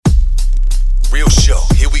Real show,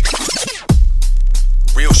 here we go.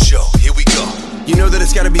 Real show, here we go. You know that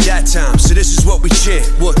it's gotta be that time, so this is what we chant.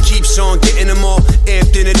 What keeps on getting them all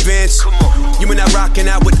amped in advance? Come on. You and I rocking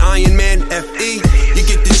out with Iron Man, F.E. You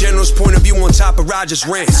get the general's point of view on top of Roger's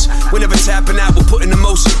rants. We're never tapping out, we're putting the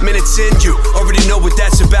most minutes in. You already know what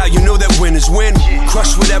that's about, you know that winners win.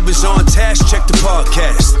 Crush whatever's on task, check the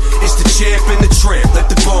podcast. It's the champ and the tramp, let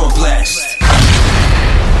the bomb blast.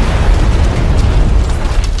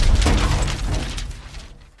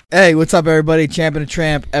 Hey, what's up, everybody? Champ and the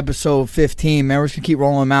Tramp, episode 15. Man, we're just going to keep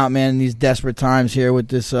rolling them out, man, in these desperate times here with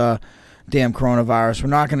this damn coronavirus. We're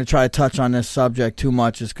not going to try to touch on this subject too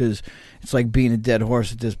much just because it's like beating a dead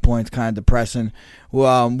horse at this point. It's kind of depressing.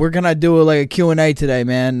 Well, we're going to do like a Q&A today,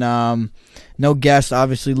 man. No guest,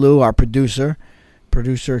 obviously. Lou, our producer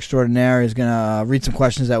extraordinaire, is gonna read some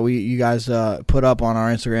questions that you guys put up on our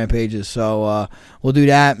Instagram pages. So we'll do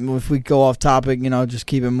that. If we go off topic, just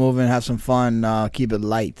keep it moving, have some fun, keep it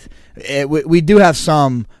light. We do have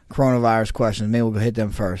some coronavirus questions. Maybe we'll hit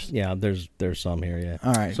them first. Yeah, there's some here. Yeah.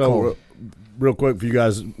 All right. So cool. Real quick for you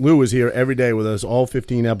guys, Lou is here every day with us, all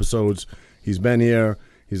 15 episodes. He's been here.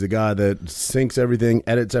 He's the guy that syncs everything,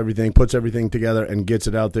 edits everything, puts everything together, and gets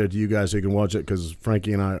it out there to you guys so you can watch it. Because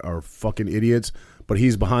Frankie and I are fucking idiots. But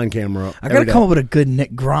he's behind camera. I gotta come up with a good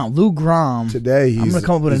nick. Lou Grom. Today I'm gonna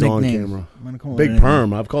come up with a nickname. On camera. Big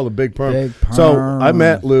Perm. I've called him Big Perm. Big Perm. So I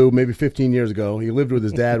met Lou maybe 15 years ago. He lived with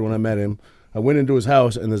his dad when I met him. I went into his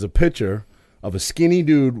house and there's a picture of a skinny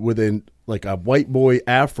dude with a white boy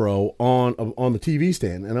afro on the TV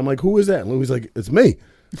stand. And I'm like, who is that? And Lou's like, it's me.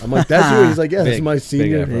 I'm like, that's you. He's like, yeah, this is my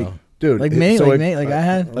senior. Big Dude, like me, I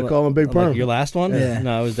had. I call him Big Perm. Like your last one? Yeah.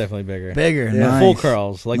 No, it was definitely bigger. Bigger, Yeah. nice. Full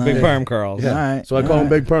curls, like Nice. Big Perm curls. Yeah. All right. So I call him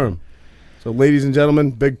Big Perm. So ladies and gentlemen,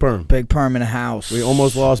 Big Perm. Big Perm in the house. We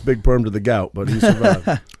almost lost Big Perm to the gout, but he survived.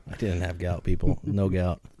 I didn't have gout, people. No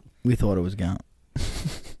gout. We thought it was gout.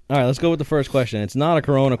 All right, let's go with the first question. It's not a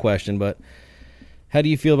corona question, but how do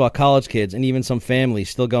you feel about college kids and even some families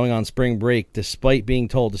still going on spring break despite being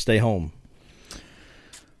told to stay home?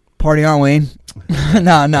 Party on, Wayne.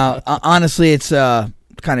 No. Honestly, it's kind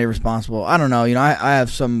of irresponsible. I don't know. I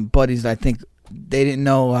have some buddies that I think they didn't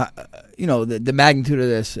know, the magnitude of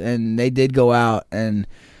this, and they did go out, and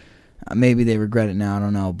maybe they regret it now. I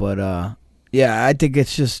don't know, but yeah, I think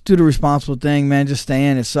it's just do the responsible thing, man. Just stay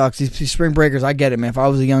in. It sucks. These spring breakers, I get it, man. If I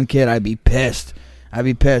was a young kid, I'd be pissed.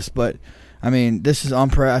 But I mean, this is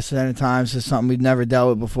unprecedented times. This is something we've never dealt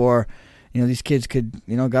with before. These kids could,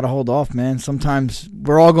 got to hold off, man. Sometimes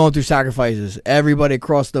we're all going through sacrifices. Everybody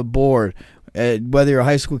across the board, whether you're a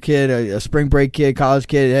high school kid, a spring break kid, college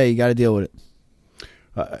kid, hey, you got to deal with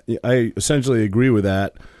it. I essentially agree with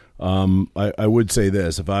that. I would say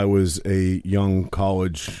this. If I was a young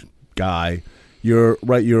college guy, you're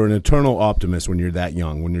right. You're an eternal optimist when you're that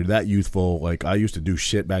young, when you're that youthful. Like I used to do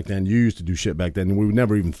shit back then. You used to do shit back then. And we would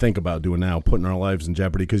never even think about doing now, putting our lives in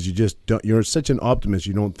jeopardy because you just don't. You're such an optimist.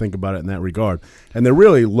 You don't think about it in that regard. And they're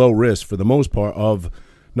really low risk for the most part of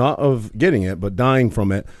not of getting it, but dying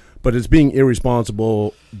from it. But it's being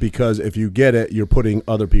irresponsible because if you get it, you're putting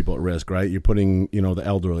other people at risk, right? You're putting, the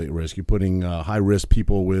elderly at risk. You're putting high risk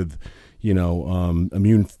people with,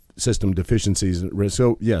 immune system deficiencies at risk.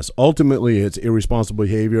 So yes, ultimately it's irresponsible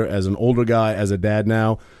behavior. As an older guy, as a dad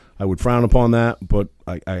now, I would frown upon that. But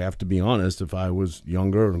I have to be honest. If I was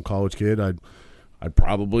younger and a college kid, I'd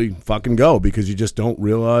probably fucking go because you just don't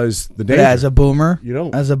realize the danger. But as a boomer,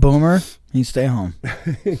 you stay home.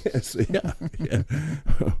 Yes, yeah.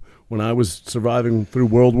 When I was surviving through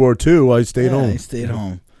World War II, I stayed home. I stayed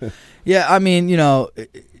home. Yeah, I mean,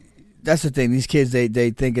 that's the thing. These kids, they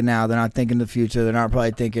thinking now. They're not thinking the future. They're not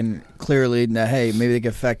probably thinking clearly that, hey, maybe they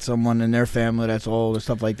could affect someone in their family that's old or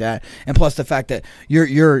stuff like that. And plus the fact that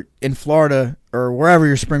you're in Florida or wherever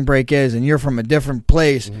your spring break is and you're from a different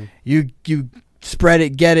place, you spread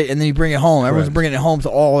it, get it, and then you bring it home. Everyone's bringing it home to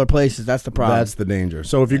all their places. That's the problem. That's the danger.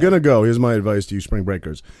 So if you're going to go, here's my advice to you spring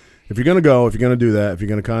breakers. If you're going to go, if you're going to do that, if you're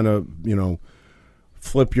going to kind of,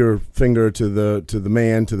 flip your finger to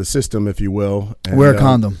the system, if you will. And, wear a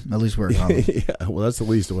condom. At least wear a condom. Yeah, well, that's the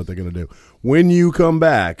least of what they're going to do. When you come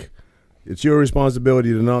back, it's your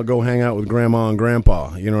responsibility to not go hang out with grandma and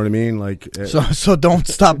grandpa. You know what I mean? Like, so don't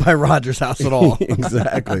stop by Roger's house at all.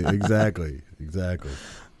 Exactly.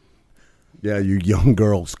 Yeah, you young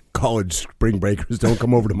girls, college spring breakers, don't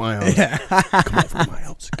come over to my house. Yeah. Come over to my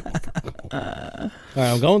house. Come over. All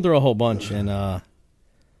right, I'm going through a whole bunch, and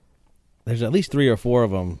there's at least 3 or 4 of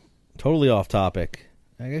them totally off topic.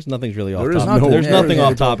 I guess nothing's really off topic. There's nothing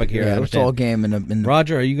off topic here. Yeah, it's all game. In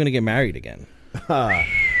Roger, are you going to get married again?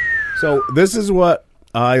 So this is what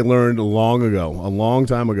I learned long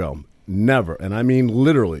time ago. never, and I mean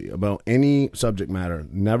literally, about any subject matter.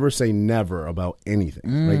 Never say never about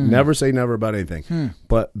anything. Like, never say never about anything.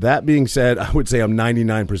 But that being said, I would say I'm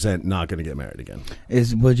 99% not going to get married again.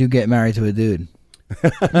 Would you get married to a dude?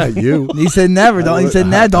 You. He said never. Don't. He said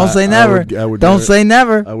never. Don't say never. Don't say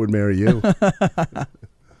never. I would marry you.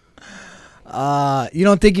 You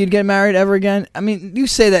don't think you'd get married ever again? I mean, you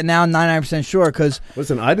say that now, 99% sure. Because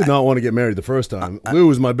listen, I did not want to get married the first time. Lou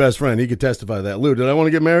was my best friend. He could testify to that. Lou, did I want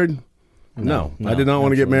to get married? No, I did not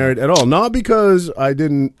want to get married at all. Not because I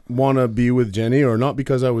didn't want to be with Jenny, or not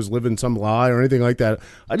because I was living some lie or anything like that.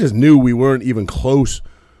 I just knew we weren't even close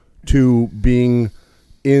to being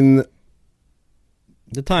in.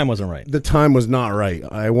 The time wasn't right. The time was not right.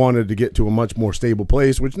 I wanted to get to a much more stable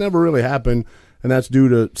place, which never really happened, and that's due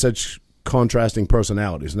to such contrasting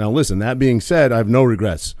personalities. Now, listen, that being said, I have no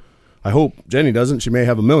regrets. I hope Jenny doesn't. She may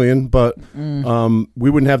have a million, but we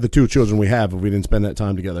wouldn't have the 2 children we have if we didn't spend that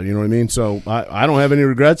time together. You know what I mean? So I don't have any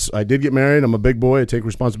regrets. I did get married. I'm a big boy. I take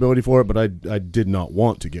responsibility for it, but I did not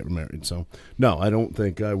want to get married. So, no, I don't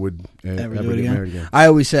think I would ever get married again. I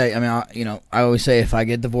always say, I always say if I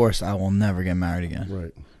get divorced, I will never get married again.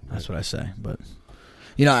 Right. That's what I say. But,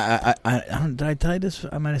 I don't, did I tell you this?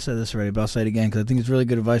 I might have said this already, but I'll say it again because I think it's really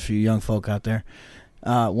good advice for you young folk out there.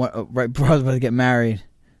 Right before I was about to get married,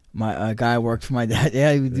 my guy worked for my dad.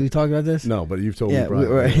 Yeah, we talked about this? No, but you've told me.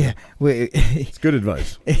 It's good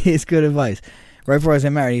advice. It's good advice. Right before I was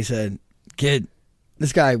getting married, he said, "Kid,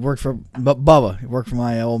 this guy worked for Bubba. He worked for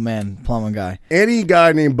my old man, plumbing guy. Any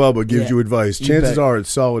guy named Bubba gives you advice. Chances are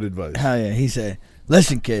it's solid advice." Hell yeah. He said,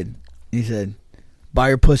 "Listen, kid," he said, "buy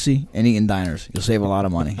your pussy and eat in diners. You'll save a lot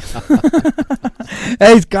of money."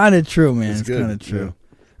 Hey, it's kind of true, man. It's kind of true. Yeah.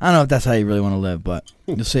 I don't know if that's how you really want to live, but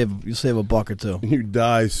you'll save $1 or $2. You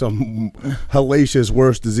die some hellacious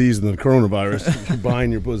worse disease than the coronavirus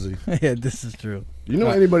buying your pussy. Yeah, this is true. Do you know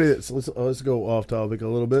anybody that's let's go off topic a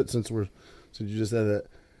little bit since you just said that.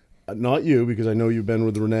 Not you, because I know you've been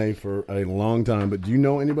with Renee for a long time, but do you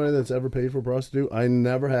know anybody that's ever paid for a prostitute? I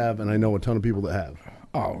never have, and I know a ton of people that have.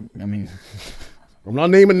 Oh, I mean, I'm not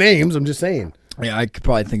naming names. I'm just saying. Yeah, I could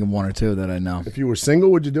probably think of 1 or 2 that I know. If you were single,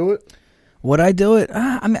 would you do it? Would I do it?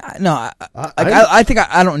 I mean, no. I think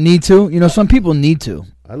I don't need to. You know, some people need to.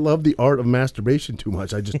 I love the art of masturbation too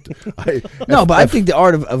much. I think the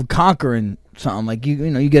art of conquering something, like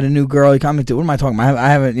you get a new girl. You come into, what am I talking about? I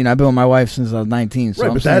haven't. I've been with my wife since I was 19. So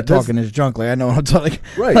right, I'm talking this drunk. Like I know what I'm talking.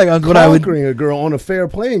 Right, like conquering a girl on a fair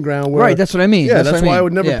playing ground. Where, right, that's what I mean. Yeah, that's why I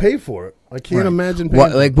would never pay for it. I can't imagine.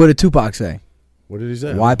 What did Tupac say? What did he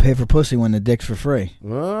say? Why pay for pussy when the dick's for free?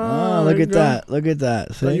 Oh, look at that. Look at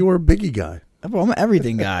that. See? You were a Biggie guy. I'm an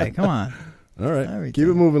everything guy. Come on. All right. Everything. Keep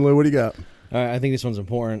it moving, Lou. What do you got? All right, I think this one's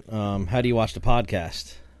important. How do you watch the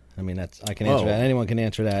podcast? I mean, I can answer that. Anyone can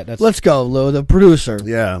answer that. Let's go, Lou, the producer.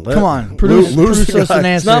 Yeah. Come on. Produce us an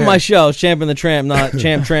answer. It's not my show. It's Champ and the Tramp, not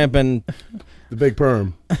Champ, Tramp, and the Big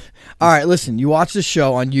Perm. All right, listen. You watch the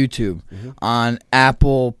show on YouTube, on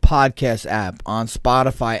Apple Podcast app, on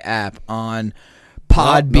Spotify app, on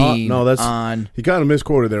Podbean. No, that's he kind of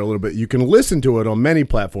misquoted there a little bit. You can listen to it on many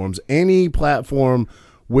platforms, any platform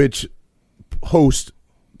which hosts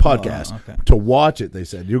podcasts. Okay. To watch it, they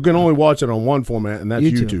said you can only watch it on one format, and that's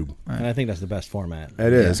YouTube. Right. And I think that's the best format.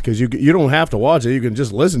 It is, because you don't have to watch it; you can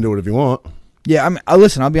just listen to it if you want. Yeah, I mean,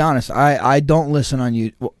 listen. I'll be honest. I don't listen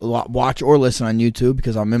on watch or listen on YouTube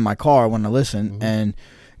because I'm in my car when I listen, and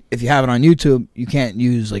if you have it on YouTube, you can't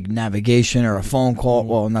use like navigation or a phone call.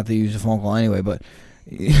 Well, not to use a phone call anyway, but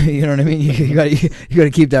you know what I mean. You got to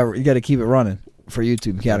keep that. You got to keep it running for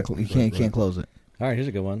YouTube. You can't close it. All right, here's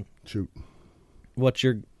a good one. Shoot. What's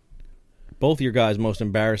both your guys' most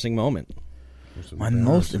embarrassing moment? My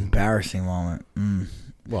most embarrassing moment.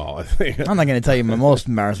 Well, I think I'm not going to tell you my most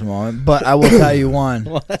embarrassing moment, but I will tell you one.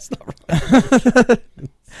 Well, that's not right.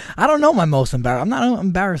 I don't know my most embarrassed. I'm not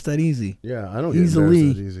embarrassed that easy. Yeah, I don't get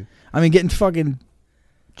embarrassed that easy. I mean, getting fucking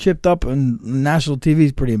chipped up on national TV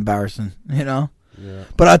is pretty embarrassing, you know. Yeah.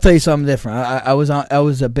 But I'll tell you something different. I was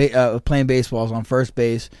playing baseball. I was on first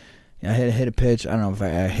base. I hit a pitch. I don't know if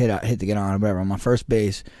I hit to get on or whatever. I'm on first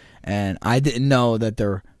base, and I didn't know that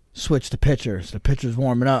they're switched to pitchers. The pitcher's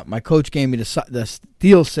warming up. My coach gave me the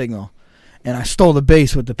steal signal, and I stole the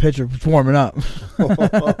base with the pitcher warming up.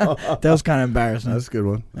 That was kind of embarrassing. That's a good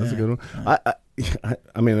one. That's a good one.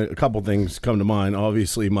 I mean, a couple things come to mind.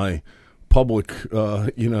 Obviously, my public, I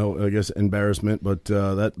guess embarrassment, but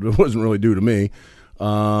that wasn't really due to me.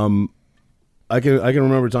 I can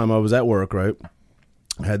remember a time I was at work, right?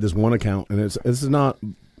 I had this one account, and this is not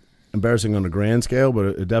embarrassing on a grand scale, but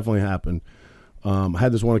it definitely happened. I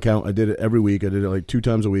had this one account. I did it every week. I did it like 2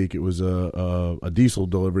 times a week. It was a diesel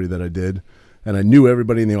delivery that I did, and I knew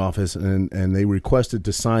everybody in the office, and they requested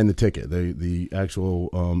to sign the ticket. The actual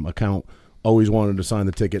account always wanted to sign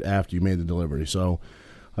the ticket after you made the delivery. So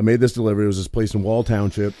I made this delivery. It was this place in Wall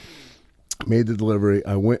Township. Made the delivery.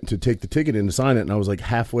 I went to take the ticket in to sign it, and I was like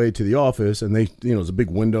halfway to the office, and they, there's a big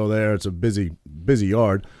window there. It's a busy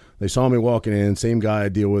yard. They saw me walking in, same guy I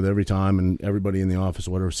deal with every time, and everybody in the office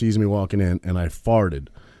or whatever sees me walking in, and I farted,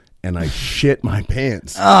 and I shit my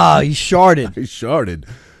pants. Oh, you sharted. I sharted.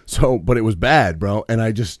 So, but it was bad, bro, and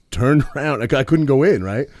I just turned around. Like, I couldn't go in,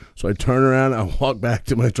 right? So I turned around, I walked back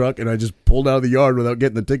to my truck, and I just pulled out of the yard without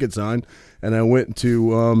getting the ticket signed, and I went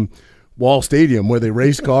to Wall Stadium where they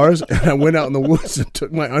race cars, and I went out in the woods and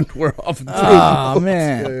took my underwear off and threw it. Oh,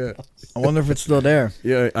 man. Yeah. I wonder if it's still there.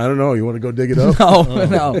 Yeah, I don't know. You want to go dig it up?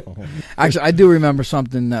 No. Actually, I do remember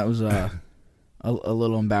something that was a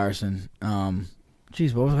little embarrassing.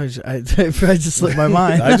 Jeez, what was I just slipped my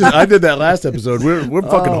mind. I did that last episode. We're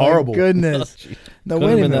fucking horrible. My goodness. No,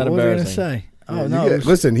 wait a minute. What was I going to say? Oh, no.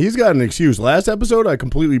 Listen, he's got an excuse. Last episode, I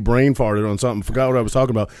completely brain farted on something, forgot what I was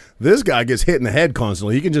talking about. This guy gets hit in the head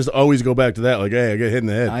constantly. He can just always go back to that, like, hey, I get hit in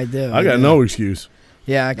the head. I do. I got no excuse.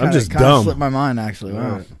 Yeah, I kind of slipped my mind, actually.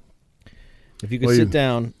 Wow. Right. If you could sit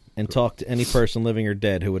down and talk to any person living or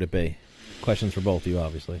dead, who would it be? Questions for both of you,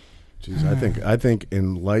 obviously. Jeez, I think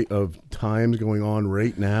in light of times going on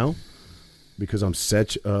right now, because I'm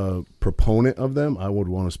such a proponent of them, I would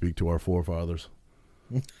want to speak to our forefathers.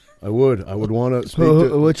 I would want to speak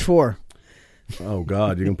to... Which four? Oh,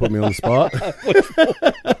 God, you can put me on the spot?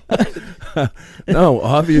 No,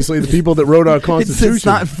 obviously the people that wrote our Constitution. It's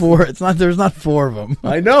not four. There's not four of them.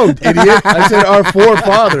 I know, idiot. I said our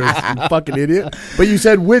forefathers, you fucking idiot. But you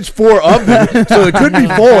said which four of them, so it could be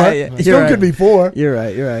four. It still could be four. You're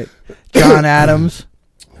right. John Adams.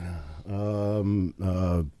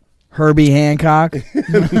 Herbie Hancock.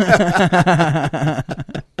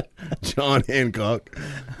 John Hancock.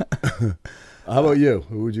 How about you?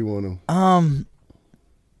 Who would you want to?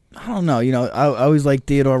 I don't know. I always liked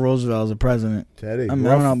Theodore Roosevelt as a president. Teddy, I don't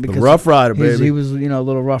know, because the Rough Rider, baby. He was, a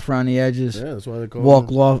little rough around the edges. Yeah, that's why they call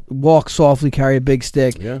him. Walk softly, carry a big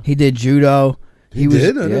stick. Yeah. He did judo. He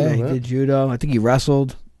did? I didn't know that. He did judo. I think he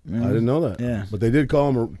wrestled. I didn't know that. Yeah, but they did call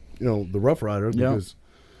him, the Rough Rider because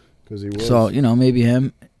he was. So maybe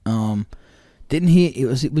him. Didn't he?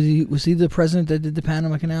 Was he the president that did the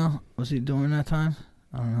Panama Canal? Was he during that time?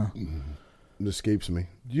 I don't know. It escapes me.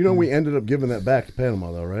 We ended up giving that back to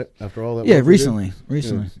Panama, though, right? After all that. Yeah, recently.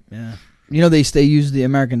 Yeah. They use the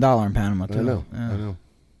American dollar in Panama too. I know.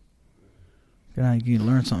 You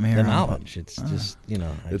learn something here. The knowledge. It's just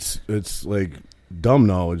It's like dumb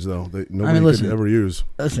knowledge though that nobody could ever use.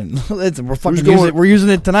 Listen, we're using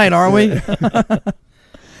it tonight, aren't we?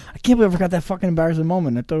 I can't believe I forgot that fucking embarrassing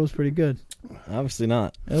moment. I thought it was pretty good. Obviously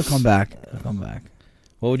not. It'll come back.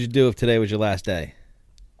 What would you do if today was your last day?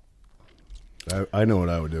 I know what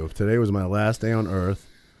I would do. If today was my last day on Earth,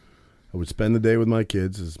 I would spend the day with my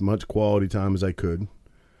kids, as much quality time as I could.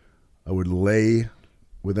 I would lay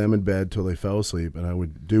with them in bed till they fell asleep, and I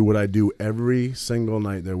would do what I do every single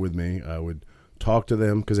night they're with me. I would talk to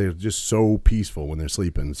them because they're just so peaceful when they're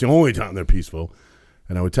sleeping. It's the only time they're peaceful.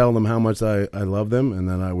 And I would tell them how much I love them, and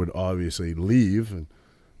then I would obviously leave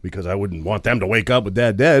because I wouldn't want them to wake up with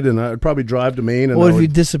Dad dead, and I'd probably drive to Maine. And what if you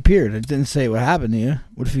disappeared? It didn't say what happened to you.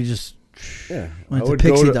 What if you just went to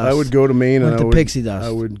pixie dust? I would go to Maine and pixie dust.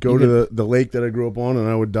 I would go to the lake that I grew up on, and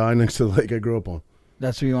I would die next to the lake I grew up on.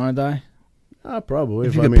 That's where you want to die? Probably.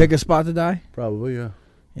 If you could pick a spot to die? Probably, yeah.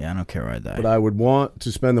 Yeah, I don't care where I die. But I would want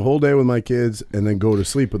to spend the whole day with my kids and then go to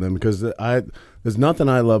sleep with them because there's nothing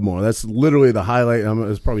I love more. That's literally the highlight.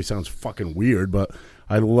 This probably sounds fucking weird, but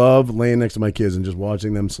I love laying next to my kids and just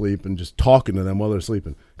watching them sleep and just talking to them while they're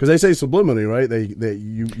sleeping. Because they say subliminally, right?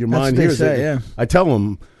 Your mind hears it. Yeah. I tell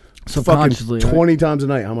them subconsciously 20 times a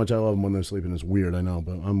night how much I love them when they're sleeping. It's weird, I know,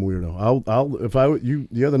 but I'm weirdo. If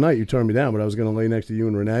the other night you turned me down, but I was going to lay next to you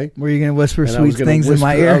and Renee. Were you going to whisper sweet things in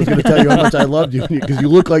my ear? I was going to tell you how much I loved you because you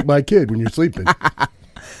look like my kid when you're sleeping.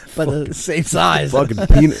 But the same size. Fucking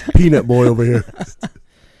peanut boy over here.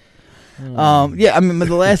 Yeah,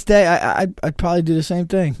 the last day I'd probably do the same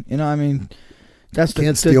thing. That's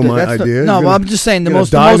can't steal my idea. No, I'm just saying the most.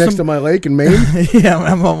 Die next to my lake in Maine. Yeah,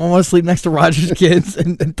 I want to sleep next to Roger's kids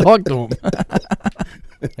and talk to them.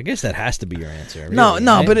 I guess that has to be your answer. Really, no,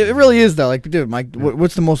 right? But it really is though. Like, dude, Mike,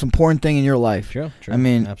 what's the most important thing in your life? True.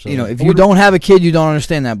 Absolutely. If you don't have a kid, you don't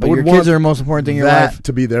understand that. But your kids are the most important thing in your life.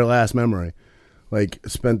 To be their last memory, like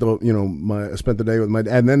spent the day with my,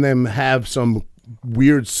 and then them have some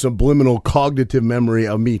weird subliminal cognitive memory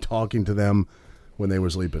of me talking to them when they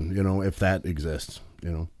were sleeping, if that exists,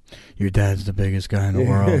 Your dad's the biggest guy in the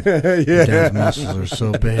world. Your dad's muscles are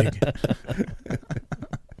so big.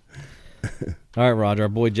 All right, Roger, our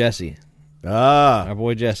boy Jesse. Our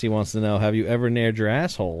boy Jesse wants to know, have you ever nared your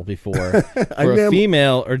asshole before for a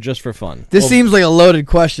female or just for fun? This seems like a loaded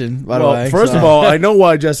question, by the way. First of all, I know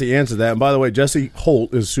why Jesse answered that. And by the way, Jesse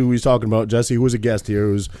Holt is who he's talking about. Jesse, who was a guest here,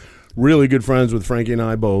 who's really good friends with Frankie and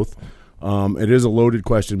I both. It is a loaded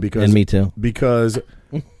question because... And me too. Because...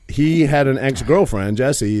 he had an ex-girlfriend,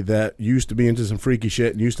 Jessie, that used to be into some freaky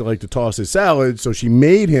shit and used to like to toss his salad, so she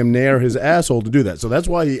made him nair his asshole to do that. So that's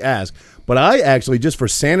why he asked. But I actually, just for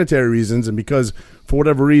sanitary reasons and because for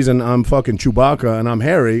whatever reason I'm fucking Chewbacca and I'm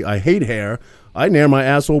hairy, I hate hair, I nair my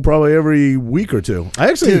asshole probably every week or two. I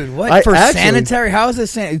actually, dude, what for sanitary? How is it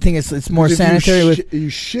sanitary? You think it's more sanitary with you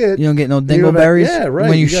shit? You don't get no dingleberries. Yeah, right.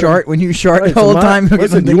 When you shart the whole time, you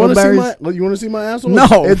listen, get no dingleberries. You want to see my asshole? No,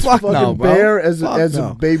 it's fuck fucking no, bro. bare as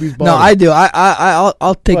a baby's body. No, I do.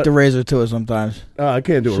 I'll take the razor to it sometimes. I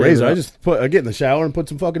can't do a razor. I get in the shower and put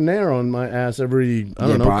some fucking nair on my ass every I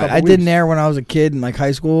don't know. I did nair when I was a kid in like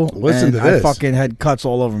high school. Listen to this. I fucking had cuts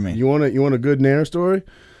all over me. You want a good nair story?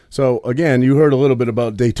 So again, you heard a little bit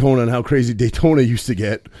about Daytona and how crazy Daytona used to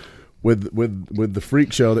get with the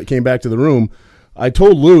freak show that came back to the room. I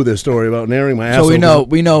told Lou this story about nairing my asshole. So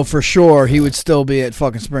we know for sure he would still be at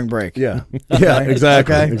fucking spring break. Yeah, yeah,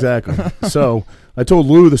 exactly, exactly. So I told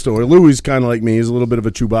Lou the story. Lou is kind of like me; he's a little bit of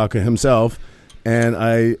a Chewbacca himself. And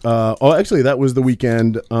actually, that was the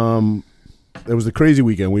weekend. It was the crazy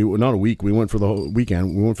weekend. We went for the whole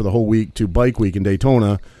weekend. We went for the whole week to Bike Week in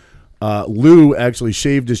Daytona. Lou actually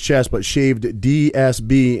shaved his chest, but shaved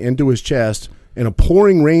DSB into his chest in a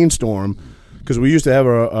pouring rainstorm because we used to have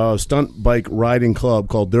a stunt bike riding club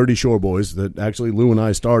called Dirty Shore Boys that actually Lou and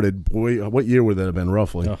I started. Boy, what year would that have been,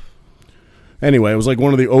 roughly? Oh. Anyway, it was like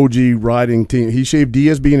one of the OG riding team. He shaved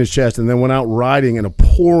DSB in his chest and then went out riding in a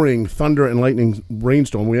pouring thunder and lightning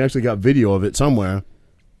rainstorm. We actually got video of it somewhere.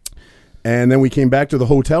 And then we came back to the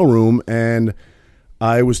hotel room, and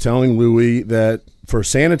I was telling Louie that for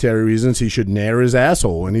sanitary reasons, he should nair his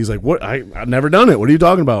asshole. And he's like, what? I've never done it. What are you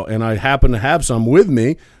talking about? And I happened to have some with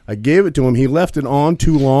me. I gave it to him. He left it on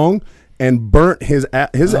too long and burnt his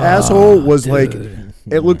asshole was like,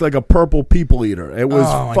 it looked like a purple people eater. It was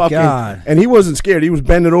fucking, God. And he wasn't scared. He was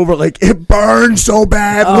bending over like, it burned so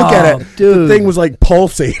bad. Look at it. Dude. The thing was like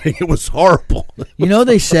pulsating. It was horrible. You know,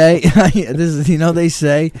 they say, the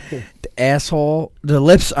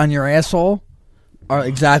lips on your asshole are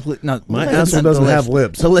exactly my asshole doesn't have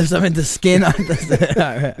lips. The lips, I mean the skin.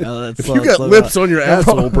 If you got lips on your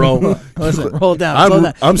asshole, bro, listen, roll down.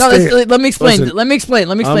 Let me explain. Let me explain.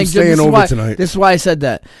 I'm staying over tonight. This is why I said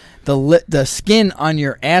that. The skin on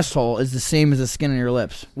your asshole is the same as the skin on your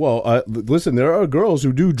lips. Well, listen, there are girls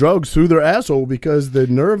who do drugs through their asshole because the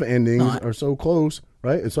nerve endings are so close,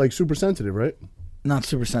 right? It's like super sensitive, right? Not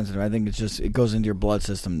super sensitive. I think it goes into your blood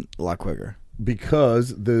system a lot quicker.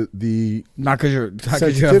 Because the not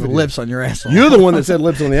because you have lips on your asshole. You're the one that said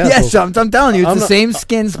lips on the asshole. Yes, I'm telling you, it's the same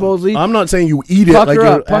skin supposedly. I'm not saying you eat it.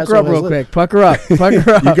 Pucker up real quick. Pucker up.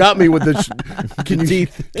 You got me with the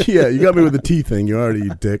teeth. Yeah, you got me with the teeth thing. You already,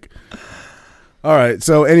 you dick. All right.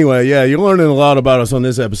 So anyway, yeah, you're learning a lot about us on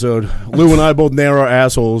this episode. Lou and I both nair our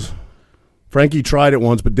assholes. Frankie tried it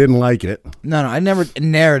once but didn't like it. No, I never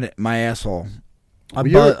nared my asshole. I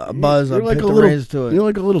buzz. I like put the razor to it. You're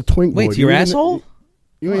like a little twink boy. Wait, to your asshole?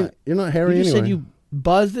 You're not hairy you anyway. Said you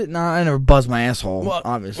buzzed it? No, I never buzzed my asshole,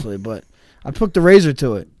 obviously, but I put the razor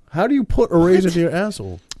to it. How do you put a razor to your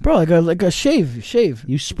asshole? Bro, like a shave.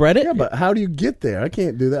 You spread it? Yeah, but how do you get there? I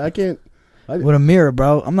can't do that. I can't. With a mirror,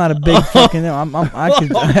 bro. I'm not a big fucking. I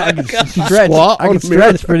can stretch. I can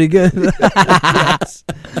stretch pretty good. Yes.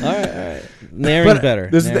 All right. Nairing better.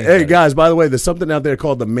 Hey guys, by the way, there's something out there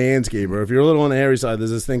called the Manscaper. If you're a little on the hairy side,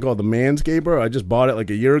 there's this thing called the Manscaper. I just bought it like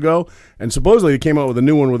a year ago, and supposedly it came out with a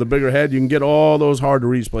new one with a bigger head. You can get all those hard to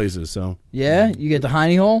reach places. So yeah, you get the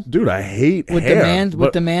hiney hole. Dude, I hate with hair.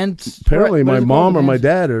 With the man. Apparently, my mom or my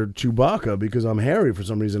dad are Chewbacca because I'm hairy for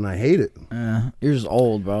some reason. I hate it. You're just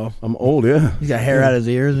old, bro. I'm old, yeah. He's got hair out his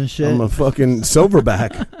ears and shit. I'm a fucking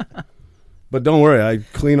silverback. But don't worry, I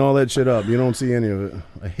clean all that shit up. You don't see any of it.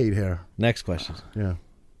 I hate hair. Next question. Yeah.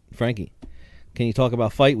 Frankie, can you talk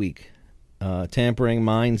about Fight Week? Tampering,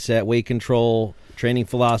 mindset, weight control, training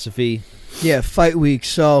philosophy. Yeah, Fight Week.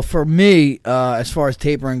 So for me, as far as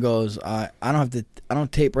tapering goes, I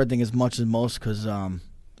don't taper I think as much as most because I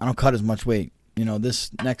don't cut as much weight. You know,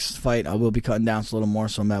 this next fight I will be cutting down a little more,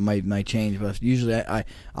 so that might change. But usually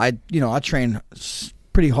I train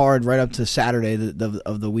pretty hard right up to Saturday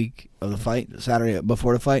of the week of the fight, Saturday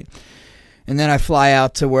before the fight. And then I fly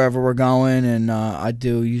out to wherever we're going, and I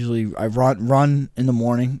run in the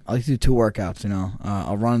morning. I like to do 2 workouts,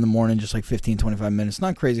 I'll run in the morning, just like 15, 25 minutes.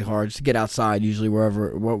 Not crazy hard, just to get outside, usually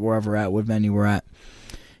wherever we're at, what venue we're at,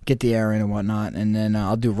 get the air in and whatnot. And then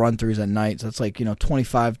I'll do run-throughs at night. So it's like,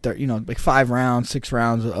 25, 30, like 5 rounds, 6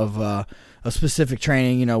 rounds of a specific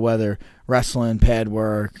training, whether wrestling, pad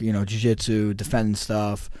work, jiu-jitsu, defending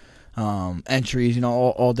stuff, entries,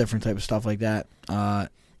 all different type of stuff like that.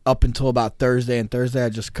 Up until about Thursday, and Thursday I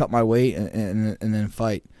just cut my weight and then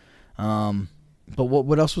fight. But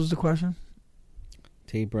what else was the question?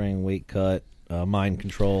 Tapering, weight cut, mind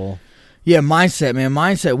control. Yeah, mindset, man.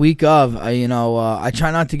 Mindset week of. I try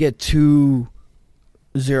not to get too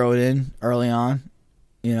zeroed in early on.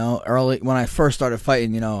 Early when I first started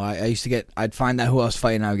fighting, I used to I'd find out who I was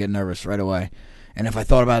fighting, I would get nervous right away. And if I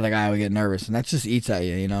thought about the guy, I would get nervous, and that just eats at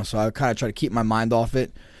you, So I kind of try to keep my mind off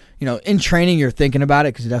it. In training, you're thinking about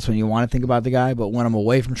it because that's when you want to think about the guy. But when I'm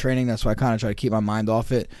away from training, that's why I kind of try to keep my mind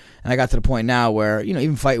off it. And I got to the point now where,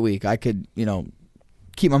 even fight week, I could,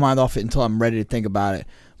 keep my mind off it until I'm ready to think about it.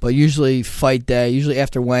 But usually fight day, usually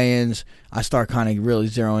after weigh-ins, I start kind of really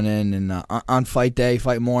zeroing in. And on fight day,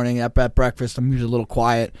 fight morning, at breakfast, I'm usually a little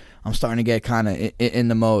quiet. I'm starting to get kind of in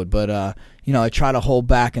the mode. But, I try to hold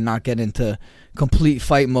back and not get into complete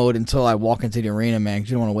fight mode until I walk into the arena, man,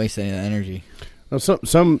 because you don't want to waste any of that energy. Now,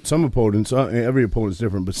 some opponents, every opponent's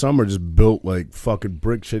different, but some are just built like fucking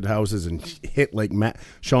brick shit houses and hit like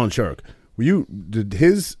Sean Shirk. Did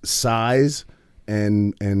his size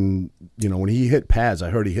and when he hit pads, I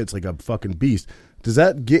heard he hits like a fucking beast. Does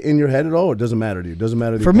that get in your head at all, or it doesn't matter to you? It doesn't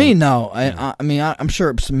matter to For me, no. I'm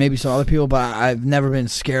sure maybe some other people, but I've never been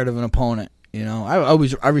scared of an opponent.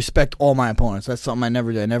 I respect all my opponents. That's something I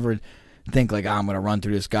never do. I never think like, I'm going to run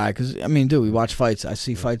through this guy. Because, we watch fights. I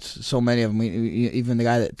see fights, so many of them. Even the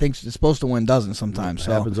guy that thinks it's supposed to win doesn't sometimes.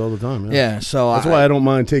 It happens all the time. Yeah, so that's why I don't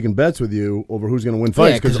mind taking bets with you over who's going to win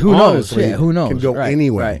fights. Because who knows? Yeah, who knows? Can go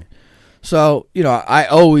anywhere. Right. So, I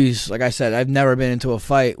always, like I said, I've never been into a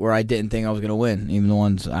fight where I didn't think I was going to win. Even the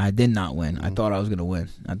ones I did not win. I thought I was going to win.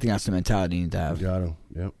 I think that's the mentality you need to have. Got to,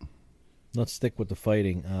 yep. Let's stick with the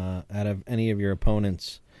fighting. Out of any of your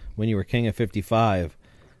opponents, when you were king of 55,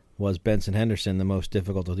 was Benson Henderson the most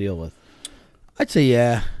difficult to deal with? I'd say,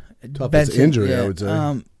 yeah. Toughest injury, I would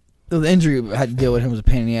say. The injury I had to deal with him was a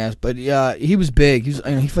pain in the ass, but he was big.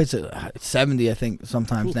 He fights at 70, I think,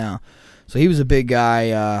 sometimes now. So he was a big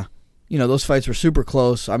guy. Those fights were super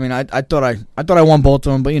close. I thought I won both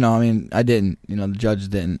of them, but I didn't. The judges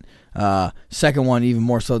didn't. Second one even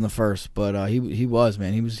more so than the first, but he was,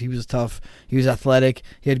 man. He was tough. He was athletic.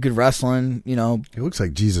 He had good wrestling. He looks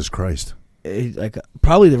like Jesus Christ. Like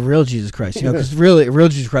probably the real Jesus Christ, because really real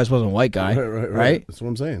Jesus Christ wasn't a white guy, right? That's what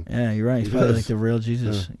I'm saying. Yeah, you're right. He's probably like the real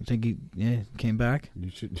Jesus. Yeah. You think he came back? You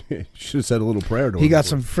should have said a little prayer to him. He got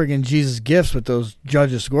some friggin' Jesus gifts with those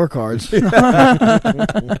judges' scorecards.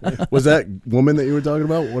 Was that woman that you were talking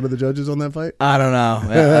about one of the judges on that fight? I don't know.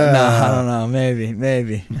 No, I don't know.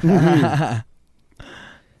 Maybe.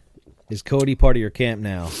 Is Cody part of your camp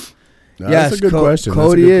now? No, yes, that's a good question.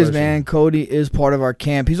 Cody is, question. Man. Cody is part of our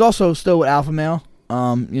camp. He's also still with Alpha Male,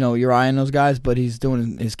 Uriah and those guys, but he's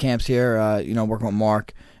doing his camps here, working with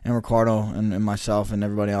Mark and Ricardo and myself and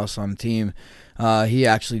everybody else on the team. He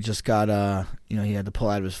actually just got, he had to pull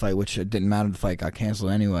out of his fight, which it didn't matter. The fight got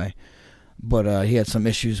canceled anyway. But he had some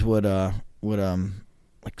issues with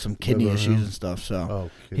like some kidney issues and stuff.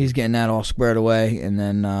 So he's getting that all squared away, and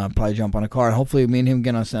then probably jump on a card. Hopefully me and him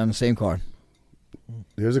get on the same card.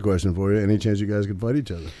 Here's a question for you. Any chance you guys could fight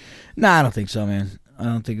each other? Nah, I don't think so, man. I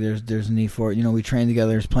don't think there's a need for it. We train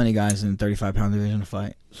together. There's plenty of guys in the 35-pound division to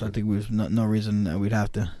fight. So I think there's no reason that we'd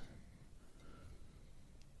have to.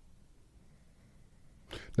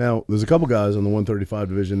 Now, there's a couple guys on the 135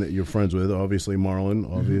 division that you're friends with. Obviously, Marlon.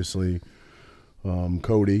 Obviously,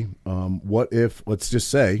 Cody. What if, let's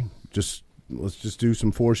just do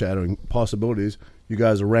some foreshadowing possibilities. You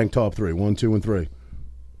guys are ranked top 3, 1, 2, and 3.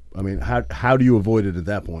 How do you avoid it at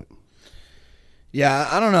that point? Yeah,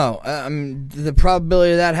 I don't know. The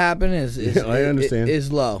probability of that happening is I understand.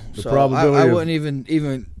 Is low. The so probability I wouldn't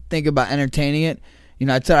even think about entertaining it.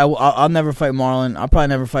 I said I'll never fight Marlon. I'll probably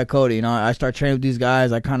never fight Cody. I start training with these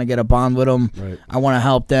guys. I kind of get a bond with them. Right. I want to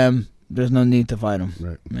help them. There's no need to fight them.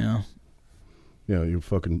 Right. Your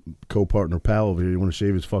fucking co-partner pal over here. You want to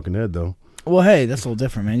shave his fucking head, though. Well, hey, that's a little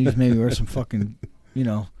different, man. You just maybe wear some fucking,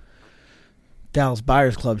 Dallas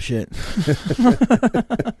Buyers Club shit.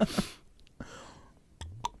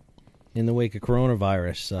 In the wake of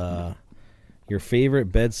coronavirus, your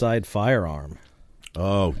favorite bedside firearm?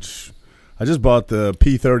 Oh, I just bought the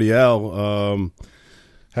P30L.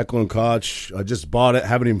 Heckler & Koch. I just bought it.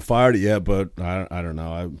 Haven't even fired it yet, but I don't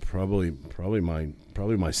know. I probably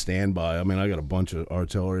my standby. I mean, I got a bunch of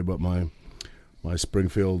artillery, but my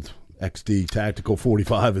Springfield XD Tactical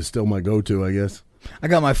 45 is still my go-to, I guess. I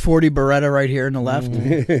got my 40 Beretta right here in the left,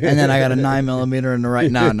 and then I got a 9mm in the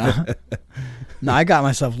right. No, I got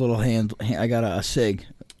myself a little hand. I got a SIG.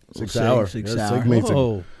 6 hour. 6 hour.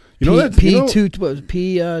 Whoa. You know that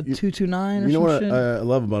P229. You know what I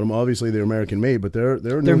love about them? Obviously, they're American made, but they're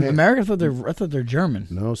American. I thought they're German.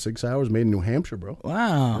 No, 6 hours made in New Hampshire, bro.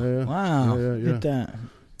 Wow! Yeah. Wow! Yeah. Hit that.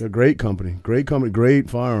 They're a great company, great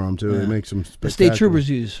firearm too. They make some spectacular. The state troopers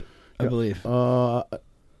use, I believe.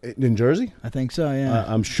 In Jersey, I think so. Yeah,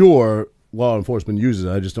 I'm sure law enforcement uses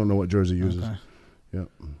it. I just don't know what Jersey uses. Okay. Yeah.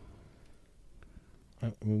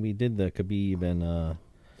 I mean, we did the Khabib and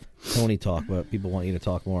Tony talk, but people want you to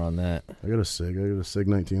talk more on that. I got a SIG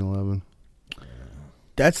 1911.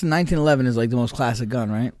 That's 1911 is like the most classic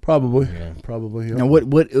gun, right? Probably. Yeah. Yeah. Now, what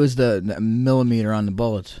was the millimeter on the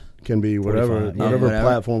bullets? Can be whatever. 45, whatever whatever.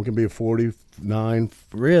 platform can be a 49.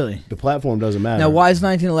 Really? The platform doesn't matter. Now, why is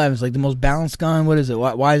 1911? It's like the most balanced gun. What is it?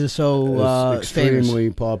 Why is it so it's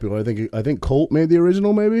extremely popular? I think Colt made the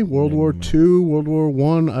original. Maybe World War II, World War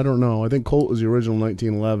I. I don't know. I think Colt was the original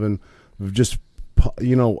 1911. Just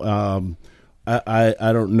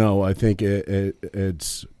I don't know. I think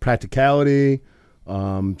it's practicality,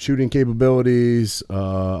 shooting capabilities.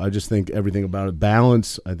 I just think everything about it.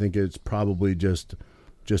 Balance. I think it's probably just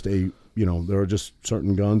a there are just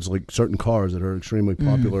certain guns, like certain cars, that are extremely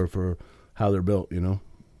popular for how they're built. I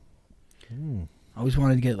always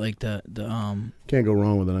wanted to get like the Can't go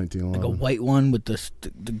wrong with a 1911. like a white one with the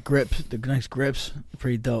grips, the nice grips.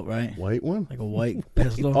 Pretty dope, right? White one? Like a white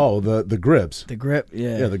pistol. Oh, the grips. The grip,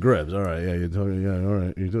 yeah. Yeah, the grips. All right, yeah, you're talking. Yeah, all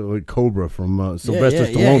right. You're talking like Cobra from Sylvester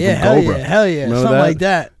Stallone from Cobra. Hell yeah, Remember something that? like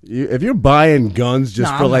that. If you're buying guns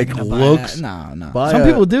just for I'm like not gonna buy looks, that. No. buy Some a-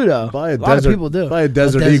 people do though. buy a lot desert- of people do. buy a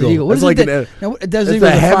Desert Eagle. What It's is like it? a Desert it's Eagle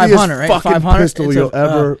the is heaviest 500, right? fucking 500 pistol It's you'll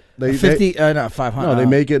ever. 50. Not 500. No, they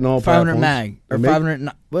make it in all 500 platforms. mag or They make- 500.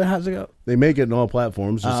 What? How's it go? They make it in all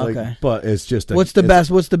platforms. Just okay. But it's just. What's the best?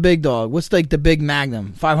 What's the big dog? What's like the big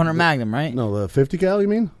Magnum? 500 Magnum, right? No, the 50 cal. You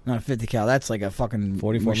mean? Not a 50 cal. That's like a fucking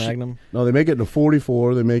 44 machine. Magnum? No, they make it in a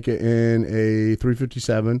 44. They make it in a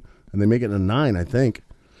 357, and they make it in a 9. I think.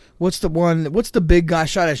 What's the one? What's the big guy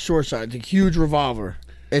shot at short side? It's a huge revolver.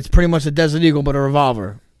 It's pretty much a Desert Eagle, but a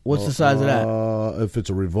revolver. What's the size of that? If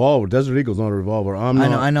it's a revolver, Desert Eagle's not a revolver. I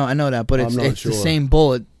know that, but it's not sure. the same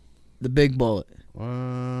bullet, the big bullet.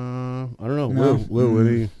 I don't know. No. Lou,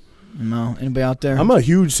 any? No, anybody out there? I'm a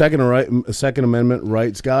huge Second Amendment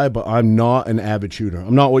rights guy, but I'm not an avid shooter.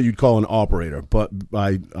 I'm not what you'd call an operator, but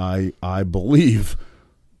I believe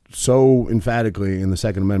so emphatically in the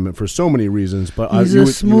Second Amendment for so many reasons. But He's a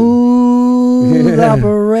smooth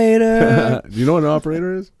operator. Do you know what an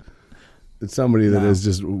operator is? It's somebody that is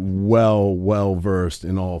just well versed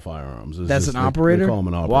in all firearms. That's an operator? They call them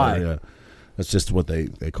an operator. Why? Yeah. That's just what they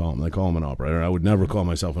call them. They call them an operator. I would never call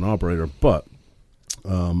myself an operator, but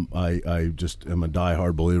I just am a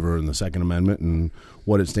diehard believer in the Second Amendment and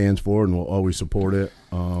what it stands for, and will always support it.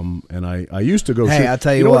 And I used to go. Hey, shoot. I'll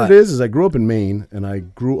tell you know what it is I grew up in Maine, and I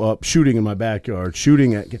grew up shooting in my backyard,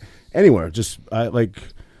 shooting at anywhere. Just like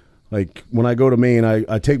when I go to Maine,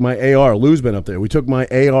 I take my AR. Lou's been up there. We took my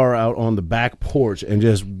AR out on the back porch and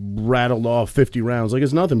just rattled off 50 rounds like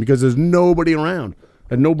it's nothing because there's nobody around.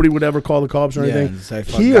 And nobody would ever call the cops or anything. It's that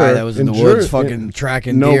fucking guy that was in the woods fucking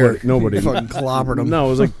tracking deer. Nobody. Fucking clobbered him. No, it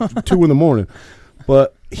was like 2 a.m.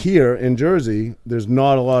 But here in Jersey, there's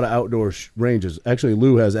not a lot of outdoor ranges. Actually,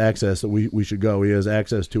 Lou has access that we should go. He has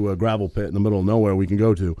access to a gravel pit in the middle of nowhere we can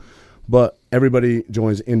go to. But everybody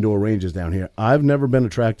joins indoor ranges down here. I've never been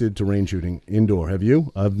attracted to range shooting indoor. Have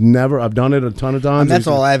you? I've done it a ton of times. And that's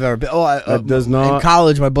all I've ever been. Does not. In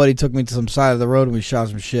college, my buddy took me to some side of the road and we shot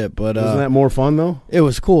some shit. But isn't that more fun though? It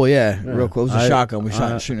was cool, yeah. Real cool. It was a shotgun. We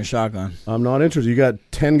shooting a shotgun. I'm not interested. You got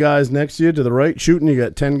 10 guys next to you to the right shooting. You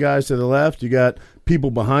got 10 guys to the left. You got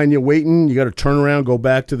people behind you waiting. You got to turn around, go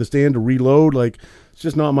back to the stand to reload. Like, it's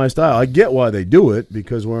just not my style. I get why they do it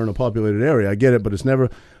because we're in a populated area. I get it, but it's never.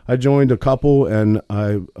 I joined a couple and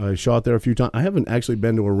I shot there a few times. I haven't actually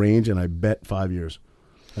been to a range in I bet 5 years.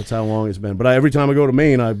 That's how long it's been. But every time I go to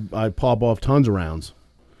Maine, I pop off tons of rounds.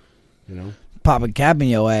 You know, pop a cap in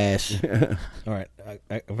your ass. All right,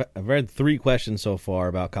 I've read 3 questions so far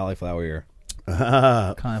about cauliflower ear.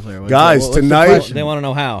 Cauliflower. Guys, tonight They want to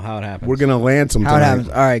know how it happens. we're gonna land some. How it happens?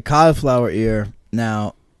 All right, cauliflower ear.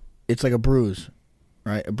 Now, it's like a bruise,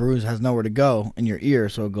 right? A bruise has nowhere to go in your ear,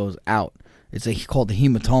 so it goes out. It's called a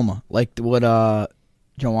hematoma, like what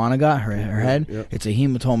Joanna got her head. Yep. It's a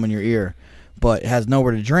hematoma in your ear. but it has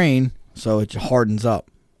nowhere to drain, so it hardens up.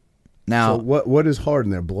 Now, so what is hard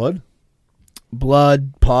in there? Blood,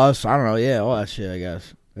 pus. I don't know. Yeah, all that shit. I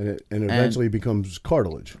guess. And it eventually becomes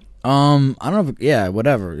cartilage. I don't know.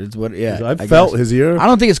 Whatever. It's what. Yeah, I felt his ear. I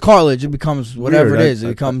don't think it's cartilage. It becomes whatever Weird. it is. It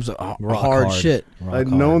becomes hard shit. I'd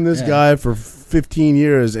known this guy for 15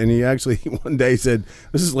 years, and he actually one day said,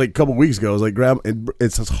 "This is like a couple weeks ago." I was like, "Grab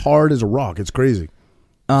it's as hard as a rock. It's crazy."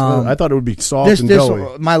 I thought it would be soft and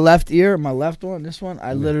doughy. My left ear, my left one, this one.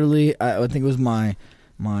 I literally, I think it was my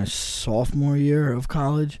sophomore year of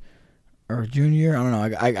college. Or junior year, I don't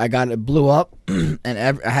know. I got it blew up, and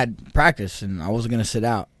I had practice, and I wasn't gonna sit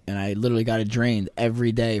out, and I literally got it drained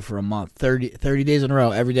every day for a month, 30 days in a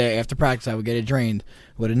row. Every day after practice, I would get it drained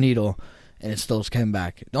with a needle, and it still just came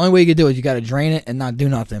back. The only way you could do it is you got to drain it and not do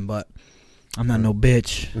nothing. But I'm not no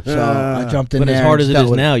bitch, so I jumped in but there. But as hard as it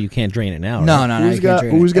is now, you can't drain it now. Right? No, you can't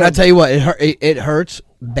drain it. And I tell you what, it hurts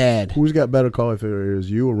bad. Who's got better cauliflower ears,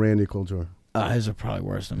 you or Randy Couture? His are probably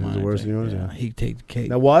worse than mine. His are worse than yours? Yeah. He'd take the cake.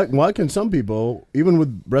 Now, why can some people, even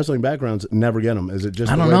with wrestling backgrounds, never get them? Is it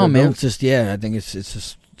just I don't know, man. It's just, I think it's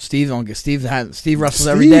just Steve wrestles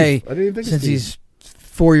every day since he's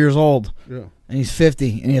 4 years old. Yeah. And he's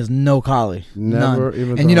 50, and he has no collie. Never None.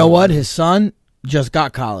 even. And you know what? His son just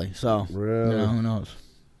got collie, so really? Who knows?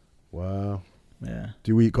 Wow. Yeah.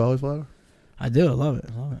 Do you eat cauliflower? I do. I love it.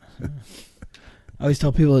 Yeah. I always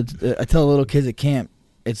tell people, I tell little kids at camp,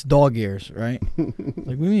 it's dog ears, right? Like, what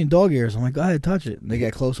do you mean dog ears? I'm like, go ahead, touch it. And they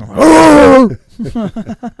get close. I'm like,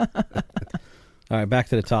 all right, back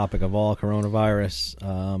to the topic of all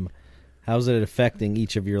coronavirus. How's it affecting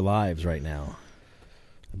each of your lives right now?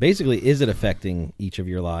 Basically, is it affecting each of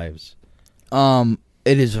your lives? It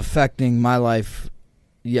is affecting my life,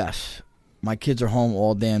 yes. My kids are home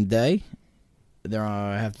all damn day.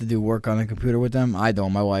 I have to do work on the computer with them. I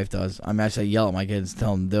don't. My wife does. I actually yell at my kids,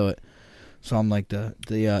 tell them to do it. So I'm like the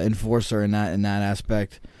enforcer in that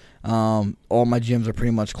aspect. All my gyms are pretty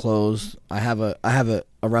much closed. I have a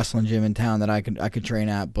wrestling gym in town that I could train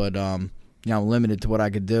at, but I'm limited to what I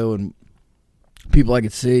could do and people I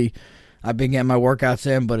could see. I've been getting my workouts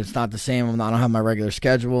in, but it's not the same. I don't have my regular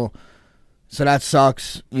schedule, so that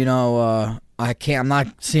sucks. I'm not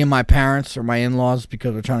seeing my parents or my in-laws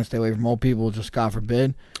because we're trying to stay away from old people. Just God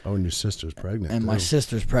forbid. Oh, and your sister's pregnant. And my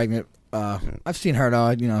sister's pregnant. I've seen her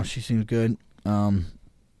though. She seems good.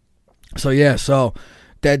 So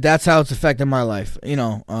that's how it's affecting my life.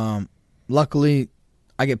 Luckily,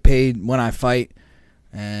 I get paid when I fight,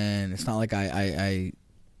 and it's not like I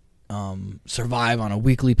survive on a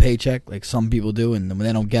weekly paycheck like some people do, and when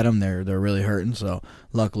they don't get them, they're really hurting. So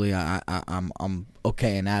luckily, I'm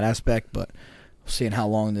okay in that aspect. But seeing how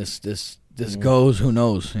long this goes, who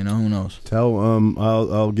knows? Who knows?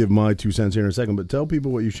 I'll give my 2 cents here in a second, but tell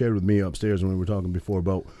people what you shared with me upstairs when we were talking before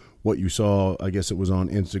about what you saw. I guess it was on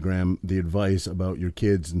Instagram, the advice about your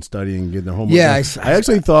kids and studying and getting their homework. Yeah, I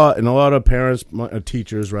actually thought, and a lot of parents,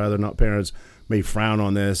 teachers rather, not parents, may frown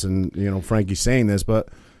on this, and Frankie's saying this, but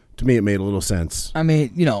to me it made a little sense. I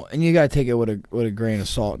mean, and you got to take it with a grain of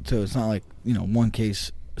salt too. It's not like one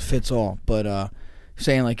case fits all, but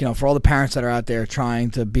saying like for all the parents that are out there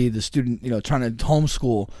trying to be the student, trying to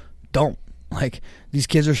homeschool, don't. Like, these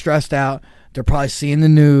kids are stressed out. They're probably seeing the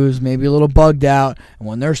news, maybe a little bugged out, and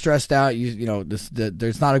when they're stressed out,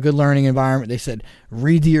 there's not a good learning environment. They said,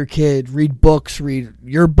 read to your kid, read books, read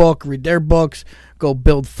your book, read their books, go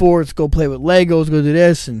build forts, go play with Legos, go do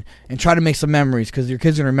this, and try to make some memories, because your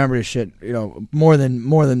kids are gonna remember this shit, more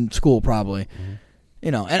than school probably.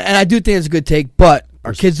 Mm-hmm. And I do think it's a good take, but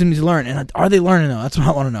our kids need to learn, and are they learning though? That's what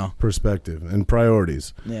I want to know. Perspective and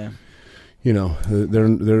priorities. Yeah.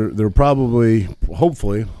 They're probably,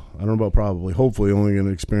 hopefully, I don't know about probably, hopefully only going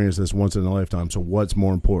to experience this once in a lifetime. So what's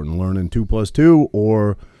more important, learning 2 + 2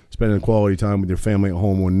 or spending quality time with your family at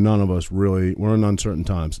home when we're in uncertain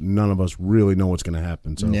times. None of us really know what's going to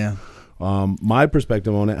happen. So yeah. My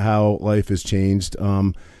perspective on it, how life has changed.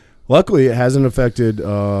 Luckily, it hasn't affected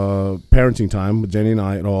parenting time with Jenny and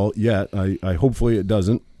I at all yet. I hopefully it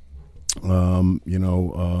doesn't. I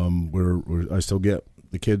still get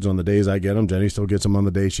the kids on the days I get them. Jenny still gets them on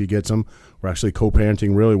the day she gets them. We're actually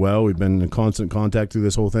co-parenting really well. We've been in constant contact through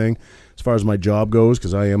this whole thing. As far as my job goes,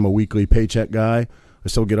 because I am a weekly paycheck guy, I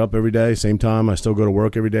still get up every day, same time. I still go to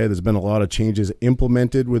work every day. There's been a lot of changes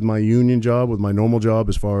implemented with my union job, with my normal job,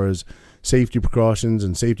 as far as safety precautions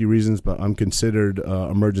and safety reasons, but I'm considered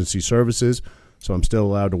emergency services, so I'm still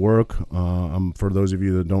allowed to work. For those of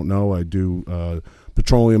you that don't know, I do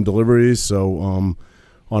petroleum deliveries, so on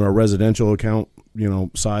our residential account,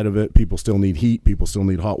 side of it, people still need heat, people still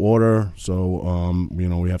need hot water, so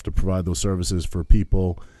we have to provide those services for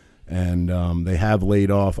people And they have laid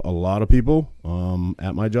off a lot of people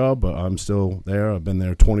at my job, but I'm still there. I've been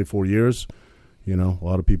there 24 years. You know, a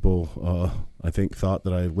lot of people, I think, thought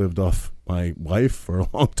that I lived off my wife for a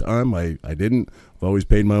long time. I didn't. I've always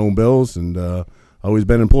paid my own bills and always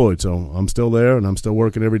been employed. So I'm still there, and I'm still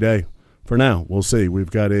working every day. For now, we'll see. We've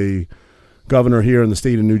got a governor here in the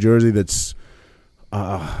state of New Jersey that's,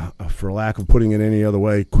 for lack of putting it any other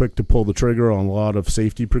way, quick to pull the trigger on a lot of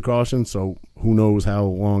safety precautions. So who knows how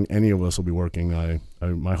long any of us will be working.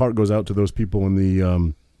 My heart goes out to those people in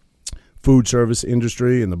the food service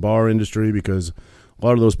industry and the bar industry, because a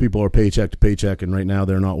lot of those people are paycheck to paycheck, and right now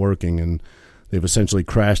they're not working, and they've essentially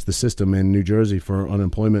crashed the system in New Jersey for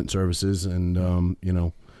unemployment services. And you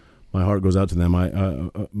know, my heart goes out to them.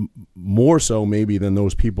 I more so maybe than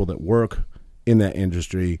those people that work in that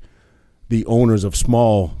industry, the owners of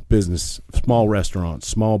small business, small restaurants,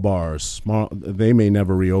 small bars, they may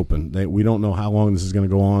never reopen. We don't know how long this is going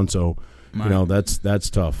to go on. So, you know, that's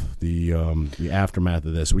tough. The aftermath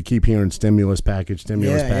of this. We keep hearing stimulus package.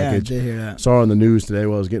 Yeah, I did hear that. Saw on the news today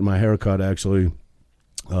while I was getting my hair cut, actually.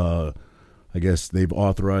 I guess they've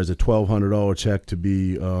authorized a $1,200 check to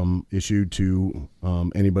be issued to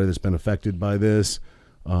anybody that's been affected by this.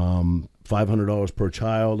 $500 per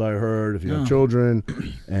child, I heard, if you have children.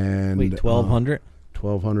 And wait, $1,200?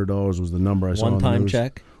 $1,200 was the number I saw on the One-time news.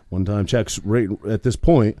 check? One-time checks right at this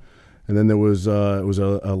point. And then there was it was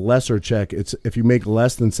a lesser check. It's if you make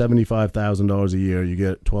less than $75,000 a year, you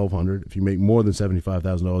get $1,200. If you make more than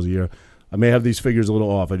 $75,000 a year, I may have these figures a little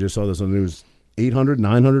off. I just saw this on the news. $800,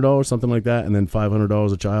 $900, something like that, and then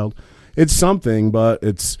 $500 a child. It's something, but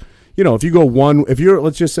it's, you know, if you go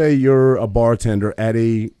let's just say you're a bartender at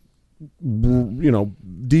a, you know,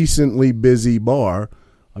 decently busy bar.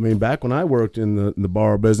 I mean, back when I worked in the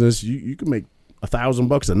bar business, you could make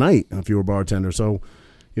 $1,000 a night if you were a bartender. So,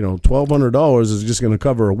 you know, $1,200 is just going to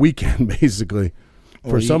cover a weekend basically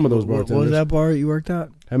for some of those bartenders. What was that bar you worked at?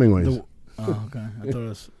 Hemingway's. Oh, okay. I thought it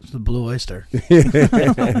was the Blue Oyster.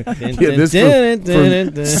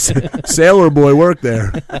 Sailor Boy worked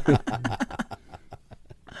there.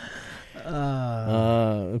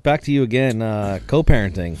 Back to you again.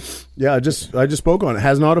 Co-parenting. Yeah, I just spoke on it.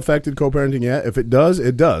 Has not affected co-parenting yet. If it does,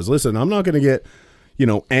 it does. Listen, I'm not going to get, you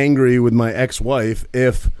know, angry with my ex-wife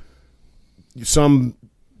if some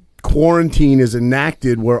quarantine is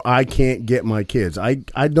enacted where I can't get my kids. I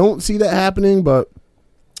don't see that happening, but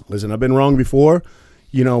listen, I've been wrong before.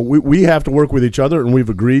 You know, we have to work with each other, and we've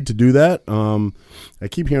agreed to do that. I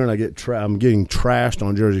keep hearing I'm getting trashed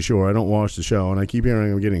on Jersey Shore. I don't watch the show, and I keep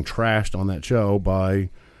hearing I'm getting trashed on that show by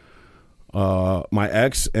my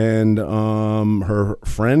ex and her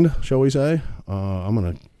friend, shall we say. I'm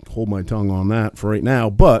going to hold my tongue on that for right now,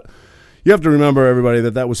 but you have to remember, everybody,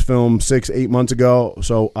 that was filmed 6-8 months ago,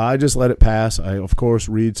 so I just let it pass. I, of course,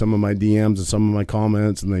 read some of my DMs and some of my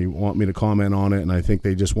comments, and they want me to comment on it, and I think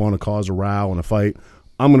they just want to cause a row and a fight.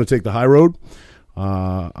 I'm going to take the high road.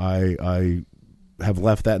 I have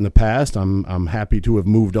left that in the past. I'm happy to have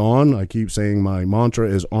moved on. I keep saying my mantra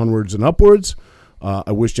is onwards and upwards.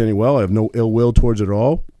 I wish Jenny well. I have no ill will towards it at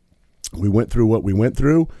all. We went through what we went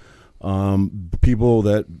through. People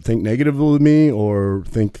that think negatively of me or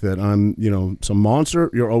think that I'm, you know, some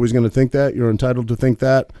monster, you're always going to think that. You're entitled to think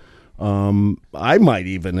that. I might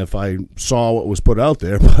even if I saw what was put out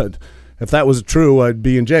there, but if that was true, I'd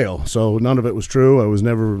be in jail. So none of it was true. I was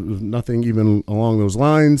nothing even along those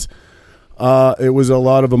lines. It was a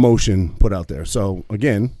lot of emotion put out there. So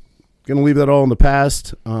again, going to leave that all in the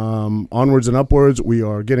past. Onwards and upwards. We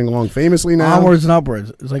are getting along famously now. Onwards and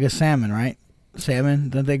upwards. It's like a salmon, right?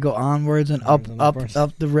 Salmon, then they go onwards and up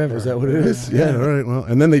the river. Is that what it is? Yeah, all right. Well,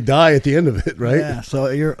 and then they die at the end of it, right? Yeah, so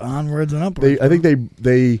you're onwards and upwards. I think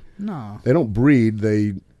they don't breed.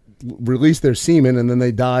 They release their semen and then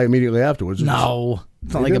they die immediately afterwards. No,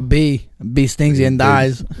 it's not like a bee. A bee stings you and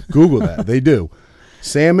dies. Google that. They do.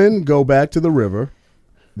 Salmon go back to the river,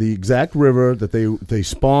 the exact river that they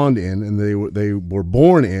spawned in and they were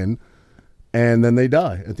born in, and then they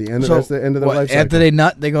die at the end. That's the end of their life cycle. After they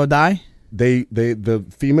nut, they go die. The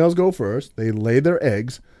females go first. They lay their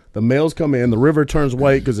eggs. The males come in. The river turns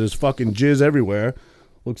white because there's fucking jizz everywhere.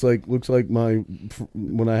 Looks like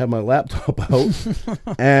when I have my laptop out,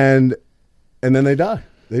 and then they die.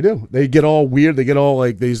 They do. They get all weird. They get all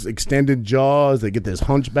like these extended jaws. They get this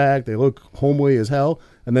hunchback. They look homely as hell,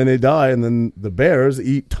 and then they die. And then the bears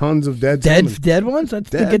eat tons of dead ones.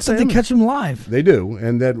 That's to catch them live. They do,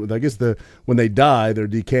 and that I guess when they die, they're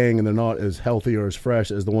decaying and they're not as healthy or as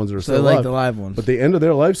fresh as the ones that are still alive. Like the live ones. But the end of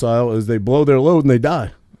their lifestyle is they blow their load and they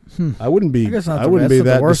die. I wouldn't be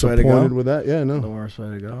that disappointed with that. Yeah, no. The worst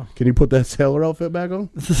way to go. Can you put that sailor outfit back on?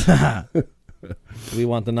 We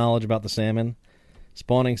want the knowledge about the salmon.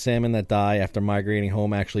 Spawning salmon that die after migrating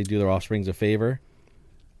home actually do their offsprings a favor.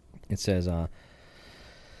 It says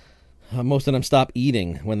most of them stop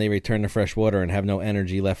eating when they return to fresh water and have no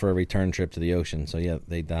energy left for a return trip to the ocean. So, yeah,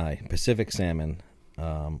 they die. Pacific salmon,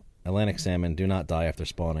 Atlantic salmon do not die after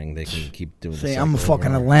spawning. They can keep doing the cycle. I'm a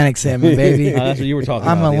fucking Atlantic salmon, baby. That's what you were talking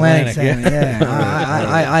I'm about. I'm Atlantic salmon,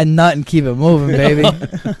 yeah. I nut and keep it moving, baby.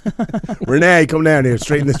 Renee, come down here.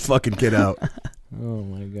 Straighten this fucking kid out. Oh,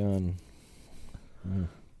 my God.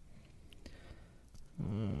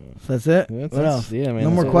 So that's it? What else? Yeah, man.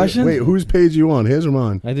 No more questions? Wait, whose page you on? His or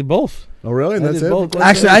mine? I did both. Oh, really? And that's it? Both.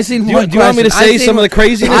 Actually, I seen one. Do you want me to say some of the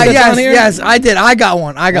craziness that's on here? Yes, I did. I got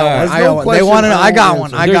one. I got one. They want to know. I got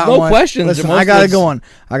one. There's no questions. Listen, I got to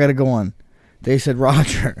go on. They said,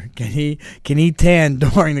 Roger, can he tan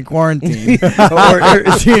during the quarantine, or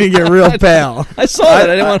is he gonna get real pale? I saw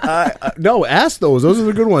that. I didn't want. No, ask those. Those are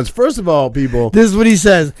the good ones. First of all, people. This is what he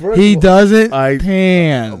says. He doesn't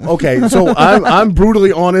tan. Okay, so I'm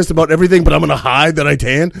brutally honest about everything, but I'm gonna hide that I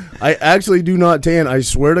tan. I actually do not tan. I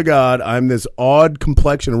swear to God, I'm this odd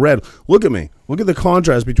complexion red. Look at me. Look at the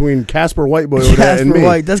contrast between Casper Whiteboy over there and me.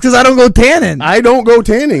 White. That's because I don't go tanning. I don't go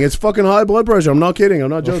tanning. It's fucking high blood pressure. I'm not kidding. I'm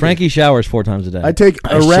not joking. Frankie showers 4 times a day. I take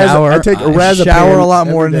I shower a lot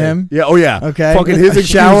more than him. Yeah. Oh yeah. Okay. Fucking his I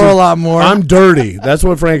shower a lot more. I'm dirty. That's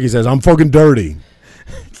what Frankie says. I'm fucking dirty.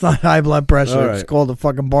 It's not high blood pressure. All right. It's called a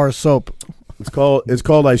fucking bar of soap. It's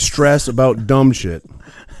called I stress about dumb shit.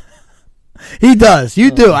 He does.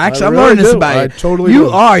 You do. Actually, I'm learning this about you. I totally You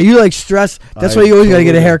do. are. You like stress. That's why you always gotta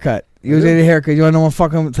get a totally haircut. You always get a haircut. You want no one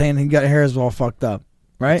fucking saying he got hair is all fucked up,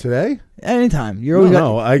 right? Today? Anytime. You're always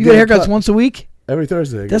I you get get haircuts cut once a week. every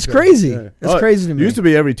Thursday. That's crazy. Yeah. That's crazy to me. It used to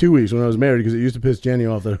be every 2 weeks when I was married because it used to piss Jenny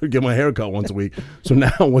off that I would get my hair cut once a week. So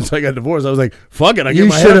now, once I got divorced, I was like, "Fuck it, I get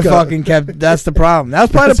my hair cut." You should have fucking kept. That's the problem.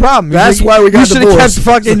 That's probably the problem. That's why we got You should have kept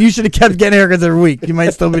divorced. fucking. You should have kept getting haircuts every week. You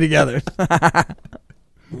might still be together.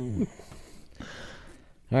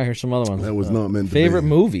 All right, here's some other ones. That was not meant to favorite be.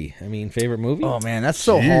 movie. I mean, favorite movie. Oh man, that's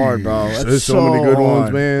so hard, bro. That's There's so many good ones,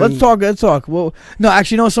 man. Let's talk. Well, no,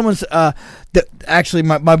 actually, you know, someone's actually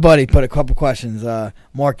my buddy put a couple questions.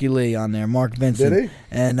 Marky Lee on there, Mark Vincent. Did he?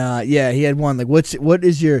 And yeah, he had one like, what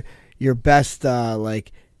is your best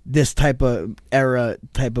like this type of era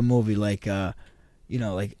type of movie, like you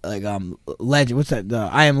know, like Legend. What's that?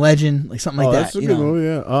 I Am Legend, like something like that. That's a good movie.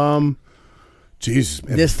 Yeah. Jesus,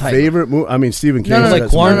 man. This type favorite movie. I mean, Stephen King. No, like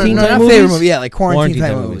quarantine not type favorite movies? movie. Yeah, like quarantine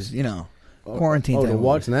type movies. You know, quarantine type to movies.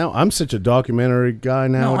 watch now. I'm such a documentary guy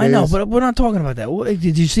No, nowadays. I know, but we're not talking about that.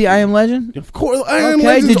 Did you see I Am Legend? Of course, I Am Okay,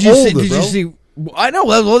 Legend's did you older, see? Did bro. you see? I know.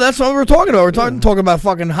 Well, that's what we're talking about. We're talking about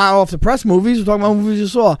fucking hot off the press movies. We're talking about movies you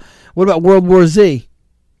saw. What about World War Z?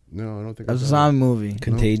 No, I don't think That was a I saw zombie movie.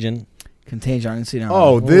 Contagion. Contagion. I didn't see that.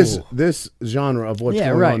 Oh, one. this genre of what's yeah,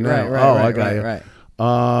 going right, on now. right. I got you. Right.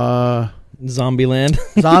 Zombieland.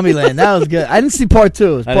 Zombieland. That was good. I didn't see part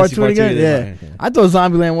 2. Is I part didn't see 2 part again? two Yeah. either. Okay. I thought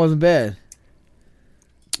Zombieland wasn't bad.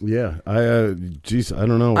 Yeah, jeez, I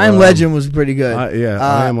don't know. I Am Legend was pretty good.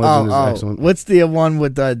 I Am Legend is excellent. What's the one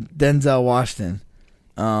with Denzel Washington?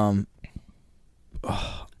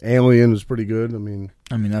 Alien was pretty good. I mean,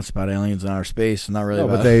 that's about aliens in outer space. Not really. no,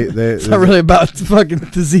 about, but they it's not really about fucking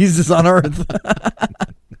diseases on Earth.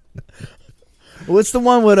 What's the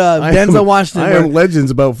one with Denzel Washington? I Am Legend's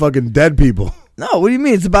about fucking dead people. No, what do you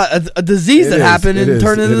mean? It's about a disease that happened and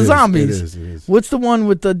turned into zombies. It is. What's the one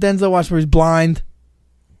with Denzel Washington where he's blind?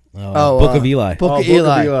 Book of Eli. Book of Book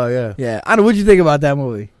Eli. of Eli, yeah. Yeah. I don't know. What'd you think about that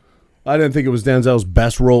movie? I didn't think it was Denzel's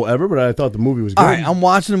best role ever, but I thought the movie was good. All right, I'm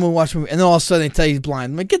watching the movie, and then all of a sudden they tell you he's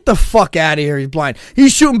blind. I'm like, get the fuck out of here. He's blind.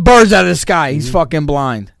 He's shooting birds out of the sky. He's fucking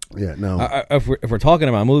blind. Yeah, no. If we're talking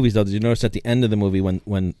about movies, though, did you notice at the end of the movie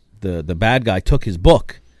when the bad guy took his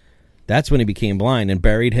book? That's when he became blind and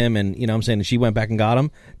buried him, and you know what I'm saying, and she went back and got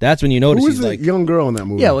him. That's when you notice Who was he's the like young girl in that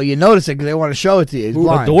movie? Yeah, well, you notice it because they want to show it to you. He's But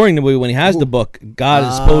blind. during the movie, when he has the book, God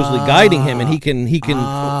is supposedly guiding him, and he can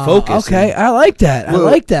focus. Okay, I like that. I Lil-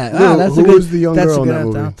 like that. Lil, That's who a good. was the young that's girl a in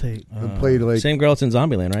good that movie? outtake. That played like Same girl that's in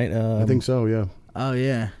Zombieland, right? I think so. Yeah, Oh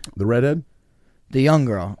yeah, the redhead. the young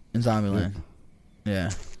girl in Zombieland. Yeah.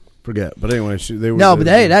 Forget, but anyway, they were. No, but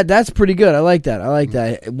hey, that's pretty good. I like that. I like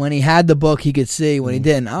that. When he had the book, he could see. When he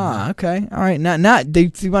didn't, okay, all right. Not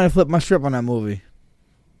they might have flipped my strip on that movie.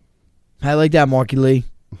 I like that, Marky Lee.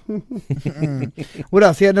 What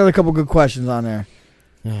else? He had another couple good questions on there.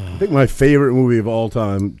 I think my favorite movie of all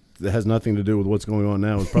time that has nothing to do with what's going on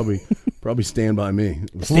now is probably Stand By Me.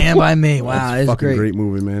 Stand By Me. Wow, That's it's fucking great.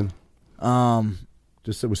 movie, man.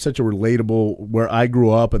 Just it was such a relatable. Where I grew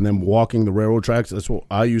up, and then walking the railroad tracks. That's what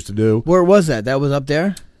I used to do. Where was that? That was up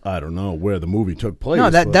there. I don't know where the movie took place. No,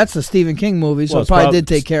 but- that's the Stephen King movie, so Well, it it's probably prob- did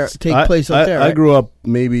take place up there. I Right? grew up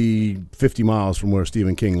maybe 50 miles from where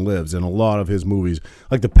Stephen King lives, and a lot of his movies,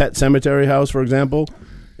 like the Pet Cemetery House, for example,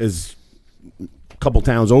 is a couple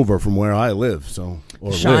towns over from where I live. So,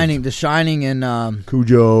 or lived. The Shining, and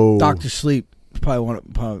Cujo, Doctor Sleep. It's probably one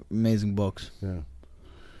of amazing books. Yeah.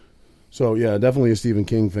 So yeah, definitely a Stephen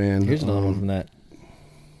King fan. Here's another one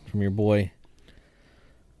from your boy.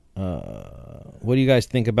 What do you guys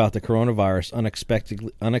think about the coronavirus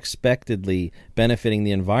unexpectedly benefiting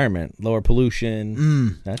the environment? Lower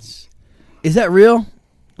pollution. Is that real?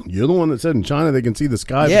 You're the one that said in China they can see the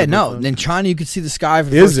sky. Yeah, for the no. first time. In China, you could see the sky for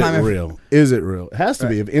the Is first it time. real? Is it real? It has to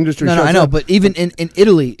be. If industry No, shuts I know. up- But even in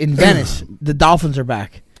Italy, in Venice, the dolphins are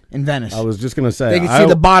back. In Venice, I was just gonna say they can see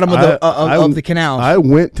the bottom of the canals. I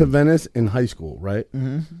went to Venice in high school, right?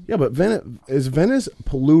 Mm-hmm. Yeah, but is Venice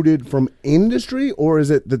polluted from industry, or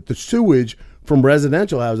is it the sewage from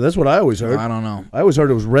residential houses? That's what I always heard. I don't know. I always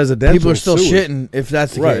heard it was residential. People are still sewage. shitting if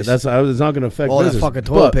that's the Right. case. That's it's not going to affect all that business. fucking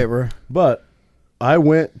toilet paper. But I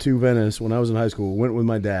went to Venice when I was in high school. Went with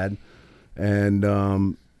my dad, and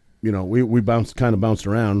we bounced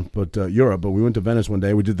around, but Europe. But we went to Venice one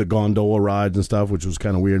day. We did the gondola rides and stuff, which was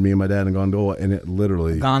kind of weird. Me and my dad in gondola, and it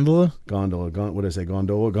literally Gondola. what did I say?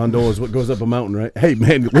 Gondola. Gondola is what goes up a mountain, right? Hey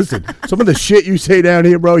man, listen. Some of the shit you say down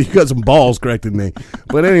here, bro, you got some balls correcting me.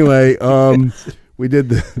 But anyway, we did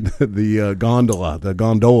the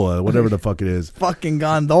gondola, whatever the fuck it is. Fucking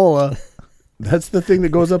gondola. That's the thing that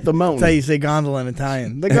goes up the mountain. That's how you say gondola in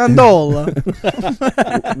Italian. The gondola.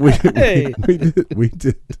 We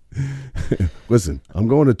did. Listen, I'm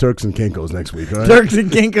going to Turks and Caicos next week. All right? Turks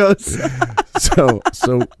and Caicos. So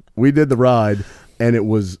we did the ride, and it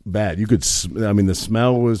was bad. You could, the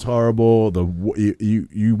smell was horrible.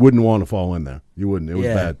 You wouldn't want to fall in there. You wouldn't. It was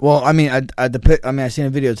bad. Well, I seen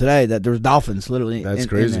a video today that there was dolphins literally. That's in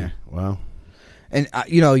crazy. there. Wow. And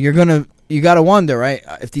you got to wonder, right?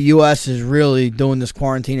 If the U.S. is really doing this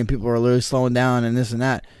quarantine and people are literally slowing down and this and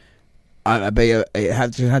that, I bet you it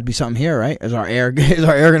has to be something here, right? Is our air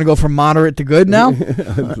going to go from moderate to good now? I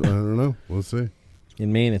don't know. We'll see.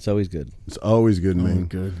 In Maine, it's always good. It's always good in Maine.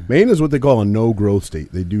 Good. Maine is what they call a no-growth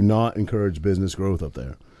state. They do not encourage business growth up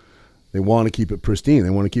there. They want to keep it pristine. They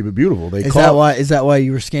want to keep it beautiful. Is that why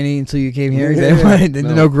you were skinny until you came here?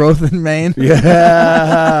 No growth in Maine?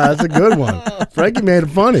 Yeah, that's a good one. Frankie made it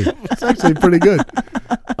funny. It's actually pretty good.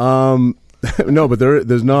 No, but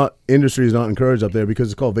industry is not encouraged up there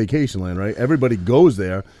because it's called vacation land, right? Everybody goes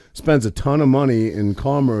there, spends a ton of money in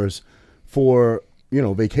commerce for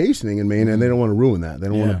vacationing in Maine, and they don't want to ruin that. They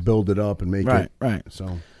don't want to build it up and make it right.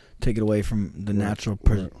 So take it away from the natural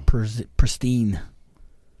pristine.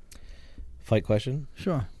 Fight question?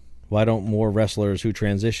 Sure. Why don't more wrestlers who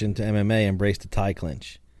transition to MMA embrace the tie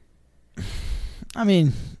clinch? I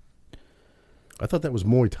mean, I thought that was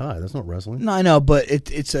Muay Thai. That's not wrestling. No, I know, but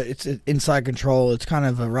it's inside control. It's kind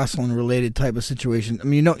of a wrestling related type of situation. I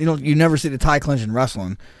mean, you never see the tie clinch in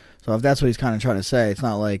wrestling. So if that's what he's kind of trying to say, it's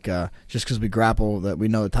not like just because we grapple that we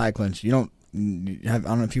know the tie clinch. I don't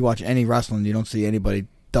know if you watch any wrestling, you don't see anybody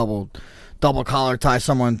double collar tie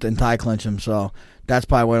someone and tie clinch them. So that's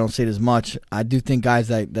probably why I don't see it as much. I do think guys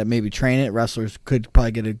that maybe train it, wrestlers, could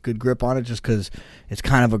probably get a good grip on it just because it's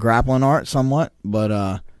kind of a grappling art somewhat.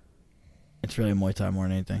 But it's really Muay Thai more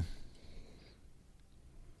than anything.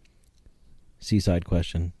 Seaside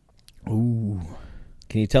question. Ooh.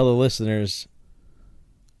 Can you tell the listeners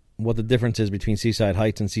what the difference is between Seaside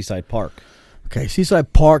Heights and Seaside Park? Okay,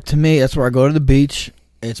 Seaside Park, to me, that's where I go to the beach.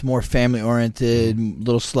 It's more family-oriented, a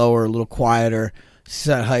little slower, a little quieter.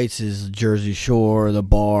 Seaside Heights is Jersey Shore, the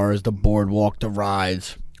bars, the boardwalk, the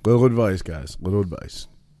rides. Little advice, guys. Little advice.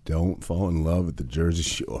 Don't fall in love with the Jersey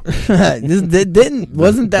Shore. Wasn't that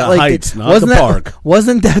the like Heights, the, not wasn't the that, park?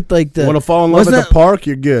 Wasn't that like the? Want to fall in love with the park?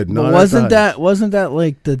 You're good. Not wasn't that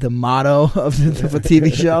like the motto of a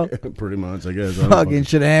TV show? Pretty much, I guess. Fucking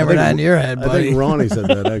should have hammered that in your head, buddy. I think Ronnie said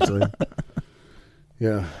that actually.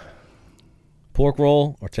 Yeah. Pork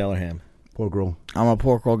roll or Taylor ham? Pork roll. I'm a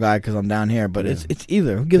pork roll guy because I'm down here, but it's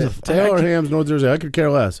either. Who gives a fuck? Taylor ham's North Jersey. I could care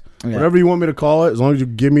less. Yeah. Whatever you want me to call it, as long as you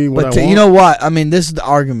give me what I want. You know what? I mean, this is the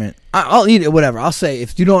argument. I'll eat it, whatever. I'll say,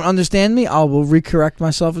 if you don't understand me, I will recorrect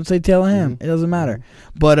myself and say Taylor ham. It doesn't matter.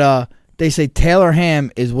 But they say Taylor ham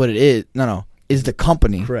is what it is. No, is the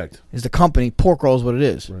company. Correct. Is the company. Pork roll is what it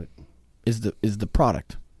is. Right. Is the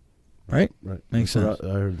product. Right? Right. Makes sense. I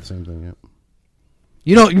heard the same thing, yeah.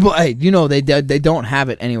 They don't have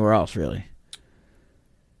it anywhere else, really.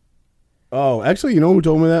 Oh, actually, you know who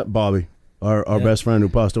told me that? Bobby, our best friend who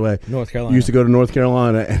passed away. North Carolina. He used to go to North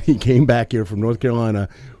Carolina, and he came back here from North Carolina.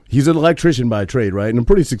 he's an electrician by trade, right? And a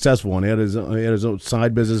pretty successful one. He had his own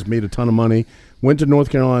side business, made a ton of money. Went to North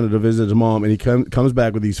Carolina to visit his mom, and he comes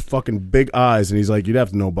back with these fucking big eyes, and he's like, you'd have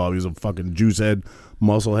to know Bob. He's a fucking juice head,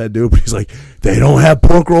 muscle head dude. But he's like, they don't have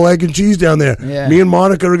pork roll, egg, and cheese down there. Yeah. Me and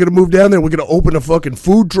Monica are going to move down there. We're going to open a fucking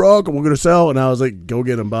food truck, and we're going to sell. And I was like, go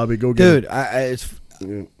get him, Bobby. Go get him.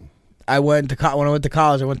 Dude, I went to when I went to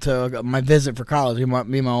college. I went to my visit for college. Me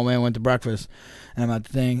and my old man went to breakfast, and I'm at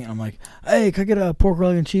the thing. And I'm like, "Hey, can I get a pork roll,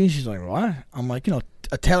 egg, and cheese?" She's like, "What?" I'm like, a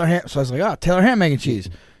Taylor ham. So I was like, "Oh, Taylor ham, egg, and cheese."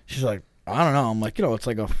 She's like, "I don't know." I'm like, it's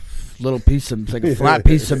like a little piece of, it's like a flat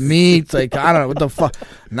piece of meat. It's like, I don't know what the fuck.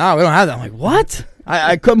 No, we don't have that. I'm like, what?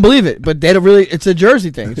 I couldn't believe it, but they don't really. It's a Jersey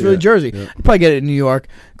thing. It's really Jersey. You probably get it in New York.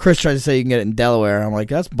 Chris tries to say you can get it in Delaware. I'm like,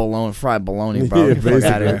 that's fried bologna, bro. Yeah, Get the fuck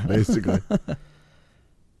out of here. basically.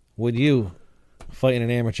 Would you fight in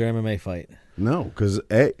an amateur MMA fight? No, because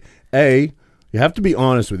you have to be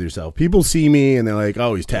honest with yourself. People see me and they're like,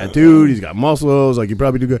 "Oh, he's tattooed. He's got muscles. Like, you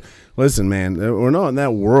probably do good." Listen, man, we're not in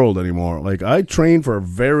that world anymore. Like, I trained for a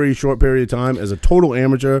very short period of time as a total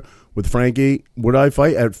amateur with Frankie. Would I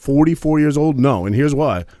fight at 44 years old? No, and here's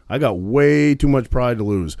why. I got way too much pride to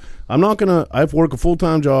lose. I'm not gonna. I have to work a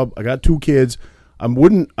full-time job. I got 2 kids. I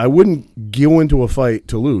wouldn't go into a fight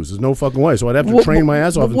to lose. There's no fucking way. So I'd have to train my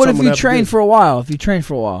ass off. What if you trained for a while? If you trained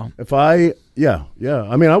for a while, yeah.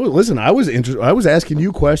 I mean, I was asking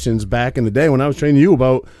you questions back in the day when I was training you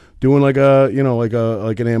about doing like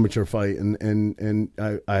an amateur fight, and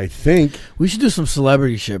I think we should do some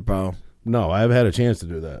celebrity shit, bro. No, I've had a chance to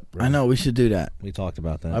do that, bro. I know we should do that. We talked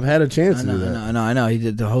about that. I've had a chance to do that. I know. He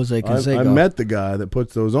did the Jose Canseco. I met the guy that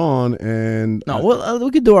puts those on, and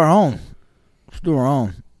we could do our own. Let's do our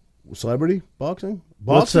own. Celebrity boxing.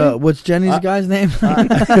 What's Jenny's guy's name?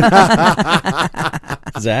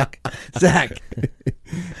 Zach.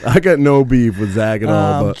 I got no beef with Zach at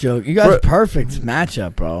all. But joke. You guys perfect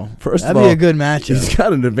matchup, bro. That'd be a good matchup. He's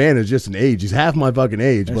got an advantage just in age. He's half my fucking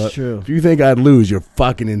age. That's true. If you think I'd lose, you're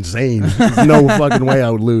fucking insane. There's no fucking way I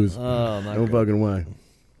would lose. Oh, no fucking way.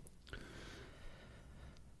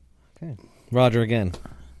 Okay, Roger again.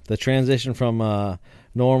 The transition from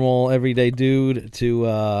normal everyday dude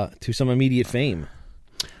to some immediate fame.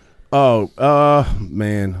 Oh,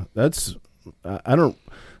 man, that's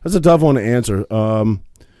a tough one to answer.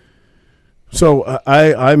 So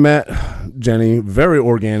I met Jenny very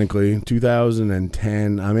organically in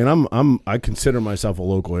 2010. I mean, I consider myself a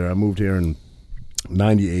local here. I moved here in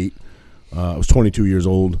 98. I was 22 years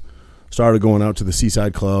old. Started going out to the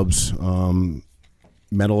seaside clubs.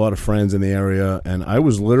 Met a lot of friends in the area, and I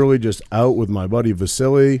was literally just out with my buddy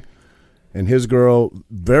Vasily and his girl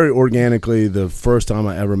very organically the first time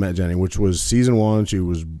I ever met Jenny, which was season 1. She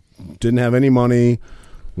didn't have any money,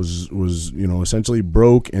 was essentially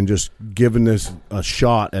broke, and just given this a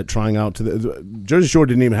shot at trying out to the Jersey Shore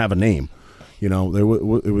didn't even have a name. It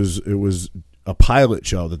was a pilot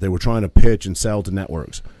show that they were trying to pitch and sell to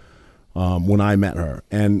networks when I met her,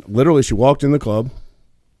 and literally she walked in the club.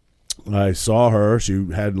 I saw her. She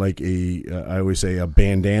had like I always say a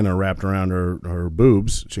bandana wrapped around her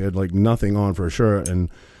boobs. She had like nothing on for a shirt, and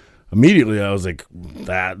immediately I was like,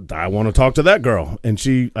 I want to talk to that girl. And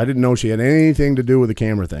I didn't know she had anything to do with the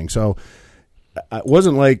camera thing. So it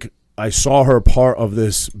wasn't like I saw her part of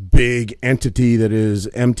this big entity that is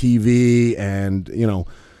MTV and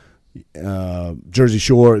Jersey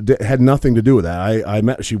Shore. Had nothing to do with that. I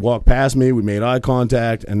met. She walked past me. We made eye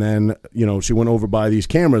contact, and then she went over by these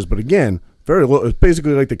cameras. But again, very low. It's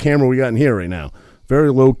basically like the camera we got in here right now. Very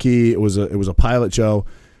low key. It was a pilot show.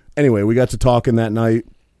 Anyway, we got to talking that night.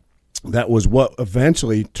 That was what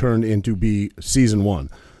eventually turned into be season 1.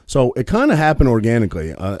 So it kind of happened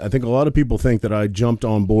organically. I think a lot of people think that I jumped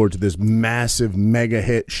on board to this massive mega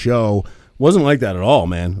hit show. Wasn't like that at all,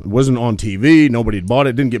 man. It wasn't on TV. Nobody had bought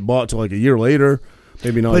it. Didn't get bought till like a year later.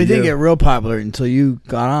 Maybe not. But it didn't get real popular until you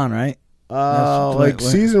got on, right?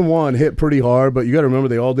 Season 1 hit pretty hard, but you got to remember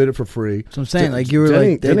they all did it for free. So I'm saying, you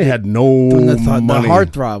were Jenny had no money. The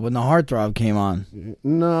heartthrob, when the heartthrob came on.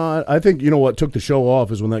 No, I think what took the show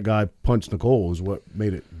off is when that guy punched Nicole is what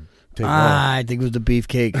made it take off. I think it was the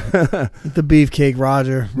beefcake. The beefcake,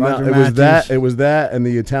 Roger Matthews. It was that and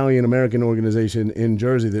the Italian American organization in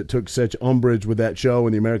Jersey that took such umbrage with that show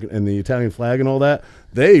and the American and the Italian flag and all that.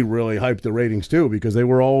 They really hyped the ratings too because they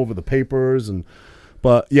were all over the papers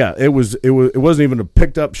but yeah, it wasn't even a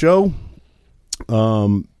picked up show.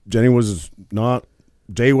 Jenny was not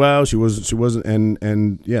JWoww. She wasn't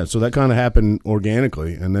and yeah, so that kind of happened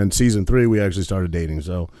organically. And then season 3 we actually started dating.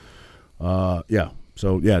 So yeah.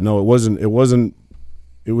 So yeah, no, it wasn't. It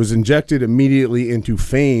was injected immediately into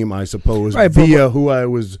fame, I suppose, via who I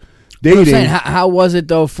was dating. How was it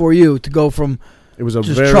though for you to go from It was a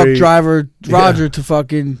just very truck driver Roger to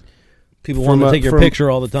fucking. People want to take your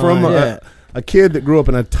picture all the time. From a kid that grew up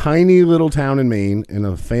in a tiny little town in Maine in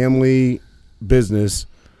a family business,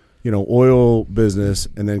 oil business,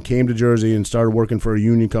 and then came to Jersey and started working for a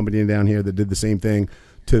union company down here that did the same thing,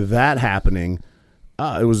 to that happening.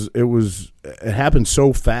 It happened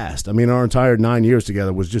so fast. I mean, our entire 9 years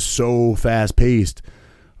together was just so fast paced.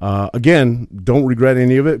 Again, don't regret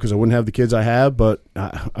any of it because I wouldn't have the kids I have, but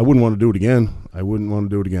I wouldn't want to do it again. I wouldn't.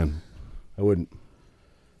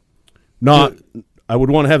 I would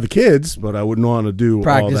want to have the kids, but I wouldn't want to do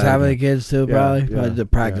practice all that having again. the kids too. Probably the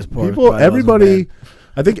practice part. Everybody.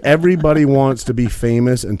 I think everybody wants to be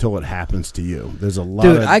famous until it happens to you. There's a lot.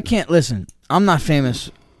 Dude, I can't listen. I'm not famous.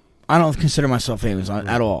 I don't consider myself famous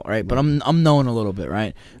at all, right? But I'm known a little bit,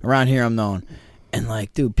 right? Around here, I'm known, and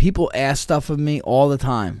like, dude, people ask stuff of me all the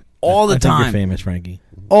time, I think you're famous, Frankie.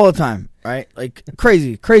 all the time, right? Like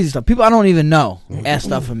crazy stuff. People I don't even know ask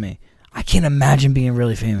stuff of me. I can't imagine being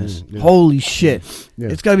really famous. Holy shit,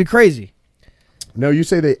 it's gotta be crazy. No, you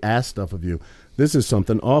say they ask stuff of you. This is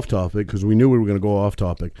something off topic because we knew we were going to go off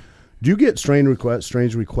topic. Do you get strange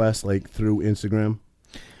requests like through Instagram?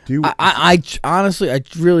 Do you? I honestly, I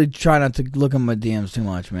really try not to look at my DMs too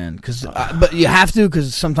much, man. But you have to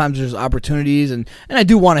because sometimes there's opportunities, and I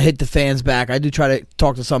do want to hit the fans back. I do try to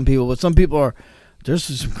talk to some people, but some people there's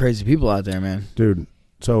just some crazy people out there, man. Dude,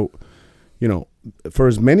 so for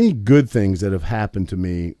as many good things that have happened to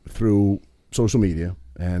me through social media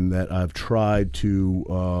and that I've tried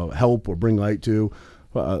to help or bring light to,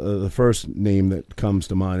 the first name that comes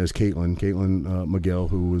to mind is Caitlin McGill,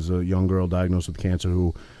 who was a young girl diagnosed with cancer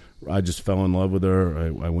who I just fell in love with her.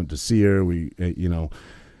 I went to see her.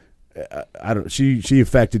 She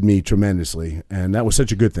affected me tremendously, and that was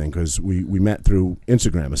such a good thing because we met through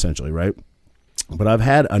Instagram essentially, right? But I've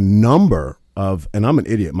had a number of, and I'm an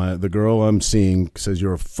idiot. The girl I'm seeing says,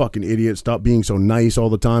 "You're a fucking idiot. Stop being so nice all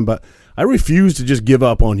the time." But I refuse to just give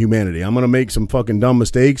up on humanity. I'm going to make some fucking dumb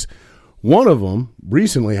mistakes. One of them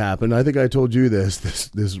recently happened. I think I told you this.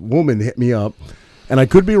 This woman hit me up, and I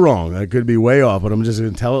could be wrong. I could be way off, but I'm just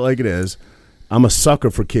going to tell it like it is. I'm a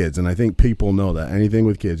sucker for kids, and I think people know that. Anything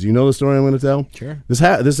with kids. You know the story I'm going to tell? Sure. This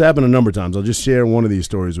happened a number of times. I'll just share one of these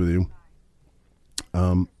stories with you.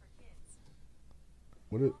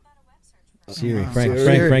 Siri.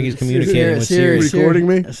 Frankie's communicating with Siri. Recording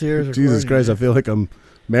me? Siri's Jesus Christ, I feel like I'm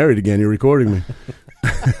married again. You're recording me.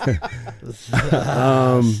 Shit.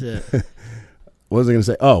 What was I going to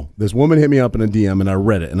say? Oh, this woman hit me up in a DM, and I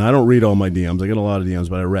read it. And I don't read all my DMs. I get a lot of DMs,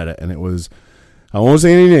 but I read it. And it was, I won't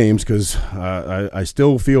say any names because I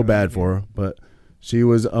still feel bad for her. But she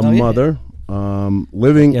was a mother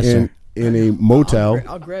living in a motel.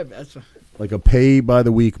 I'll grab it. Like a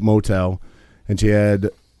pay-by-the-week motel. And she had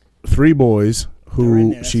 3 boys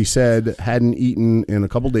who she said hadn't eaten in a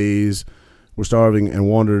couple days, were starving, and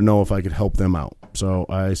wanted to know if I could help them out. So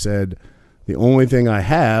I said, the only thing I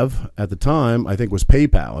have at the time, I think, was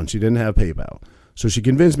PayPal, and she didn't have PayPal. So she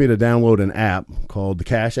convinced me to download an app called the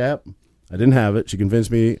Cash App. I didn't have it. She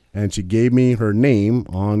convinced me, and she gave me her name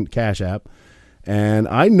on Cash App. And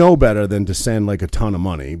I know better than to send like a ton of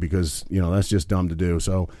money because, that's just dumb to do.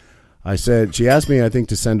 So I said, she asked me, I think,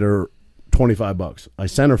 to send her $25. I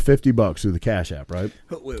sent her $50 through the Cash App, right?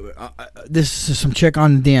 Wait. This is some chick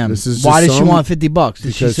on the DM. Why did she want $50?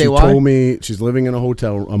 Did she say why? She told me she's living in a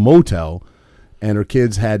motel, and her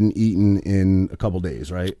kids hadn't eaten in a couple days,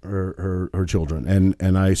 right? Her children.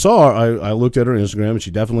 And I saw her, I looked at her Instagram, and she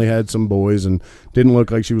definitely had some boys and didn't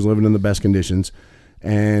look like she was living in the best conditions.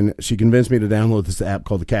 And she convinced me to download this app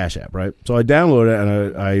called the Cash App, right? So I downloaded it,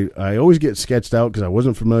 and I always get sketched out because I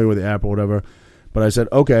wasn't familiar with the app or whatever. But I said,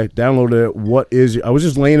 okay, downloaded it. I was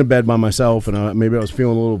just laying in bed by myself, and maybe I was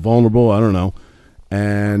feeling a little vulnerable. I don't know.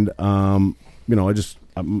 And, I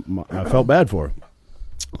felt bad for her.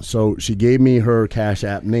 So she gave me her Cash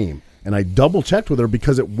App name, and I double-checked with her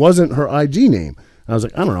because it wasn't her IG name. And I was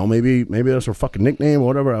like, I don't know, maybe that's her fucking nickname or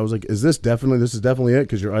whatever. I was like, this is definitely it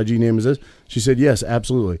because your IG name is this? She said, yes,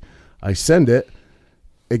 absolutely. I send it.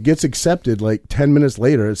 It gets accepted like 10 minutes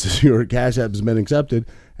later. It says your Cash App has been accepted.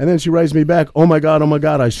 And then she writes me back, oh my God,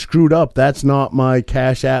 I screwed up. That's not my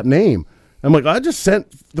Cash App name. I'm like, I just sent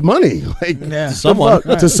the money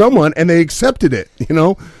to someone, and they accepted it,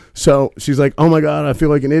 So she's like, oh my God, I feel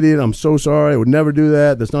like an idiot. I'm so sorry. I would never do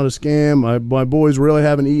that. That's not a scam. My boys really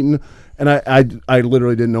haven't eaten. And I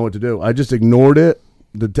literally didn't know what to do. I just ignored it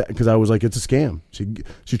because I was like, it's a scam.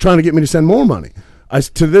 She's trying to get me to send more money.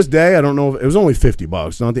 To this day, I don't know if it was only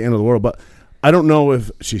 $50, not the end of the world, but I don't know if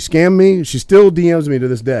she scammed me. She still DMs me to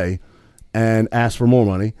this day and asks for more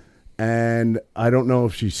money. and I don't know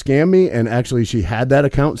if she scammed me and actually she had that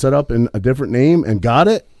account set up in a different name and got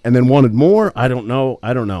it and then wanted more. I don't know.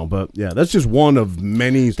 But yeah, that's just one of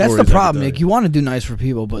many stories. That's the problem, Nick. You want to do nice for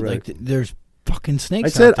people, but like there's fucking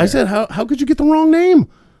snakes out there. I said, how could you get the wrong name?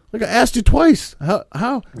 Like I asked you twice.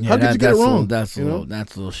 How could you get it wrong? That's a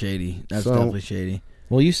little shady. That's definitely shady.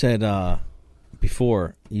 Well, you said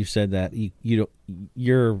before you said that you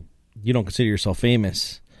don't consider yourself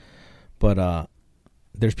famous, but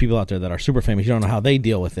there's people out there that are super famous. You don't know how they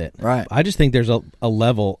deal with it. Right. I just think there's a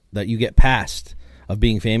level that you get past of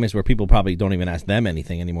being famous where people probably don't even ask them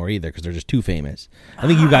anything anymore either because they're just too famous. I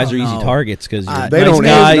think you guys are easy targets because they don't.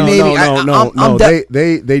 No.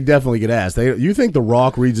 They definitely get asked. You think The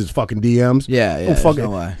Rock reads his fucking DMs? Yeah. Oh, fuck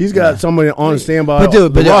it. He's got somebody on standby. But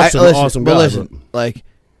dude, The Rock's an awesome guy. Listen, like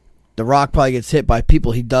The Rock probably gets hit by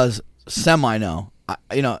people he does semi know.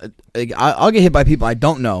 I'll get hit by people I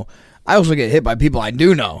don't know. I also get hit by people I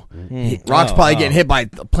do know. Rock's probably getting hit by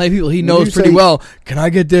plenty of people he knows pretty well. Can I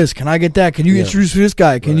get this? Can I get that? Can you introduce me to this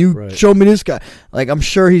guy? Can you show me this guy? Like I'm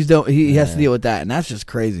sure he has to deal with that, and that's just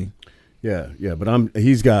crazy. Yeah, but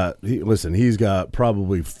he's got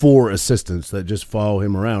probably 4 assistants that just follow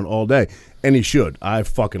him around all day, and he should. I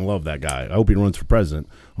fucking love that guy. I hope he runs for president.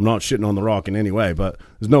 I'm not shitting on The Rock in any way, but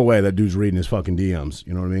there's no way that dude's reading his fucking DMs.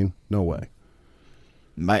 You know what I mean? No way.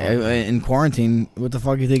 In quarantine, what the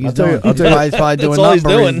fuck do you think he's doing? He's probably doing nothing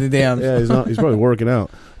but reading the DMs. Yeah, he's probably working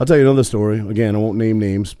out. I'll tell you another story. Again, I won't name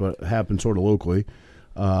names, but it happened sort of locally.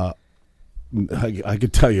 I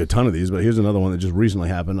could tell you a ton of these, but here's another one that just recently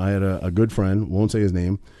happened. I had a good friend, won't say his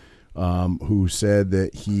name, who said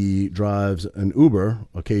that he drives an Uber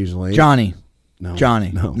occasionally. Johnny. No.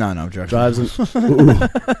 Drives an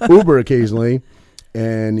Uber occasionally.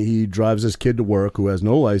 And he drives this kid to work who has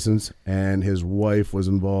no license, and his wife was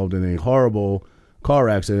involved in a horrible car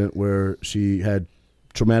accident where she had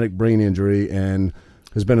traumatic brain injury and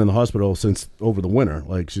has been in the hospital since over the winter.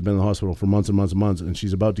 Like, she's been in the hospital for months and months and months, and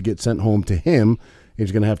she's about to get sent home to him.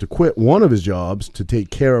 He's going to have to quit one of his jobs to take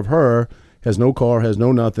care of her, has no car, has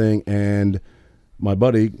no nothing, and my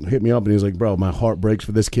buddy hit me up and he's like, bro, my heart breaks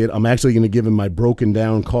for this kid. I'm actually going to give him my broken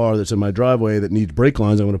down car that's in my driveway that needs brake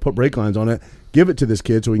lines. I'm going to put brake lines on it, give it to this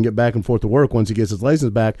kid so he can get back and forth to work once he gets his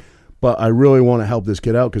license back. But I really want to help this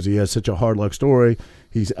kid out because he has such a hard luck story.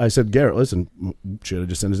 I said, Garrett, listen, shit, I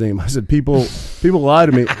just said his name. I said, people lie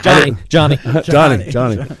to me. Johnny.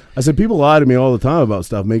 I said, people lie to me all the time about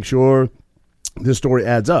stuff. Make sure this story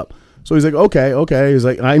adds up. So he's like, okay. He's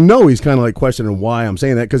like, I know he's kind of like questioning why I'm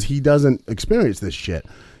saying that because he doesn't experience this shit,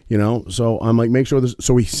 you know? So I'm like, make sure this.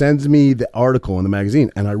 So he sends me the article in the magazine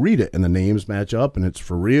and I read it and the names match up and it's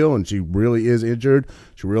for real. And she really is injured.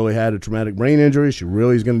 She really had a traumatic brain injury. She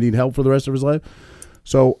really is going to need help for the rest of his life.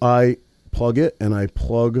 So I plug it and I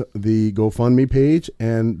plug the GoFundMe page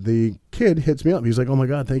and the kid hits me up. He's like, oh my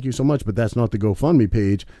God, thank you so much. But that's not the GoFundMe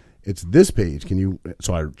page. It's this page.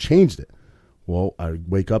 So I changed it. Well, I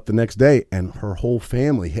wake up the next day and her whole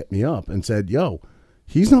family hit me up and said, yo,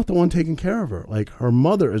 he's not the one taking care of her. Like, her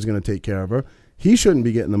mother is going to take care of her. He shouldn't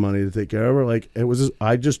be getting the money to take care of her. Like,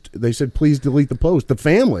 they said, please delete the post. The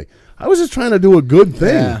family. I was just trying to do a good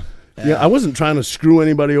thing. Yeah, I wasn't trying to screw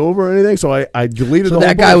anybody over or anything. So I deleted the whole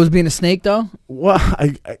that guy was being a snake, though? Well,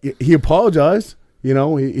 he apologized. You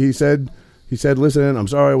know, he said, listen, I'm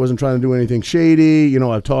sorry. I wasn't trying to do anything shady. You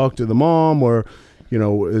know, I've talked to the mom or, you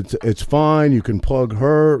know, it's fine. You can plug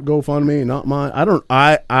her GoFundMe, not mine. I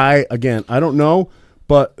don't know,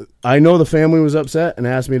 but I know the family was upset and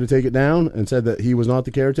asked me to take it down and said that he was not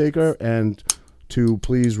the caretaker and to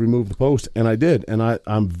please remove the post, and I did. And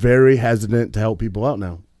I'm very hesitant to help people out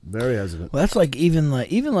now. Very hesitant. Well, that's like even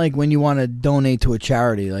like when you want to donate to a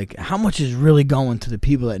charity, like how much is really going to the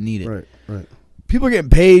people that need it? Right. People are getting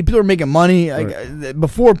paid. People are making money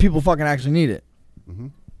before people fucking actually need it. Mm-hmm.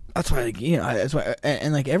 That's why, like, you know, that's why,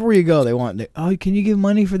 and like everywhere you go, they want, can you give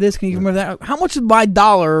money for this? Can you give money for that? How much is my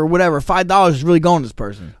 $1 or whatever? $5 is really going to this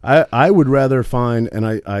person. I would rather find, and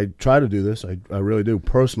I try to do this. I really do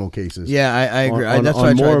personal cases. Yeah, I agree. That's what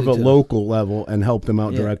I try more to of do a too. Local level and help them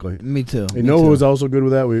out directly. Me too. You know who was also good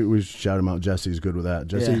with that? We shout him out. Jesse's good with that.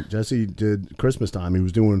 Jesse did Christmas time. He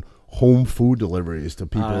was doing home food deliveries to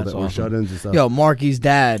people that were shut-ins and stuff. Yo, Marky's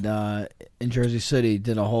dad in Jersey City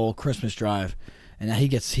did a whole Christmas drive. And now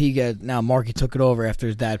now Marky took it over after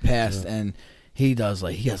his dad passed, and he has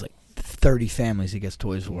like 30 families he gets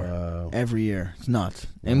toys for every year. It's nuts.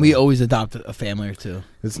 And we always adopt a family or two.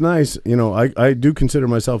 It's nice. You know, I do consider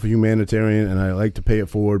myself a humanitarian, and I like to pay it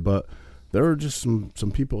forward, but there are just some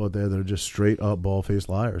people out there that are just straight up ball-faced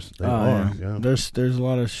liars. They are. Yeah. There's a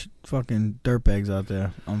lot of fucking dirtbags out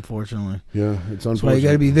there, unfortunately. Yeah, it's unfortunate. That's why you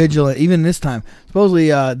got to be vigilant, even this time. Supposedly,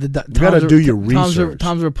 you got to do your research.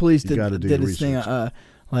 Tom's River Police did this thing.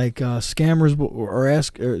 Scammers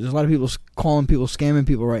there's a lot of people calling people scamming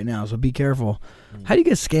people right now. So be careful. How do you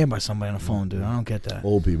get scammed by somebody on the phone, dude? I don't get that.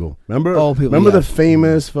 Old people. Remember yeah. the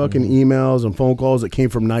famous fucking emails and phone calls that came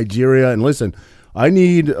from Nigeria? And listen, I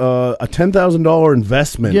need a $10,000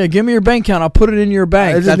 investment. Yeah, give me your bank account. I'll put it in your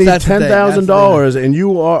bank. I just need $10,000, and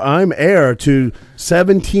I'm heir to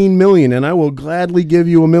 $17 million, and I will gladly give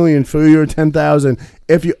you $1 million for your $10,000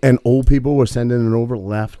 if you. And old people were sending it over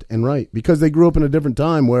left and right because they grew up in a different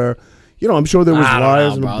time where, I'm sure there was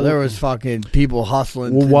liars. There was fucking people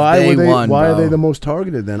hustling. Well, why are they the most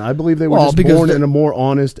targeted then? I believe they were just born in a more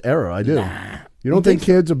honest era. I do. Nah. You don't think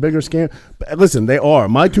kids are bigger scam? Listen, they are.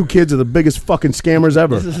 My 2 kids are the biggest fucking scammers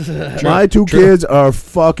ever. My 2 kids are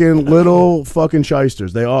fucking little fucking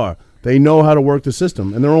shysters. They are. They know how to work the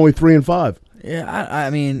system, and they're only 3 and 5. Yeah, I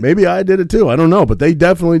mean, maybe I did it too. I don't know, but they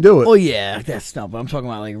definitely do it. Oh yeah, that's not. But I'm talking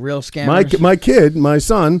about like real scammers. My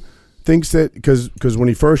son, thinks that because when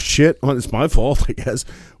he first shit on, it's my fault, I guess.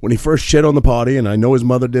 When he first shit on the potty, and I know his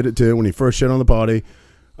mother did it too. When he first shit on the potty,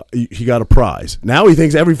 he got a prize. Now he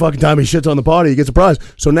thinks every fucking time he shits on the potty, he gets a prize.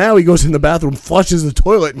 So now he goes in the bathroom, flushes the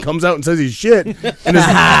toilet, and comes out and says he's shit. And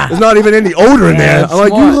there's not even any odor in there. I'm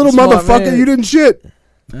like, you little motherfucker, man. You didn't shit.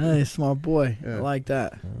 Hey, smart boy. Yeah. I like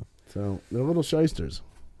that. So they're little shysters.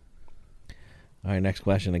 All right, next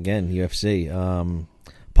question again. UFC.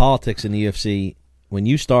 Politics in the UFC when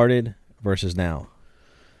you started versus now.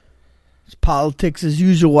 It's politics as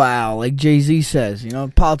usual, like Jay-Z says.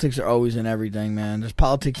 Politics are always in everything, man. There's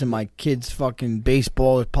politics in my kids' fucking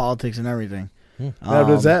baseball. There's politics in everything. Now,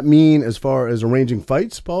 does that mean as far as arranging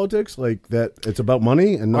fights, politics, like that it's about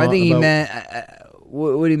money and not I think about... he meant...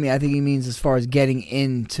 what do you mean? I think he means as far as getting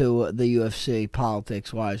into the UFC,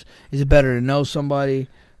 politics-wise. Is it better to know somebody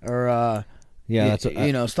or... Yeah,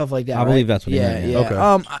 stuff like that. I believe that's what he meant. Yeah.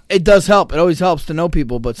 Okay. It does help. It always helps to know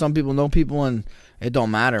people, but some people know people and it don't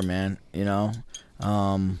matter, man. It's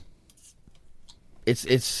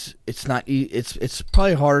not. It's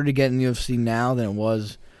probably harder to get in the UFC now than it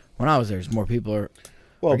was when I was there. More people are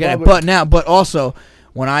getting it. But also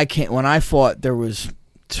when I fought, there was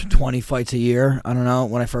 20 fights a year. I don't know.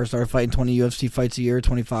 When I first started fighting, 20 UFC fights a year,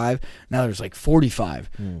 25. Now there's like 45.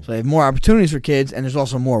 So they have more opportunities for kids, and there's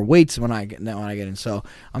also more weights when I get in. So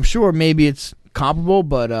I'm sure maybe it's comparable,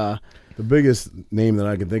 but the biggest name that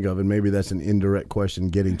I can think of, and maybe that's an indirect question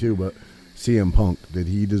getting to, but CM Punk, did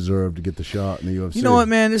he deserve to get the shot in the UFC? You know what,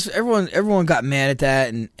 man? Everyone got mad at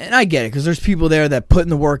that, and I get it because there's people there that putting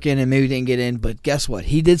the work in and maybe didn't get in. But guess what?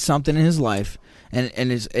 He did something in his life. And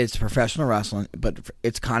it's professional wrestling, but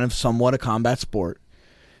it's kind of somewhat a combat sport.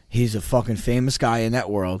 He's a fucking famous guy in that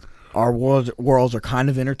world. Our worlds are kind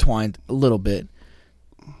of intertwined a little bit.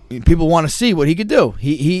 People want to see what he could do.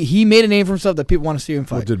 He made a name for himself that people want to see him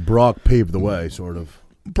fight. Well, did Brock pave the way, sort of?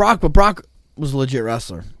 Brock was a legit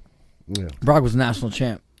wrestler. Yeah. Brock was a national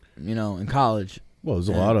champ, in college. Well, there's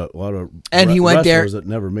a lot of and he went there that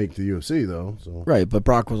never make the UFC though. So. Right, but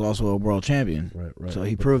Brock was also a world champion. Right. So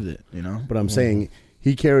he proved it, But I'm saying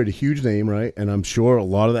he carried a huge name, right? And I'm sure a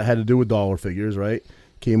lot of that had to do with dollar figures, right?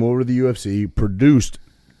 Came over to the UFC, produced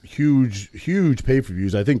huge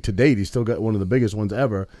pay-per-views. I think to date he's still got one of the biggest ones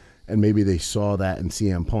ever. And maybe they saw that in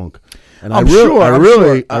CM Punk. And I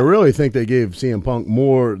really think they gave CM Punk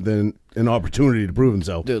more than an opportunity to prove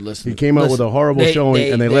himself. Dude, listen. He came out with a horrible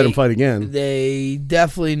showing, and they let him fight again. They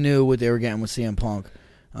definitely knew what they were getting with CM Punk.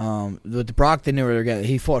 With Brock, they knew what they were getting.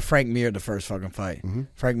 He fought Frank Mir the first fucking fight. Mm-hmm.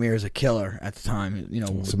 Frank Mir is a killer at the time.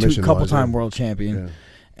 Couple-time world champion. Yeah.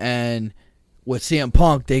 And with CM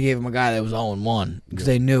Punk, they gave him a guy that was 0-1 because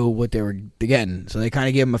they knew what they were getting. So they kind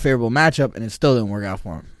of gave him a favorable matchup, and it still didn't work out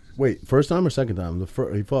for him. Wait, first time or second time?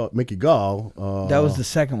 He fought Mickey Gall. That was the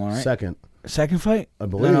second one, right? Second fight? I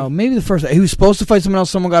believe. No, maybe the first. He was supposed to fight someone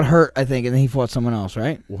else. Someone got hurt, I think, and then he fought someone else,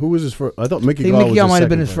 right? Well, who was his first? I thought Mickey Gall might have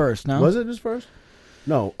been his first, no? Was it his first?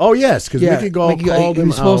 No. Oh, yes, because Mickey Gall called him out. He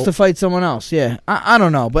was supposed to fight someone else, yeah. I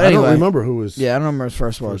don't know, but anyway. I don't remember who was. Yeah, I don't remember his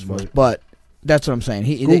first was, but that's what I'm saying.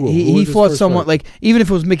 He fought someone, like, even if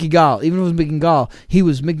it was Mickey Gall, Mickey Gall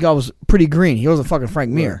was pretty green. He wasn't fucking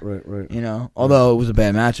Frank Mir. Right. Although it was a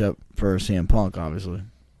bad matchup for CM Punk, obviously.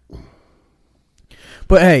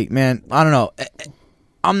 But hey, man, I don't know.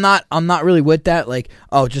 I'm not really with that. Like,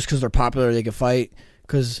 just because they're popular, they can fight.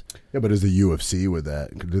 because Yeah, but is the UFC with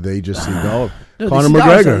that? Do they just see Conor No,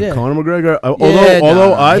 McGregor? yeah. Conor McGregor. Yeah,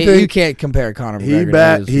 Although I think you can't compare Conor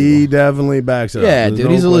McGregor. he definitely backs it up. Yeah, There's dude,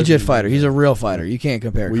 no he's a legit question. fighter. He's a real fighter. You can't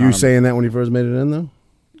compare. Were Conor you saying that when he first made it in though?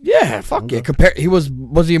 Yeah, fuck yeah. Compare. Was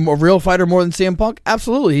he a real fighter more than CM Punk?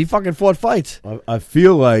 Absolutely. He fucking fought fights. I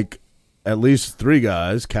feel like at least 3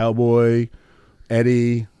 guys: Cowboy,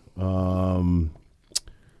 Eddie.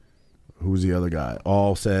 Who's the other guy?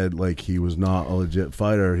 All said like he was not a legit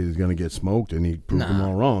fighter. He was going to get smoked, and he proved them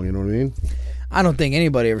all wrong. You know what I mean? I don't think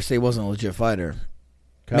anybody ever said he wasn't a legit fighter.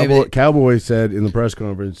 Cowboy said in the press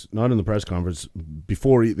conference, not in the press conference,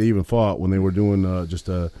 before they even fought, when they were doing just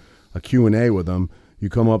a Q&A with them, you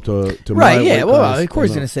come up to right, my yeah. weight Well, class, of course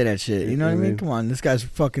he's and, going to say that shit. You know what I mean? Come on. This guy's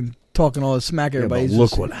fucking talking all this smack. Yeah, but Everybody's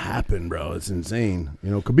look what happened, bro. It's insane.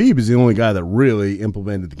 You know, Khabib is the only guy that really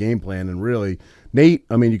implemented the game plan and really Nate.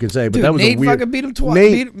 I mean, you can say, but dude, that was Nate a weird. fucking beat him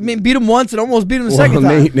twice. Beat him once and almost beat him the second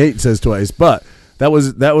time. Nate says twice, but that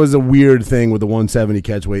was a weird thing with the 170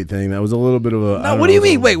 catch weight thing. That was a little bit of a. No, what do you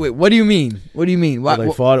mean? Wait. What do you mean? What do you mean? Well,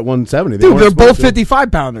 they fought at 170. Dude, they're both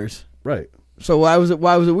 55 pounders. Right. So why was it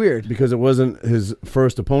weird? Because it wasn't his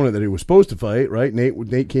first opponent that he was supposed to fight, right?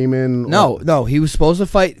 Nate came in. No, he was supposed to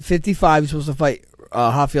fight 55. He was supposed to fight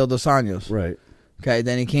Rafael dos Anjos. Right. Okay,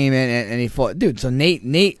 then he came in and he fought. Dude, so Nate.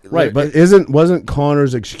 Right, but wasn't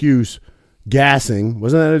Conor's excuse gassing?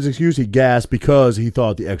 Wasn't that his excuse? He gassed because he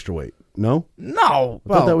thought the extra weight. No? No.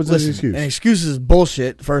 I thought that was his excuse. An excuse is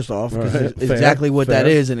bullshit, first off, because Right. it's exactly what that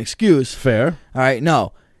is, an excuse. Fair. All right,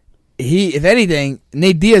 no. If anything,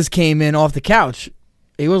 Nate Diaz came in off the couch.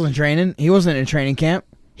 He wasn't training. He wasn't in training camp.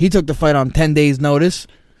 He took the fight on 10 days' notice.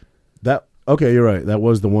 Okay, you're right. That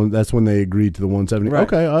was the one. That's when they agreed to the 170. Right.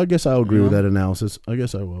 Okay, I guess I'll agree with that analysis. I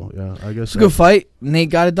guess I will. Yeah, I guess It's a good fight. Nate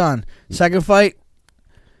got it done. Second fight,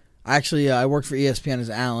 actually, I worked for ESPN as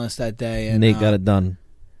an analyst that day. And Nate got it done.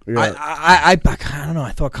 Yeah. I don't know.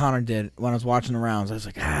 I thought Conor did when I was watching the rounds. I was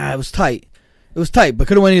like, it was tight. It was tight, but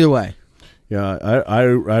could have went either way. Yeah,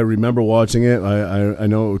 I remember watching it. I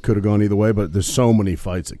know it could have gone either way, but there's so many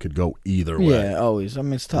fights that could go either way. Yeah, always. I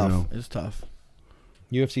mean, it's tough. You know? It's tough.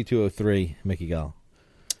 UFC 203, Mickey Gall.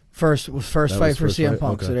 First fight for CM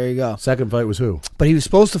Punk, okay. so there you go. Second fight was who? But he was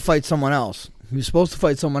supposed to fight someone else. And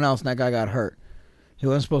that guy got hurt. He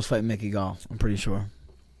wasn't supposed to fight Mickey Gall, I'm pretty sure.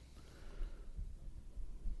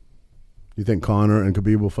 You think Conor and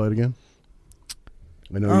Khabib will fight again?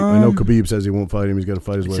 I know Khabib says he won't fight him. He's got to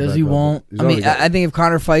fight his way back. He says he won't. I think if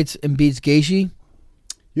Conor fights and beats Gaethje.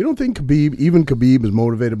 You don't think Khabib is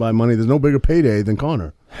motivated by money? There's no bigger payday than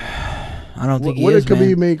Conor. I don't think What he is, did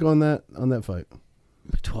Khabib man. make on that fight?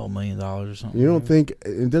 $12 million or something. You don't think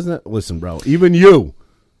it doesn't? Listen, bro. Even you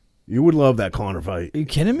would love that Conor fight. Are you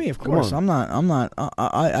kidding me? Of course. I'm not.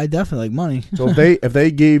 I definitely like money. So if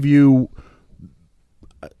they gave you,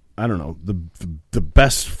 I don't know, the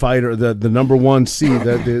best fighter, the number one seed,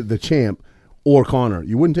 the champ, or Conor,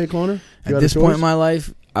 you wouldn't take Conor? At this point in my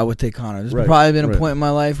life, I would take Conor. There's probably been a point in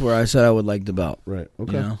my life where I said I would like the belt. Right.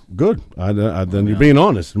 Okay. You know? Good. Then you're being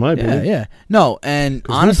honest, in my opinion. Yeah. No, and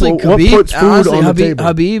honestly, what Khabib, puts food on the table?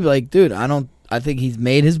 Khabib, like, dude, I think he's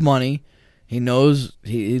made his money. He knows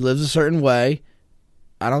he lives a certain way.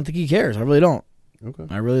 I don't think he cares. I really don't. Okay.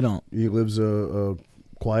 I really don't. He lives a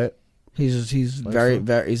quiet. He's very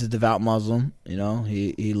he's a devout Muslim. You know,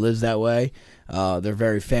 he lives that way. They're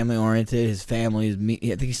very family oriented. His family is.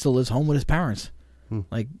 I think he still lives home with his parents.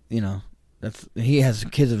 Like, you know, he has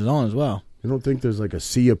kids of his own as well. You don't think there's like a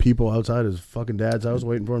sea of people outside his fucking dad's house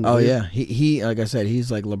waiting for him? To leave? Yeah, he like I said, he's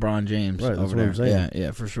like LeBron James Right, that's over what I'm there. saying.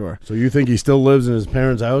 Yeah, for sure. So you think he still lives in his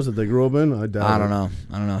parents' house that they grew up in? I doubt. I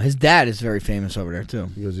don't know. His dad is very famous over there too.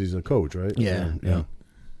 Because he's a coach, right? Yeah.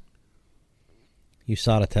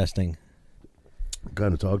 USADA testing.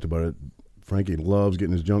 Kind of talked about it. Frankie loves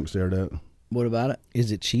getting his junk stared at. What about it?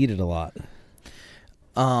 Is it cheated a lot?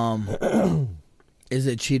 Is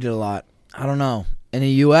it cheated a lot? I don't know. In the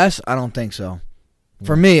U.S., I don't think so.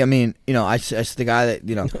 For me, I mean, you know, I the guy that,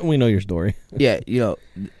 you know. We know your story. Yeah, you know,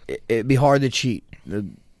 it'd be hard to cheat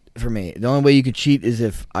for me. The only way you could cheat is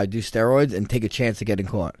if I do steroids and take a chance of getting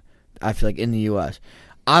caught. I feel like in the U.S.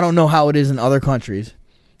 I don't know how it is in other countries.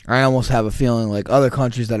 I almost have a feeling like other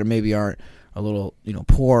countries that maybe aren't a little, you know,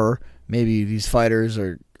 poorer, maybe these fighters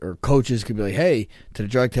or coaches could be like, hey, to the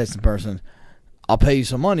drug testing person, I'll pay you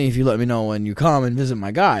some money if you let me know when you come and visit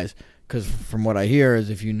my guys. Because from what I hear is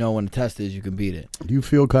if you know when the test is, you can beat it. Do you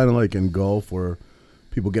feel kind of like in golf where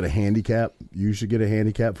people get a handicap. You should get a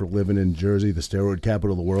handicap for living in Jersey, the steroid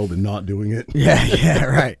capital of the world, and not doing it. Yeah,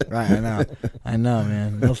 right. I know,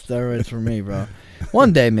 man. No steroids for me, bro.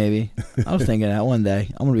 One day, maybe. I was thinking that one day.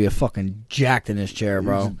 I'm going to be a fucking jacked in this chair,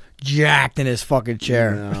 bro. Jacked in this fucking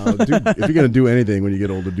chair. No, dude, if you're going to do anything when you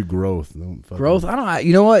get older, do growth. Growth?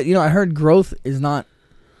 You know what? I heard growth is not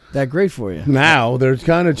that great for you. Now, they're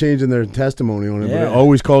kind of changing their testimony on it, but Yeah. they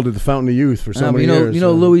always called it the fountain of youth for so many years. You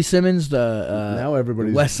know Louis Simmons, the now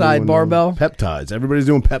everybody's West Side doing, Barbell? peptides. Everybody's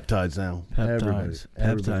doing peptides now. Peptides.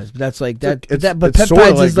 Everybody. But that's like that. It's- But it's peptides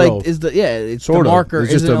sorta like is like growth. it's Sorta. the marker.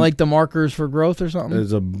 It's just Isn't it a- like the markers for growth or something?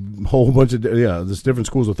 There's a whole bunch of there's different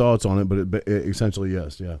schools of thoughts on it, but it essentially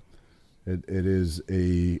yes, yeah. It is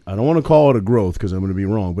a I don't want to call it a growth because I'm going to be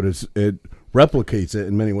wrong, but it replicates it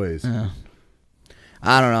in many ways. Yeah.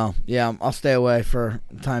 I don't know. Yeah, I'll stay away for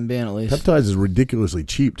the time being at least. Peptides is ridiculously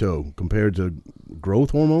cheap too compared to growth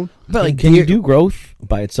hormone. But like, Can you do growth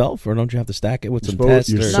by itself, or don't you have to stack it with some tests?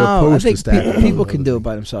 You're or- No, I supposed to think stack it. people can do it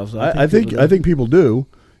by themselves. Though. I think people do.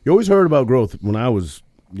 You always heard about growth when I was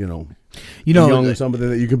young, something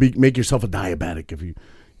that you can make yourself a diabetic if you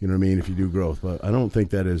know what I mean, if you do growth. But I don't think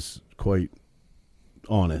that is quite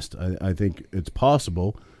honest. I think it's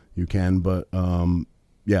possible you can, but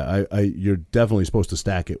yeah, you're definitely supposed to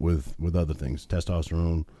stack it with other things,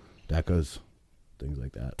 testosterone, DECAs, things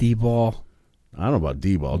like that. D-ball, I don't know about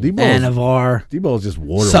D-ball. Anavar, D-ball is just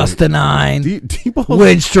water. Sustanine, D-ball.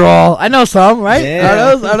 Winstrol. I know some, right?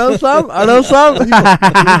 Yeah. Are those some?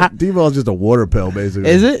 D-ball is just a water pill, basically.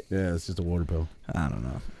 Is it? Yeah, it's just a water pill. I don't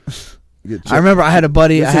know. You get I remember I had a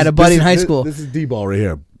buddy. In high school. This is D-ball right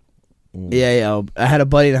here. Yeah. I had a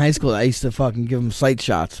buddy in high school. I used to fucking give him sight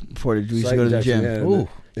shots before we used to go to the gym. Yeah, Ooh.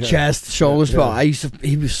 yeah. Chest, shoulders, Yeah.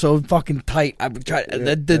 He was so fucking tight. I would try.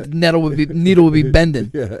 The needle would be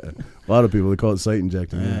bending. Yeah, a lot of people they call it sight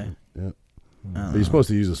injecting. Yeah. Yeah. But you're supposed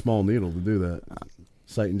to use a small needle to do that.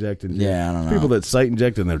 Sight injecting. Yeah, I don't know. People that sight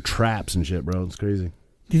inject in their traps and shit, bro. It's crazy.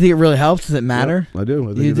 Do you think it really helps? Does it matter? Yep, I do. I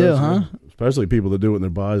think You it do, does, huh? yeah. Especially people that do it in their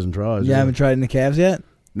buys and tries. You haven't tried it in the calves yet?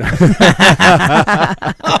 Oh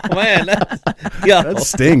man, That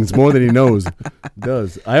stings more than he knows. It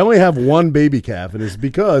does. I only have one baby calf, and it's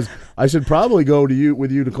because I should probably go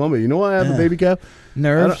with you to Columbia. You know why I have a baby calf?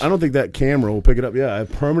 Nerves? I don't think that camera will pick it up. Yeah, I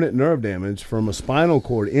have permanent nerve damage from a spinal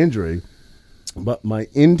cord injury. But my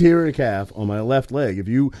interior calf on my left leg,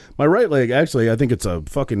 my right leg, actually, I think it's a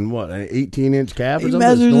fucking, an 18-inch calf or He something?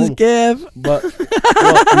 It's measures his normal. calf. But,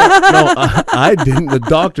 I didn't. The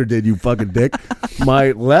doctor did, you fucking dick.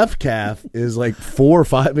 My left calf is like 4 or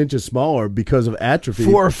 5 inches smaller because of atrophy.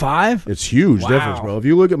 4 or 5? It's huge difference, bro. If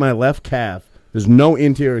you look at my left calf, there's no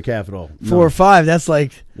interior calf at all. 4 or 5, that's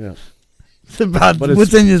like... Yeah. It's about But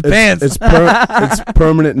what's in his pants. It's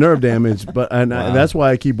permanent nerve damage, and that's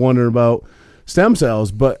why I keep wondering about stem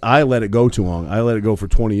cells. But I let it go too long. I let it go for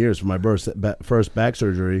 20 years for my first back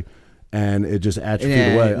surgery, and it just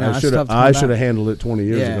atrophied away. no, I it's should tough have to come back. handled it 20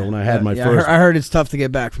 years ago when I had my yeah, first. I heard it's tough to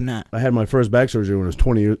get back from that. I had my first back surgery when I was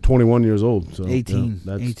 21 years old. So 18.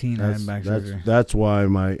 yeah, 18 I had back surgery. That's why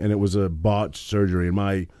and it was a botched surgery in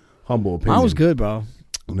my humble opinion. Mine was good, bro.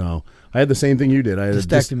 No, I had the same thing you did. I had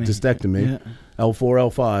Dystectomy. a dystectomy, Yeah.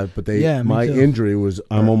 L4, L5, but Me my too. injury was,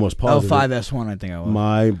 I'm almost positive. L5S1, I think I was.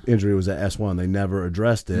 My injury was at S1. They never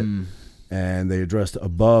addressed it, and they addressed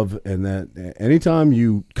above, and that anytime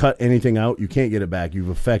you cut anything out, you can't get it back. You've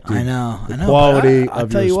affected the quality I'll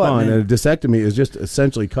of tell your you what, spine. man. And a dystectomy is just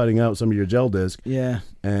essentially cutting out some of your gel disc. Yeah.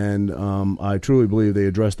 And I truly believe they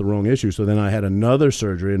addressed the wrong issue. So then I had another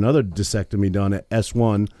surgery, another dystectomy done at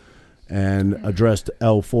S1, and addressed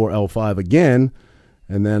L4, L5 again.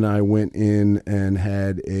 And then I went in and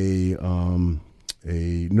had a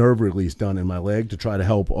nerve release done in my leg to try to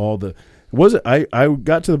help all the. I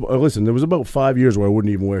got to the listen. There was about 5 years where I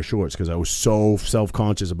wouldn't even wear shorts because I was so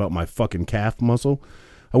self-conscious about my fucking calf muscle.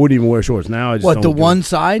 I wouldn't even wear shorts. Now I just What, don't the one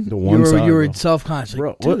side? The one side, You were bro. self-conscious.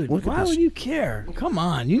 Bro, Dude, look at why this. would you care? Come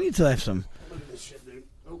on. You need to have some. Look at this shit, dude.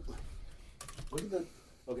 Oh. Look at that.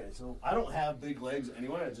 Okay, so I don't have big legs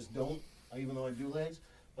anyway. I just don't, even though I do legs.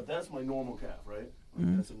 But that's my normal calf, right?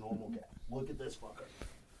 That's a normal calf. Look at this fucker.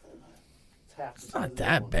 It's half the size. Not of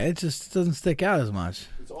that one. bad. It just doesn't stick out as much.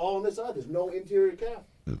 It's all on this side. There's no interior calf.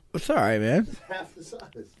 It's all right, man. It's half the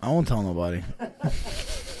size. I won't tell nobody.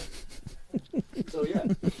 So yeah.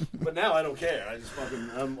 But now I don't care.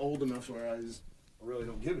 I'm old enough where I really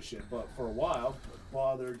don't give a shit. But for a while, it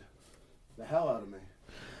bothered the hell out of me.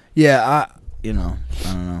 Yeah, I don't know.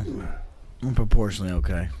 I'm proportionally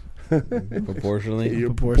okay. proportionally. You're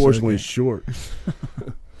Proportionally proportionally short.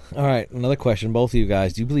 All right, another question, both of you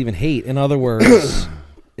guys. Do you believe in hate? In other words,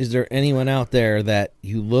 is there anyone out there that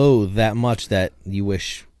you loathe that much that you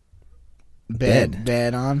wish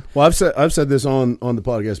bad on? Well, I've said this on the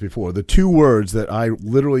podcast before. The two words that I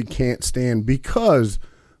literally can't stand because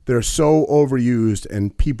they're so overused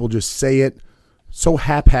and people just say it so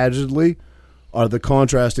haphazardly are the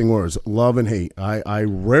contrasting words, love and hate. I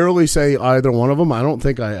rarely say either one of them. I don't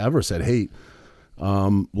think I ever said hate.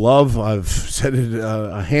 Love, I've said it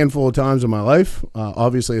a handful of times in my life.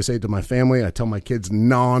 Obviously, I say it to my family. I tell my kids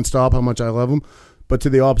nonstop how much I love them, but to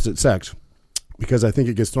the opposite sex, because I think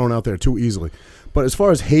it gets thrown out there too easily. But as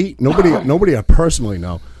far as hate, nobody I personally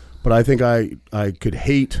know, but I think I could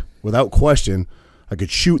hate without question. I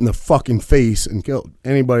could shoot in the fucking face and kill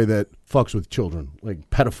anybody that fucks with children, like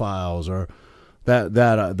pedophiles or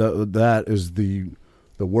that is the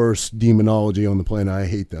worst demonology on the planet. I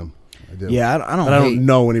hate them. I do. Yeah, I don't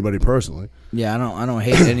know anybody personally. Yeah, I don't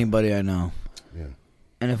hate anybody I know. Yeah.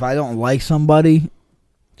 And if I don't like somebody,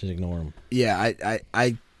 just ignore them. Yeah,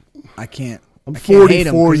 I can't. I'm I can't hate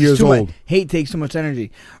 44 years old. Hate takes so much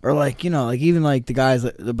energy. Or like, even like the guys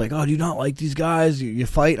that they're like, oh, do you not like these guys? You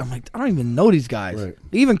fight. I'm like, I don't even know these guys. Right.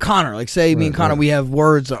 Even Connor, like say me and Connor, we have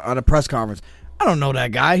words on a press conference. I don't know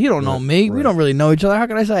that guy. He don't know me. We don't really know each other. How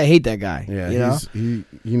can I say I hate that guy? Yeah,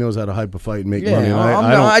 he knows how to hype a fight and make money. And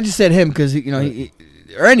I just said him because he,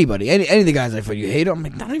 or anybody, any of the guys I fight, you hate them. I'm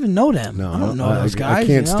like, I don't even know them. I don't know those guys. I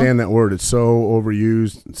can't stand that word. It's so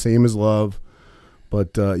overused. Same as love.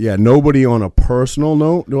 But nobody on a personal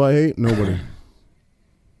note do I hate. Nobody.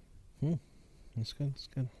 That's good. That's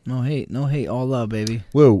good. No hate, all love, baby.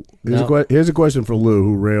 Lou, here's a question for Lou,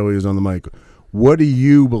 who rarely is on the mic. What do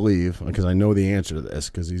you believe? Because I know the answer to this.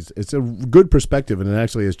 Because it's a good perspective, and it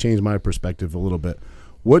actually has changed my perspective a little bit.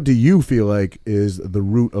 What do you feel like is the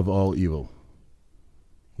root of all evil?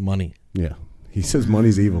 Money. Yeah. He says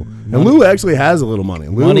money's evil. And Lou actually has a little money.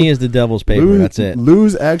 Money is the devil's paper. That's it.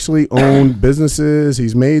 Lou's actually owned businesses.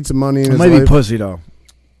 He's made some money in his life. It might be pussy, though.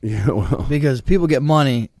 Yeah, well. Because people get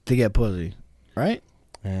money to get pussy, right?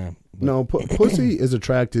 Yeah. No, pussy is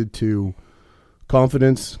attracted to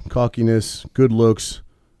confidence, cockiness, good looks,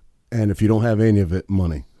 and if you don't have any of it,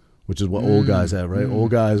 money, which is what old guys have, right?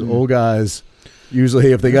 Old guys,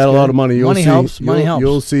 usually if they got a lot of money, you'll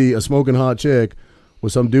see a smoking hot chick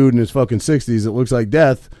with some dude in his fucking 60s that looks like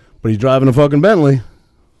death, but he's driving a fucking Bentley.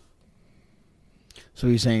 So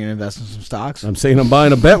you're saying you're investing in some stocks? I'm saying I'm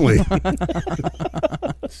buying a Bentley.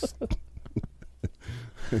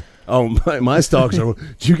 Oh, my stocks are.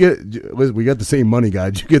 Did you get? We got the same money guy.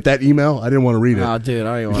 Did you get that email? I didn't want to read it. Oh, dude,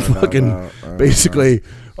 I don't even want to. Basically,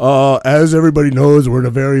 as everybody knows, we're in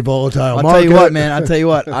a very volatile market. I'll tell you what, man.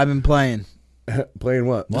 I've been playing. Playing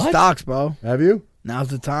what? The stocks, bro. Have you? Now's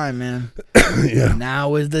the time, man. Yeah.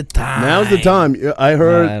 Now is the time. Now's the time. I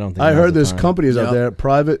heard there's companies out there,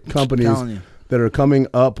 private companies that are coming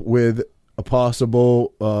up with a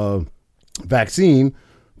possible vaccine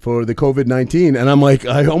for the COVID-19, and I'm like,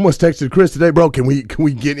 I almost texted Chris today, bro. Can we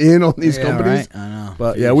get in on these companies? Right? I know.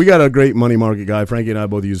 But yeah, we got a great money market guy. Frankie and I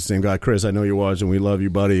both use the same guy. Chris, I know you're watching. We love you,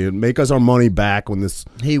 buddy. And make us our money back when this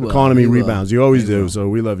economy rebounds. You always do. So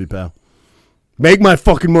we love you, pal. Make my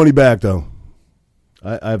fucking money back, though.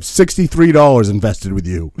 I have $63 invested with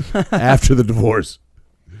you after the divorce.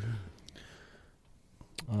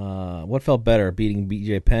 What felt better, beating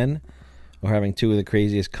BJ Penn or having two of the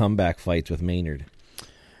craziest comeback fights with Maynard?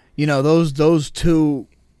 Those two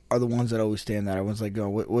are the ones that always stand out. Everyone's like,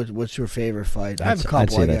 what's your favorite fight? I have a couple,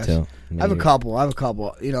 I'd say that too. I have a couple. But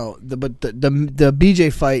the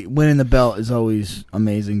BJ fight, winning the belt is always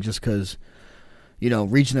amazing just because,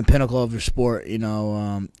 reaching the pinnacle of your sport.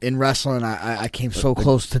 In wrestling, I came so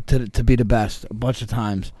close to be the best a bunch of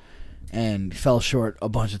times and fell short a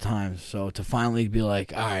bunch of times. So to finally be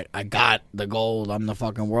like, all right, I got the gold. I'm the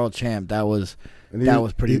fucking world champ. That was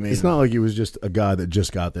pretty amazing. It's not like he was just a guy that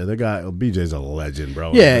just got there. The guy, BJ's a legend,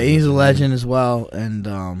 bro. Yeah, he's a legend as well. And,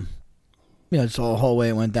 just the whole way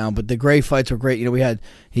it went down. But the great fights were great.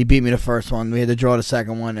 He beat me the first one. We had to draw the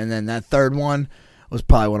second one. And then that third one was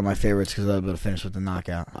probably one of my favorites because I was able to finish with the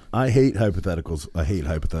knockout. I hate hypotheticals,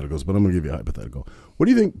 but I'm going to give you a hypothetical. What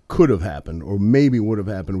do you think could have happened or maybe would have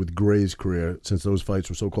happened with Gray's career since those fights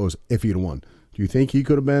were so close if he had won? Do you think he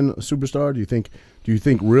could have been a superstar? Do you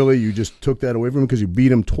think really you just took that away from him because you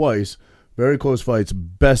beat him twice? Very close fights.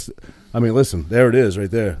 Best. I mean, listen, there it is right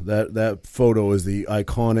there. That photo is the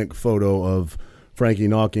iconic photo of Frankie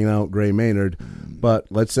knocking out Gray Maynard. But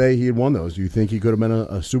let's say he had won those. Do you think he could have been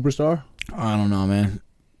a superstar? I don't know, man.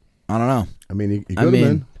 I don't know. I mean, he could have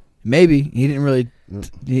been. Maybe. He didn't really,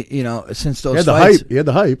 since those He had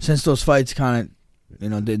the hype. Since those fights kind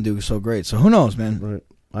of, didn't do so great. So who knows, man? Right.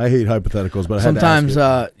 I hate hypotheticals, but sometimes,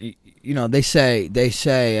 I had to ask they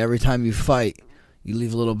say every time you fight, you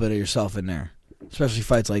leave a little bit of yourself in there, especially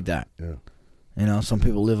fights like that. Yeah. Some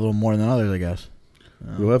people live a little more than others, I guess.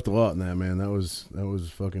 We left a lot in that, man. That was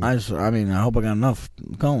fucking. I hope I got enough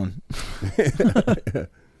going.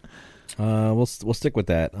 We'll stick with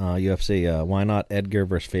that. UFC. Why not Edgar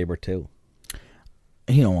versus Faber 2?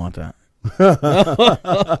 He don't want that.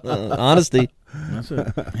 Honesty. That's it.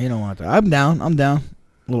 He don't want that. I'm down.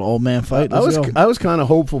 A little old man fight. I was kind of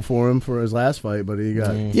hopeful for him for his last fight, but he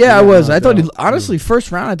got. Yeah, I was. I thought honestly,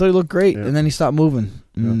 first round, I thought he looked great, and then he stopped moving.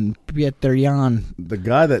 Pietarian. The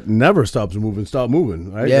guy that never stopped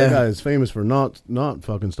moving, right? Yeah. That guy is famous for not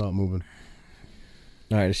fucking stop moving.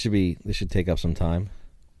 All right, this should take up some time.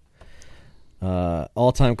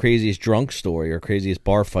 All-time craziest drunk story or craziest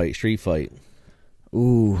bar fight, street fight.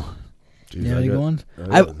 Ooh. Jeez, any good ones?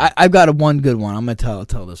 I've got one good one. I'm gonna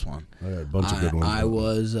tell this one. I got a bunch of good ones. I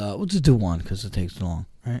was. We'll just do one because it takes too long,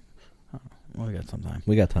 right? Well, we got some time.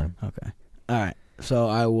 We got time. Okay. All right. So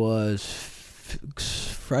I was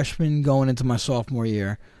freshman going into my sophomore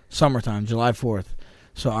year, summertime, July 4th.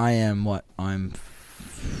 So I am what? I'm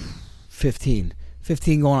 15.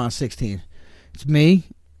 15 going on 16. It's me,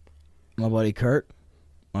 my buddy Kurt,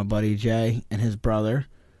 my buddy Jay, and his brother.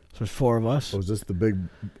 So there's 4 of us. Oh, was this the big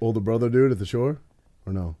older brother dude at the shore?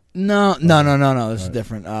 Or no? No. This is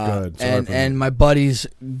different. And my buddy's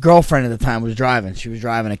girlfriend at the time was driving. She was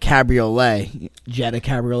driving a cabriolet, Jetta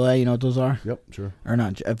cabriolet. You know what those are? Yep, sure. Or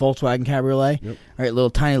not, a Volkswagen cabriolet. Yep. All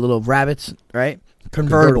right, tiny little rabbits, right?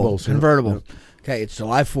 Convertible. Yep. Okay, it's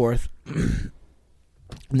July 4th.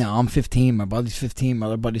 Now, I'm 15. My buddy's 15. My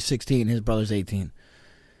other buddy's 16. His brother's 18.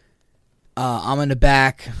 I'm in the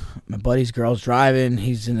back. My buddy's girl's driving.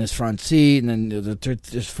 He's in his front seat. And then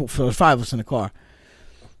there's 5 of us in the car.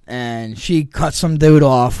 And she cut some dude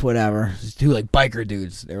off, whatever. These 2 like biker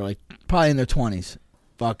dudes. They were like probably in their 20s.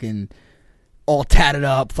 Fucking all tatted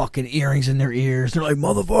up, fucking earrings in their ears. They're like,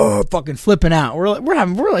 motherfucker, fucking flipping out.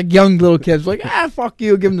 We're like young little kids. We're like, fuck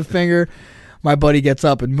you, give him the finger. My buddy gets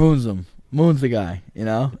up and moons him. Moons the guy, in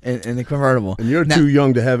the convertible. And you're too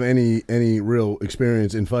young to have any real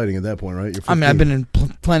experience in fighting at that point, right? You're 15. I mean, I've been in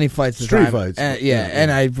plenty of fights. Street fights.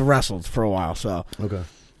 And I've wrestled for a while, so. Okay.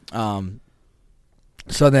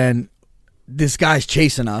 So then this guy's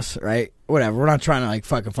chasing us, right? Whatever. We're not trying to like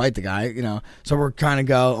fucking fight the guy, So we're trying to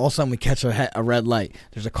go. All of a sudden we catch a red light.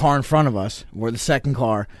 There's a car in front of us. We're the second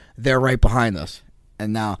car. They're right behind us.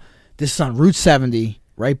 And now this is on Route 70,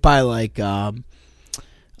 right by the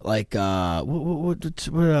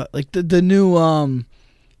new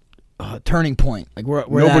turning point. Like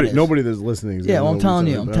where nobody that's listening is I'm telling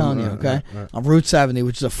you, okay? Right. On Route 70,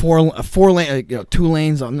 which is a four lane, 2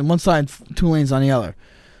 lanes on one side, 2 lanes on the other.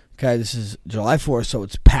 Okay, this is July 4th, so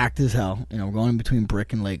it's packed as hell. We're going in between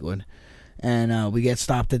Brick and Lakewood. And we get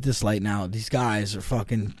stopped at this light now. These guys are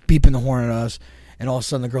fucking beeping the horn at us. And all of a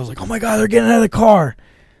sudden the girl's like, oh my God, they're getting out of the car.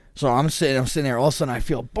 So I'm sitting there. All of a sudden I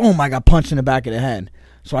feel, boom, I got punched in the back of the head.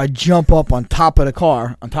 So I jump up on top of the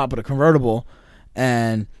car, on top of the convertible,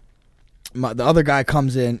 and the other guy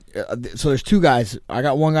comes in. So there's 2 guys. I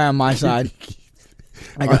got one guy on my side.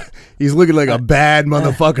 He's looking like a bad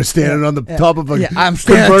motherfucker standing on the top of a I'm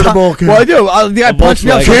convertible. Well, I do. The guy punched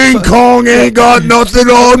me up. King Kong ain't got nothing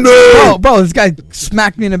on me. Bro, this guy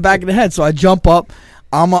smacked me in the back of the head. So I jump up.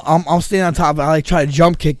 I'm standing on top. I try to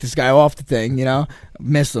jump kick this guy off the thing.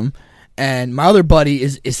 Miss him. And my other buddy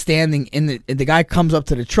is standing the guy comes up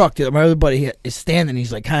to the truck. My other buddy is standing.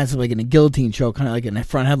 He's like kind of like in a guillotine choke, kind of like in a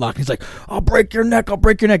front headlock. He's like, I'll break your neck.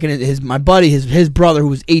 And my buddy, his brother, who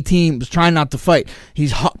was 18, was trying not to fight.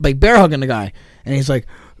 He's like bear hugging the guy. And he's like,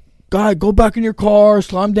 guy, go back in your car,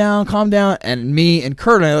 calm down. And me and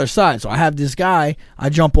Kurt on the other side. So I have this guy. I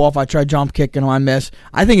jump off. I try jump kicking him. I miss.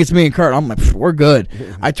 I think it's me and Kurt. I'm like, we're good.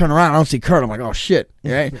 I turn around. I don't see Kurt. I'm like, oh, shit.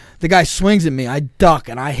 Right? The guy swings at me. I duck,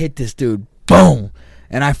 and I hit this dude. Boom.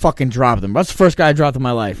 And I fucking dropped him. That's the first guy I dropped in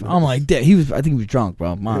my life. I'm like, I think he was drunk,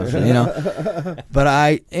 bro. Honestly, But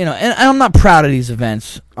and I'm not proud of these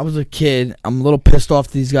events. I was a kid. I'm a little pissed off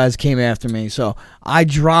these guys came after me. So I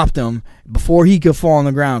dropped him before he could fall on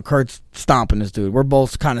the ground. Kurt's stomping this dude. We're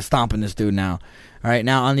both kind of stomping this dude now. All right,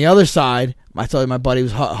 now on the other side, I told you my buddy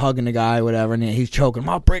was hugging the guy, whatever, and he's choking him.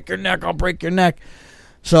 I'll break your neck.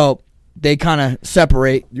 So they kind of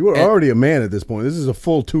separate. You were already a man at this point. This is a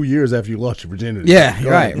full 2 years after you lost your virginity. Yeah,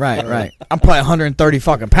 right. I'm probably 130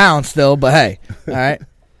 fucking pounds still, but hey, all right.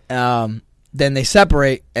 Then they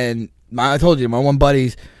separate, and I told you, my one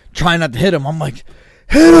buddy's trying not to hit him. I'm like,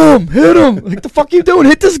 hit him! Like, the fuck you doing?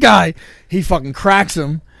 Hit this guy! He fucking cracks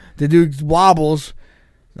him. The dude wobbles.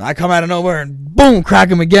 I come out of nowhere and boom, crack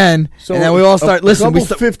him again. So and then we all start, listen. We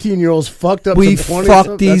 15-year-olds fucked up. We some 20s.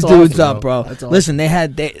 fucked these That's dudes awesome, up, bro. That's awesome. Listen,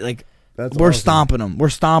 we're awesome. stomping them. We're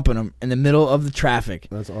stomping them in the middle of the traffic.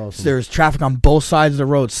 That's awesome. So there's traffic on both sides of the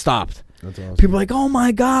road stopped. That's awesome. People are like, oh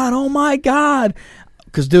my God.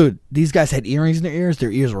 Because, dude, these guys had earrings in their ears.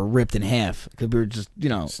 Their ears were ripped in half because we were just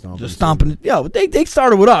stomping. Yeah, they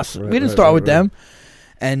started with us. We didn't start with them.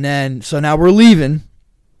 And then, so now we're leaving.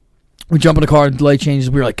 We jump in the car, delay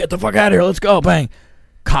changes. We were like, get the fuck out of here. Let's go. Bang.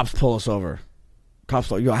 Cops pull us over.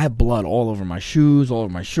 Cops like, I had blood all over my shoes, all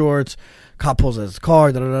over my shorts. Cop pulls out his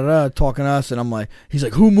car, talking to us. And I'm like, he's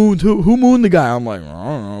like, who mooned the guy? I'm like, I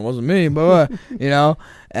don't know. It wasn't me, but,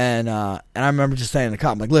 And I remember just saying to the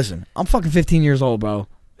cop, I'm like, listen, I'm fucking 15 years old, bro.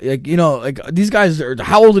 Like, these guys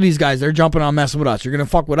how old are these guys? They're jumping on messing with us. You're gonna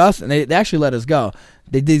fuck with us, and they actually let us go.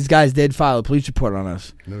 These guys did file a police report on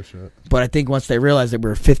us. No shit. But I think once they realized that we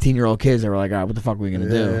were 15-year-old kids, they were like, all right, what the fuck are we gonna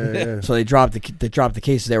do? Yeah. So they dropped the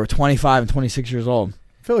cases. They were 25 and 26 years old.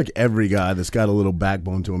 I feel like every guy that's got a little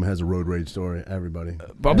backbone to him has a road rage story. Everybody.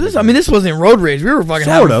 But this wasn't road rage. We were fucking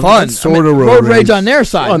Sort having of. fun. It's sort of road rage rage on their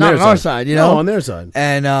side, not on our side. No, on their side.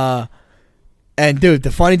 And dude,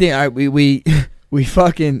 the funny thing, all right, we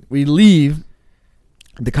leave.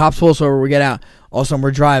 The cops pull us over. We get out. All of a sudden,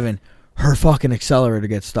 we're driving. Her fucking accelerator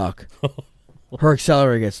gets stuck. Her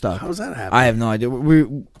accelerator gets stuck. How does that happen? I have no idea. We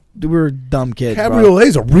were dumb kids. Cabriolet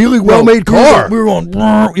is a really well-made car. We were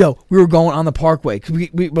going on the parkway. We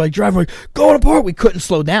were like driving, like, go on the park. We couldn't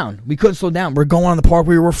slow down. We're going on the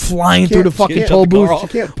parkway. We were flying through the fucking toll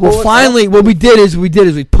booth. Well, finally, what we did is we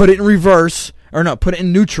put it in reverse. Or no, put it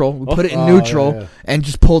in neutral. We put it in neutral and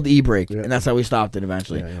just pulled the e-brake. Yeah. And that's how we stopped it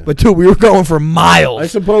eventually. Yeah. But, dude, we were going for miles. I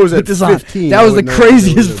suppose at 15. That was the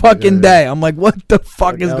craziest fucking day. I'm like, what the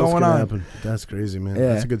fuck is going on? Happen? That's crazy, man.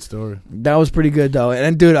 Yeah. That's a good story. That was pretty good, though.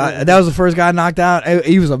 And, dude, that was the first guy knocked out.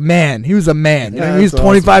 He was a man. He was a man. Yeah, he was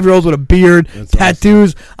 25-year-olds with a beard,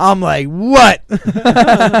 tattoos. Awesome. I'm like, what?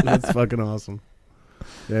 That's fucking awesome.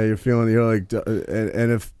 Yeah, you're like,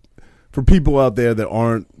 and if... For people out there that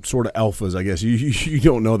aren't sort of alphas, I guess you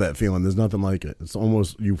don't know that feeling. There's nothing like it. It's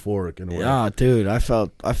almost euphoric in a way. Yeah, dude, I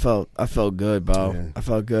felt good, bro. Yeah. I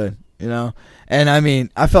felt good,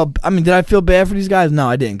 And did I feel bad for these guys? No,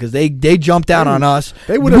 I didn't, because they jumped out on us.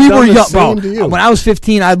 They would have done the same to you. When I was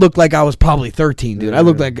 15, I looked like I was probably 13, dude. I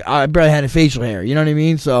looked like I barely had a facial hair. You know what I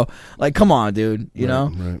mean? So, like, come on, dude. You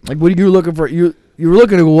know, right. Like, what are you looking for? You were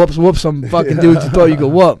looking to whoop some fucking dudes you thought you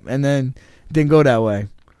could whoop, and then it didn't go that way.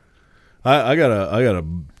 I got a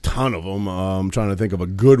ton of them. I'm trying to think of a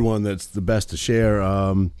good one that's the best to share.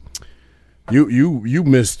 You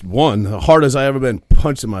missed one, the hardest I ever been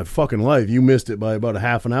punched in my fucking life. You missed it by about a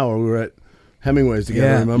half an hour. We were at Hemingway's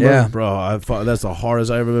together. Remember, bro? That's the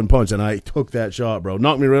hardest I ever been punched, and I took that shot, bro.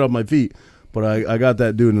 Knocked me right off my feet, but I got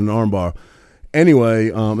that dude in an armbar.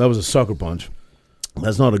 Anyway, that was a sucker punch.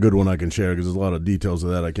 That's not a good one I can share because there's a lot of details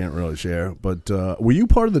of that I can't really share. But were you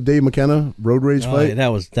part of the Dave McKenna road rage fight? Yeah, that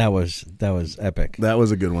was epic. That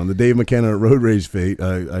was a good one. The Dave McKenna road rage fight.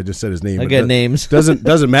 I just said his name. I get names.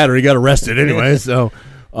 Doesn't matter. He got arrested anyway. So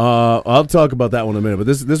I'll talk about that one in a minute. But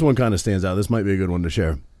this one kind of stands out. This might be a good one to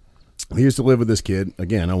share. He used to live with this kid.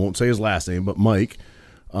 Again, I won't say his last name, but Mike.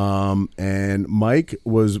 And Mike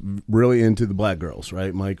was really into the black girls,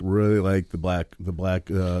 right? Mike really liked the black.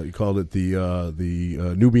 He called it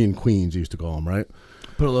the Nubian queens. He used to call them, right?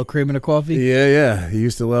 Put a little cream in the coffee. Yeah. He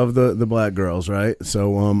used to love the black girls, right?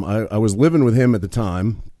 So I was living with him at the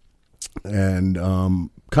time, and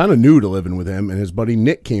kind of new to living with him. And his buddy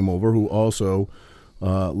Nick came over, who also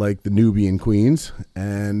liked the Nubian queens,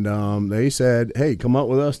 and they said, "Hey, come out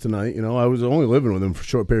with us tonight." I was only living with him for a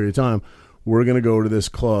short period of time. We're going to go to this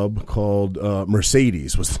club called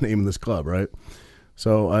Mercedes was the name of this club, right?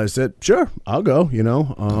 So I said, sure, I'll go,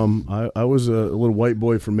 I was a little white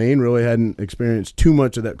boy from Maine, really hadn't experienced too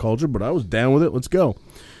much of that culture, but I was down with it. Let's go.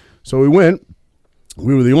 So we went.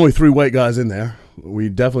 We were the only three white guys in there. We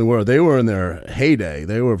definitely were. They were in their heyday.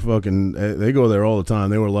 They were they go there all the time.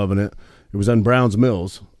 They were loving it. It was on Browns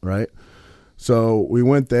Mills, right? So we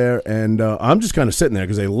went there, and I'm just kind of sitting there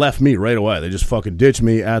because they left me right away. They just fucking ditched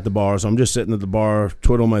me at the bar. So I'm just sitting at the bar,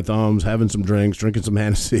 twiddling my thumbs, having some drinks, drinking some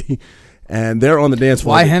Hennessy. And they're on the dance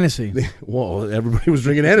floor. Why Hennessy? Well, everybody was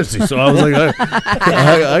drinking Hennessy. So I was like,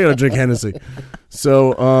 I got to drink Hennessy.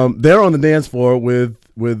 So they're on the dance floor with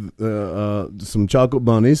some chocolate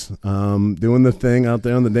bunnies doing the thing out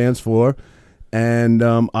there on the dance floor. And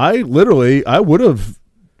I would have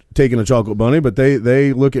taking a chocolate bunny, but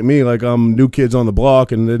they look at me like I'm new kids on the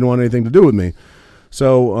block and they didn't want anything to do with me.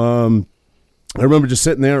 So I remember just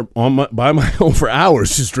sitting there by my home for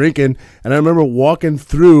hours just drinking, and I remember walking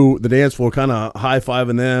through the dance floor kind of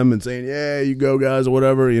high-fiving them and saying, yeah, you go guys or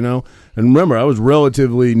whatever, you know. And remember, I was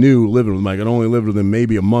relatively new living with Mike. I'd only lived with him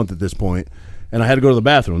maybe a month at this point, and I had to go to the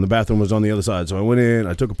bathroom. The bathroom was on the other side, so I went in,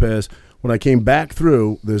 I took a piss. When I came back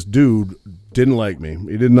through, this dude didn't like me.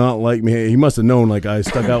 He did not like me. He must have known like I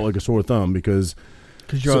stuck out like a sore thumb because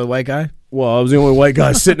you're the white guy? Well, I was the only white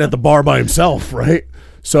guy sitting at the bar by himself, right?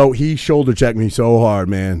 So he shoulder checked me so hard,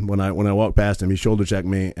 man. When I walked past him, he shoulder checked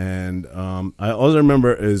me, and all I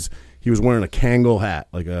remember is he was wearing a Kangol hat,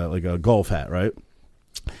 like a golf hat, right?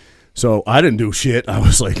 So I didn't do shit. I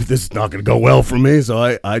was like, this is not going to go well for me.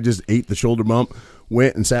 So I just ate the shoulder bump,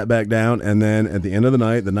 went and sat back down, and then at the end of the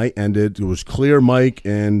night ended. It was clear Mike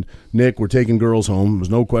and Nick were taking girls home. There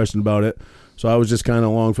was no question about it. So I was just kind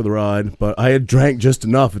of along for the ride. But I had drank just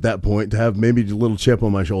enough at that point to have maybe a little chip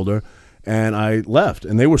on my shoulder. And I left,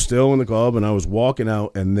 and they were still in the club, and I was walking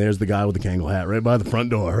out, and there's the guy with the Kangol hat right by the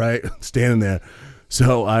front door, right, standing there.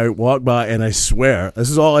 So I walked by, and I swear,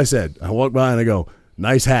 this is all I said. I walked by, and I go,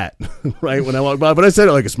 nice hat, right, when I walked by. But I said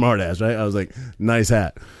it like a smart ass, right? I was like, nice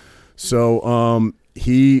hat. So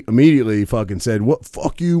he immediately fucking said, what,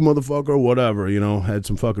 fuck you, motherfucker, whatever, you know, had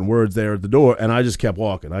some fucking words there at the door, and I just kept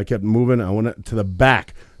walking. I kept moving. I went to the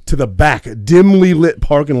back, dimly lit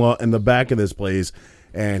parking lot in the back of this place.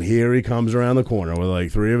 And here he comes around the corner with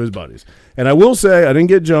like 3 of his buddies. And I will say, I didn't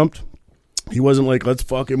get jumped. He wasn't like, let's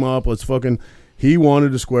fuck him up. He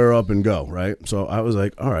wanted to square up and go, right? So I was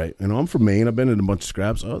like, all right. You know, I'm from Maine. I've been in a bunch of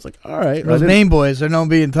scraps. I was like, all right. Those Maine boys, they're known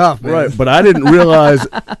being tough, man. Right, but I didn't realize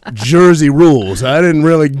Jersey rules. I didn't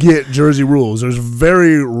really get Jersey rules. There's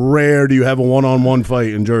very rare do you have a one-on-one fight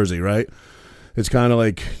in Jersey, right? It's kind of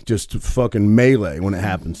like just fucking melee when it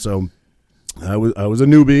happens. So I was a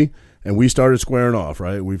newbie. And we started squaring off,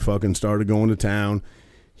 right? We fucking started going to town.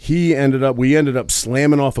 We ended up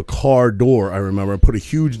slamming off a car door, I remember. I put a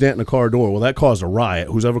huge dent in the car door. Well, that caused a riot,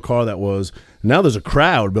 whoever car that was. Now there's a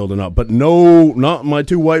crowd building up. But no, not my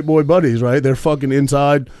 2 white boy buddies, right? They're fucking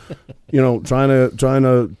inside, you know, trying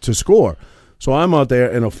to score. So I'm out there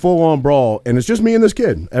in a full-on brawl, and it's just me and this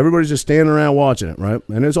kid. Everybody's just standing around watching it, right?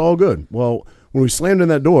 And it's all good. Well, when we slammed in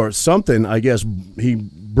that door, something, I guess, he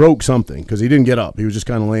broke something because he didn't get up. He was just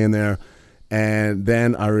kind of laying there. And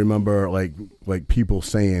then I remember like people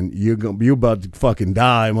saying, you about to fucking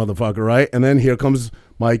die, motherfucker, right? And then here comes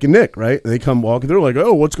Mike and Nick, right? And they come walking through like,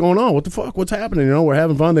 oh, what's going on? What the fuck? What's happening? You know, we're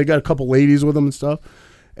having fun. They got a couple ladies with them and stuff.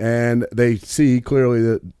 And they see clearly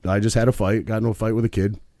that I just had a fight, got into a fight with a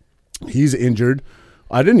kid. He's injured.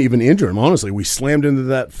 I didn't even injure him, honestly. We slammed into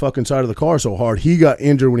that fucking side of the car so hard. He got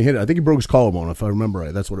injured when he hit it. I think he broke his collarbone, if I remember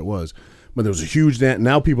right. That's what it was. But there was a huge dent.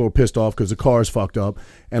 Now people are pissed off because the car is fucked up.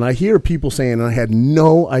 And I hear people saying, and I had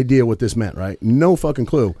no idea what this meant, right? No fucking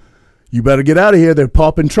clue. You better get out of here. They're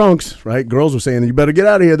popping trunks, right? Girls were saying, you better get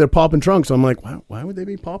out of here. They're popping trunks. I'm like, why would they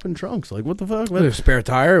be popping trunks? Like, what the fuck? What, a spare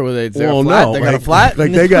tire? Were they well, flat? No. They got a flat?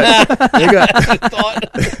 Like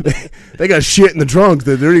they got shit in the trunk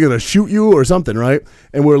that they're going to shoot you or something, right?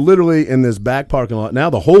 And we're literally in this back parking lot. Now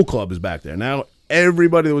the whole club is back there. Now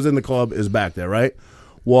everybody that was in the club is back there, right?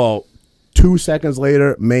 Well, 2 seconds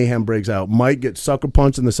later, mayhem breaks out. Mike gets sucker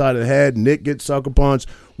punched in the side of the head. Nick gets sucker punched.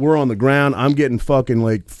 We're on the ground. I'm getting fucking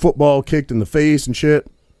like football kicked in the face and shit.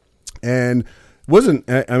 And wasn't,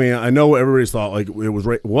 I mean, I know everybody's thought like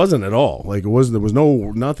it wasn't at all. Like there was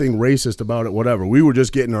nothing racist about it, whatever. We were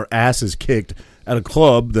just getting our asses kicked at a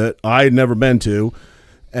club that I had never been to.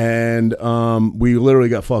 And we literally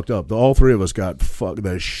got fucked up. All 3 of us got fucked.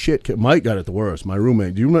 The shit. Mike got it the worst. My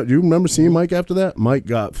roommate. Do you remember seeing Mike after that? Mike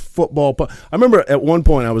got football. I remember at one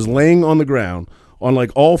point I was laying on the ground on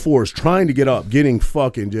like all fours trying to get up, getting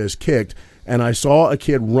fucking just kicked. And I saw a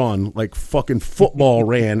kid run like fucking football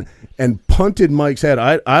ran and punted Mike's head.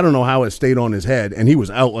 I don't know how it stayed on his head. And he was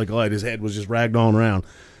out like a light. His head was just ragged on around.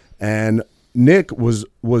 And Nick was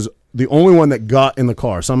the only one that got in the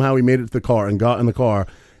car. Somehow he made it to the car and got in the car.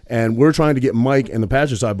 And we're trying to get Mike in the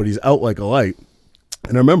passenger side, but he's out like a light.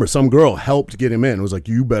 And I remember some girl helped get him in. It was like,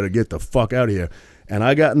 you better get the fuck out of here. And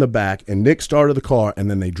I got in the back, and Nick started the car, and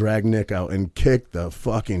then they dragged Nick out and kicked the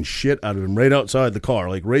fucking shit out of him right outside the car.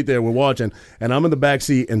 Like right there, we're watching, and I'm in the back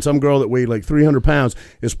seat, and some girl that weighed like 300 pounds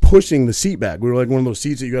is pushing the seat back. We were like one of those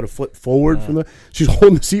seats that you got to flip forward from she's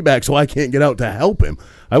holding the seat back so I can't get out to help him.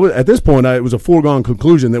 At this point, it was a foregone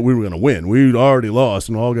conclusion that we were going to win. We'd already lost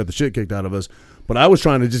and all got the shit kicked out of us. But I was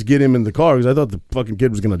trying to just get him in the car because I thought the fucking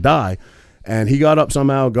kid was going to die. And he got up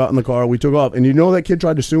somehow, got in the car. We took off. And you know that kid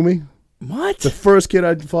tried to sue me? What? The first kid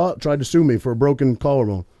I fought tried to sue me for a broken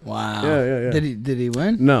collarbone. Wow. Yeah. Did he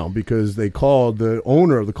win? No, because they called the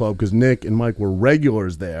owner of the club because Nick and Mike were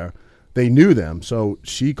regulars there. they knew them. So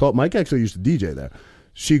she called. Mike actually used to DJ there.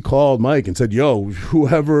 She called Mike and said, "Yo,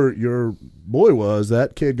 whoever your boy was,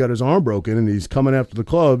 that kid got his arm broken and he's coming after the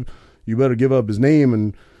club. You better give up his name."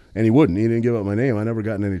 And he wouldn't. He didn't give up my name. I never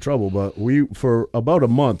got in any trouble. But for about a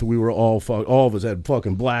month, we were all of us had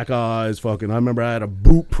fucking black eyes. Fucking, I remember I had a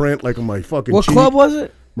boot print like on my fucking What cheek. club was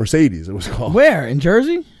it? Mercedes, it was called. Where? In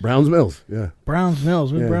Jersey? Browns Mills, yeah. Browns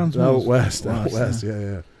Mills. Where's Browns Mills? Out west,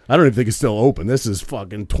 yeah. I don't even think it's still open. This is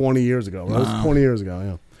fucking 20 years ago. That was 20 years ago,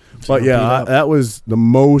 yeah. But yeah, that was the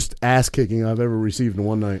most ass kicking I've ever received in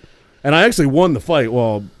one night. And I actually won the fight,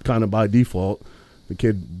 well, kind of by default. The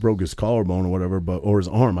kid broke his collarbone or whatever, or his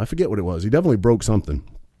arm. I forget what it was. He definitely broke something.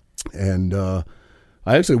 And I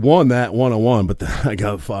actually won that 1-on-1, but then I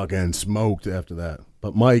got fucking smoked after that.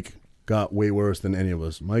 But Mike got way worse than any of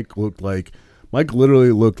us. Mike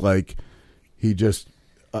literally looked like he just,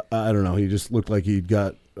 I don't know, he just looked like he'd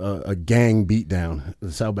got a gang beat down.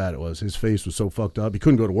 That's how bad it was. His face was so fucked up. He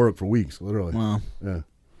couldn't go to work for weeks, literally. Wow. Yeah.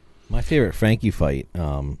 My favorite Frankie fight,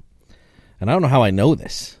 and I don't know how I know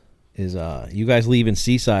this, is you guys leaving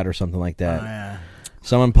Seaside or something like that. Oh, yeah.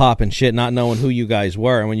 Someone popping shit, not knowing who you guys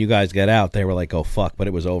were, and when you guys get out, they were like, "Oh fuck!" But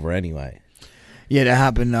it was over anyway. Yeah, that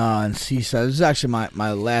happened in Seaside. This is actually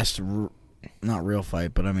my last, not real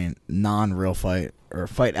fight, but I mean non-real fight or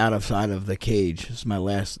fight outside of the cage. This is my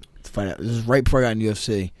last fight. This is right before I got in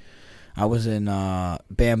UFC. I was in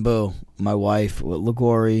Bamboo. My wife with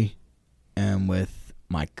Ligori and with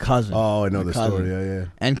my cousin. Oh, I know the story. Yeah.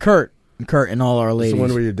 And Kurt and all our ladies. It's the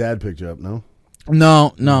one where your dad picked you up, no?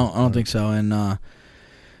 No, I don't think so. And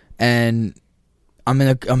I'm in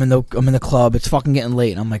the club. It's fucking getting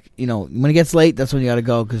late. And I'm like, when it gets late, that's when you got to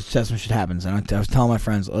go because that's when shit happens. And I was telling my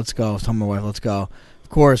friends, let's go. I was telling my wife, let's go. Of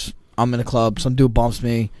course, I'm in the club. Some dude bumps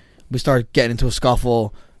me. We start getting into a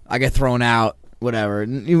scuffle. I get thrown out. Whatever. I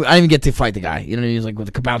didn't even get to fight the guy. You know, he's like,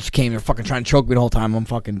 the bouncer came, they're fucking trying to choke me the whole time. I'm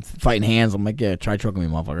fucking fighting hands. I'm like, yeah, try choking me,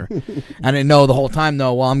 motherfucker. I didn't know the whole time,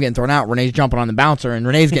 though, while I'm getting thrown out, Renee's jumping on the bouncer, and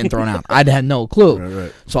Renee's getting thrown out. I had no clue.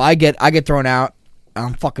 Right. So I get thrown out.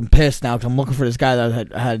 I'm fucking pissed now because I'm looking for this guy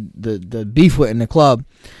that I had the beef with in the club.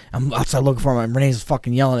 I'm outside looking for him, and Renee's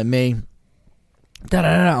fucking yelling at me.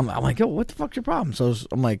 I'm like, yo, what the fuck's your problem? So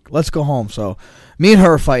I'm like, let's go home. So me and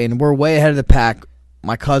her are fighting. We're way ahead of the pack.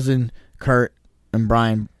 My cousin, Kurt, and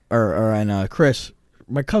Brian, and Chris.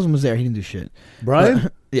 My cousin was there. He didn't do shit. Brian?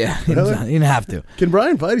 But, yeah, he Really? didn't have to. Can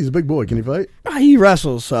Brian fight? He's a big boy. Can he fight? He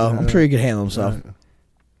wrestles, so I'm sure he could handle himself.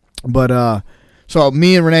 But so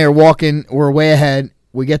me and Renee are walking. We're way ahead.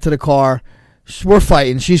 We get to the car. We're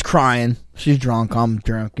fighting. She's crying. She's drunk. I'm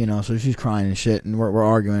drunk, so she's crying and shit. And we're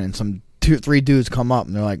arguing. And some 2-3 dudes come up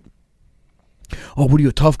and they're like, "Oh, what are you,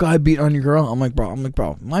 a tough guy beating on your girl?" I'm like, bro,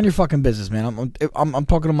 mind your fucking business, man. I'm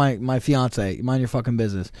talking to my fiance. Mind your fucking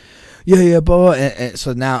business. Yeah, blah. And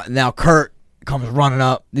so now Kurt comes running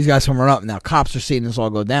up. These guys come running up. Now cops are seeing this all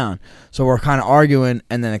go down. So we're kind of arguing,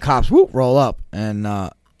 and then the cops roll up. And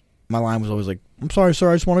my line was always like, "I'm sorry,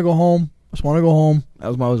 sir. I just want to go home. That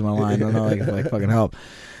was my line. I don't know if I fucking help.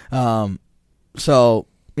 So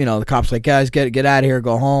the cops like, guys, get out of here,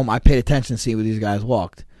 go home. I paid attention to see where these guys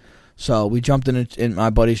walked. So we jumped in my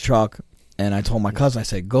buddy's truck, and I told my cousin, I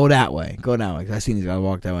said, go that way. Cause I seen these guys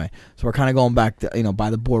walk that way. So we're kind of going back to, by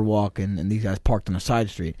the boardwalk, and these guys parked on a side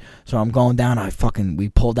street. So I'm going down. We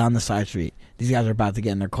pulled down the side street. These guys are about to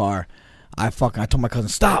get in their car. I told my cousin,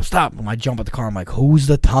 stop. When I jump at the car, I'm like, who's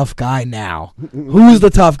the tough guy now?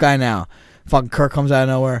 Fucking Kurt comes out of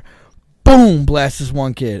nowhere. Boom, blast this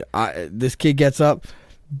one kid. This kid gets up.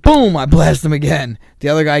 Boom, I blast him again. The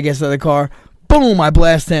other guy gets out of the car. Boom, I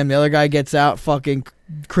blast him. The other guy gets out. Fucking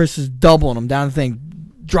Chris is doubling him down the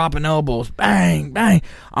thing, dropping elbows. Bang, bang.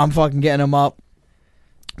 I'm fucking getting him up.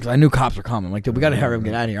 Because I knew cops were coming. Like, dude, we got to hurry up and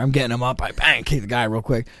get out of here. I'm getting him up. I bang, kick the guy real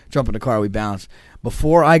quick. Jump in the car. We bounce.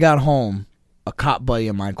 Before I got home, a cop buddy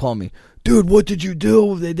of mine called me. Dude, what did you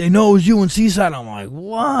do? They know it was you in Seaside. I'm like,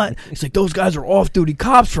 what? He's like, those guys are off-duty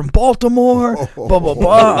cops from Baltimore. Blah, blah,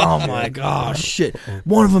 blah. I'm like, oh, shit.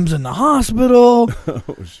 One of them's in the hospital. Oh,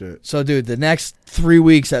 shit. So, dude, the next 3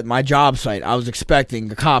 weeks at my job site, I was expecting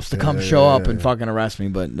the cops to come show up and fucking arrest me,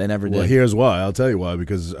 but they never did. Well, here's why. I'll tell you why,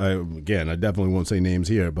 because, I definitely won't say names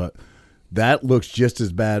here, but that looks just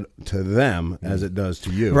as bad to them as it does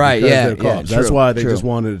to you. Right, because yeah. they're cops. Yeah, That's true, why they true. just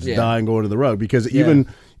wanted to die and go under the rug, because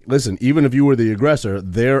Listen, even if you were the aggressor,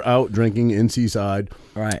 they're out drinking in Seaside.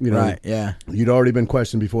 Right, You know, right, yeah. You'd already been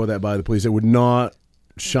questioned before that by the police. It would not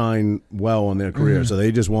shine well on their career, so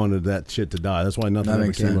they just wanted that shit to die. That's why nothing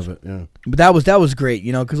ever came of it. Yeah, but that was great,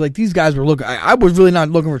 because like these guys were looking. I was really not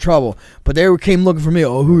looking for trouble, but they came looking for me.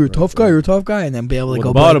 Oh, who you're a tough guy? You're a tough guy, and then be able to go.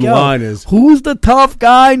 The bottom line is, who's the tough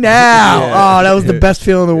guy now? Oh, that was the best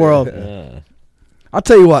feeling in the world. I'll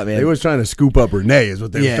tell you what, man. They was trying to scoop up Renee, is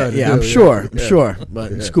what they were trying to do. I'm sure,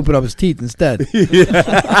 but scooping up his teeth instead.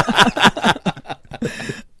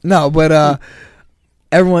 No, but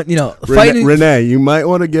everyone, fighting. Renee, you might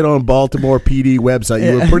want to get on Baltimore PD website.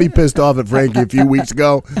 You were pretty pissed off at Frankie a few weeks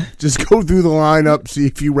ago. Just go through the lineup, see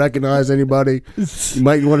if you recognize anybody. You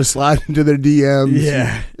might want to slide into their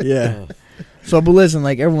DMs. Yeah. So, but listen,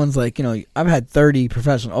 like everyone's like, I've had 30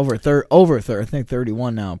 professional, over 30, I think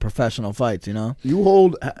 31 now, professional fights. You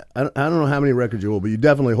hold. I don't know how many records you hold, but you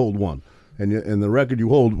definitely hold one. And the record you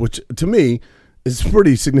hold, which to me is a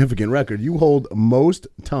pretty significant record. You hold most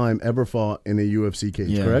time ever fought in a UFC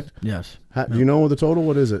cage, correct? Yes. Do you know the total?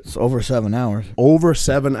 What is it? It's over 7 hours. Over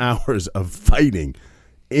 7 hours of fighting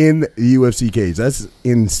in the UFC cage. That's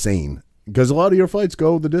insane. Because a lot of your fights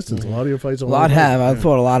go the distance. A lot of your fights. I've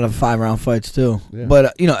fought a lot of 5-round fights too. Yeah.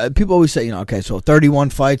 But people always say, okay, so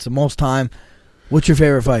 31 fights the most time. What's your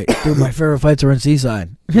favorite fight? Dude, my favorite fights are in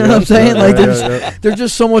Seaside. You know what I'm saying? Like they're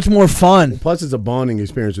just so much more fun. Plus, it's a bonding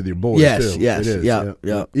experience with your boys. Yes, too. Yes, it is.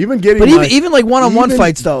 Yeah. Even like one-on-one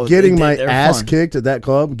fights though, getting my ass fun. kicked at that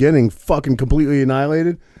club, getting fucking completely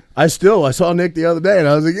annihilated. I saw Nick the other day, and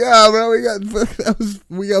I was like, yeah, bro,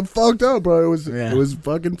 we got fucked up, bro. It was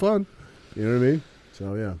fucking fun. You know what I mean?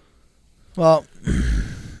 So yeah. Well,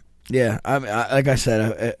 yeah. Like I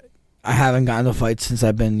said, I haven't gotten to fight since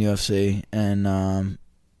I've been in UFC, and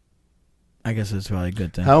I guess it's probably a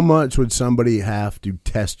good thing. How much would somebody have to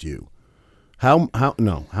test you? How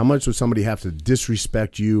much would somebody have to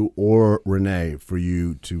disrespect you or Renee for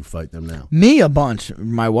you to fight them now? Me, a bunch.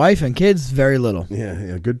 My wife and kids, very little.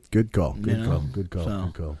 Yeah. Good call. Good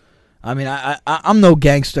call. I mean, I'm no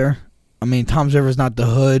gangster. I mean, Tom's River's not the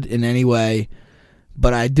hood in any way,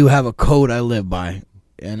 but I do have a code I live by,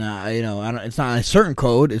 and it's not a certain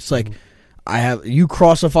code. It's like you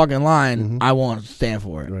cross a fucking line, I won't stand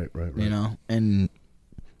for it. Right. And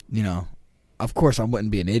of course I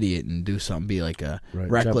wouldn't be an idiot and do something, be like a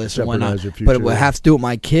reckless and whatnot. But it would have to do with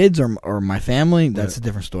my kids or my family. That's a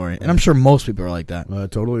different story, and I'm sure most people are like that. I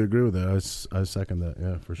totally agree with that. I second that.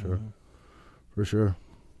 Yeah, for sure, for sure.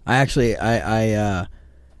 I actually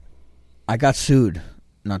I got sued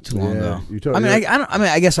not too long ago.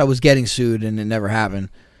 I guess I was getting sued and it never happened.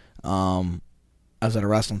 I was at a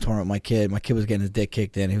wrestling tournament with my kid. My kid was getting his dick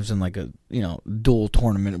kicked in. He was in like a dual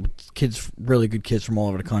tournament with kids, really good kids from all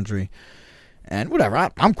over the country. And whatever,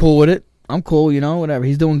 I'm cool with it. I'm cool, whatever.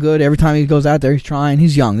 He's doing good. Every time he goes out there, he's trying.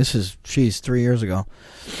 He's young. This is 3 years ago.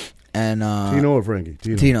 And Tino or Frankie?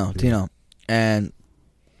 Tino. And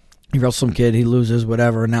he wrestles some kid, he loses,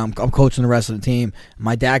 whatever. Now I'm coaching the rest of the team.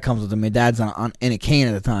 My dad comes with him. My dad's in a cane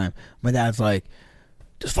at the time. My dad's like,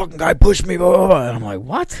 this fucking guy pushed me, blah, blah, blah. And I'm like,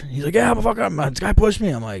 what? He's like, yeah, this guy pushed me.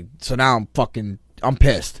 I'm like, so now I'm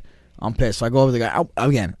pissed. So I go over to the guy.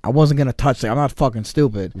 I wasn't going to touch him. I'm not fucking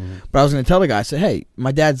stupid. But I was going to tell the guy, I said, hey,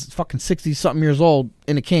 my dad's fucking 60-something years old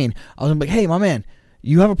in a cane. I was going to be like, hey, my man,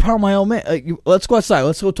 you have a problem, my old man? Let's go outside.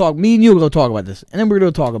 Let's go talk. Me and you will go talk about this. And then we're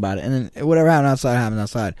going to talk about it. And then whatever happened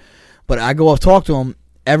outside. But I go up, talk to him.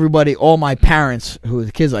 Everybody, all my parents, who are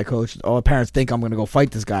the kids I coached, all the parents think I'm going to go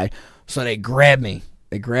fight this guy. So they grab me.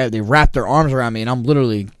 They wrap their arms around me, and I'm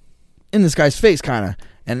literally in this guy's face, kind of.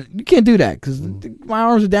 And you can't do that because my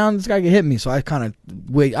arms are down. This guy could hit me. So I kind of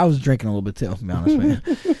wait. I was drinking a little bit too, to be honest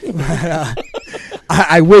with you. But,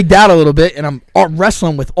 I wigged out a little bit, and I'm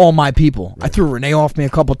wrestling with all my people. Right. I threw Renee off me a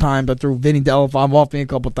couple times. I threw Vinny Delafave off me a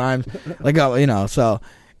couple times. So,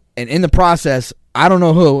 and in the process, I don't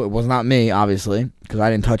know who. It was not me, obviously, because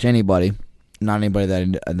I didn't touch anybody. Not anybody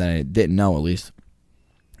that I didn't know, at least.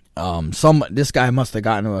 This guy must have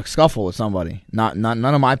gotten into a scuffle with somebody. Not none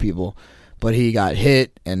of my people, but he got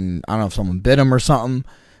hit, and I don't know if someone bit him or something.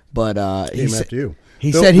 But he came after you.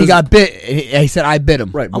 He said he got bit. He said I bit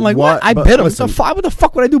him. Right. I'm like, what? I bit him. Listen, what the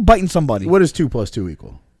fuck would I do biting somebody? What is 2 + 2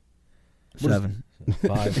 equal? 7.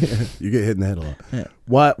 5. You get hit in the head a lot. Yeah.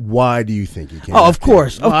 Why do you think you can't? Oh, of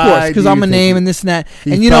course, because I'm a name and this and that.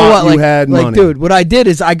 And you know thought what? you had money. Dude, what I did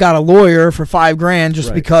is I got a lawyer for $5,000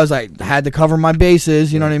 just because I had to cover my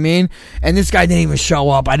bases. You know what I mean? And this guy didn't even show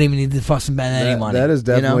up. I didn't even need to fuss and spend any money. That is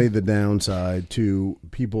definitely the downside to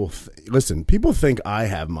people. Listen, people think I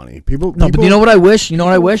have money. But you know what I wish? You know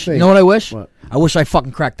what I wish? What? I wish I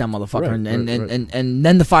fucking cracked that motherfucker, and then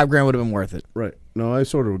the $5,000 would have been worth it. Right. No, I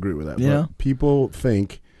sort of agree with that. You know? People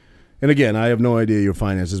think, and again, I have no idea your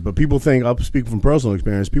finances, but people think, I'll speak from personal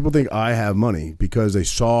experience, people think I have money because they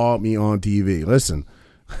saw me on TV. Listen,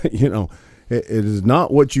 it is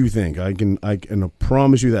not what you think. I can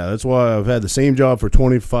promise you that. That's why I've had the same job for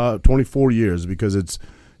 24 years, because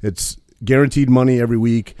it's guaranteed money every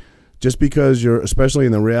week. Just because you're, especially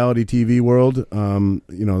in the reality TV world, I want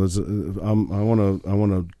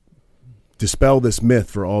to dispel this myth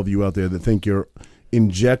for all of you out there that think you're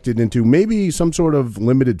injected into maybe some sort of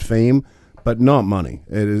limited fame, but not money.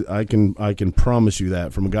 It is, I can promise you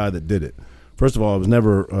that from a guy that did it. First of all, I was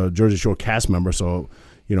never a Jersey Shore cast member, so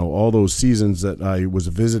all those seasons that I was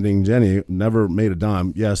visiting Jenny, never made a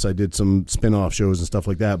dime. Yes, I did some spin-off shows and stuff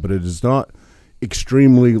like that, but it is not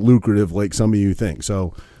extremely lucrative like some of you think.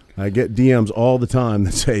 So I get DMs all the time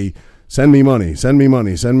that say, send me money, send me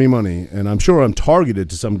money, send me money. And I'm sure I'm targeted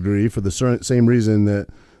to some degree for the same reason that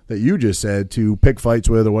you just said, to pick fights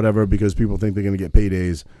with or whatever, because people think they're going to get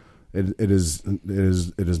paydays. It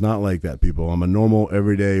is not like that, people. I'm a normal,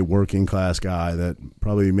 everyday, working class guy that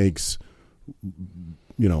probably makes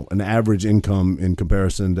an average income in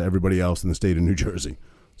comparison to everybody else in the state of New Jersey.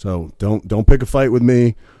 So don't pick a fight with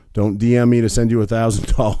me. Don't DM me to send you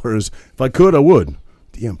 $1,000. If I could, I would.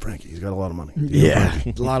 DM Frankie. He's got a lot of money. Yeah,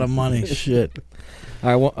 a lot of money. Shit. All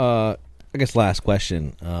right. Well, I guess last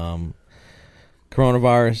question.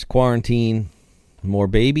 Coronavirus, quarantine, more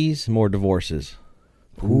babies, more divorces.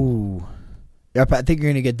 Ooh. Yep, I think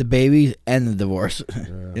you're gonna get the babies and the divorce. Yeah.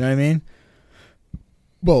 You know what I mean?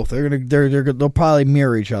 Both. They'll probably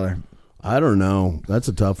mirror each other. I don't know. That's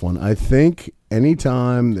a tough one. I think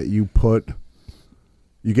anytime that you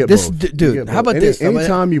get this, both. Dude. How about this?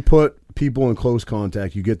 Anytime you put people in close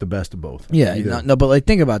contact, you get the best of both. Yeah, no, but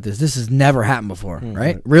think about this. This has never happened before,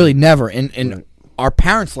 right? Really, never in our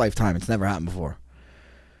parents' lifetime. It's never happened before.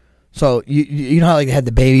 So you know how they had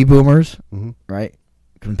the baby boomers, right?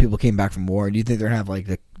 When people came back from war, do you think they're gonna have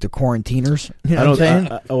the quarantiners? You know what I'm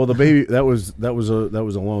saying? Well, the baby that was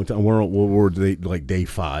a long time. We're day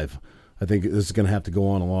 5. I think this is gonna have to go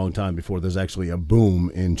on a long time before there's actually a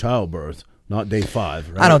boom in childbirth. Not day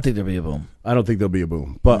 5. Right? I don't think there'll be a boom. I don't think there'll be a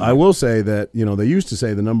boom. But I will say that, they used to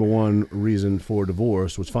say the number one reason for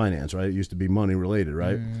divorce was finance, right? It used to be money related,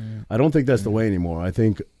 right? I don't think that's the way anymore. I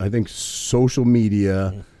think social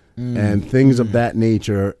media and things of that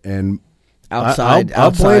nature, and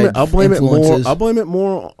I'll blame it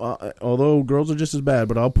more. Although girls are just as bad,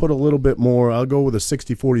 but I'll put a little bit more. I'll go with a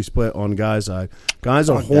 60-40 split on guys' side. Guys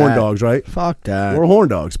are horn dogs, right? Fuck that. We're horn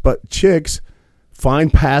dogs, but chicks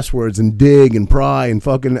find passwords and dig and pry and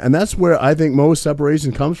fucking, and that's where I think most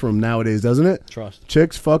separation comes from nowadays, doesn't it? Trust.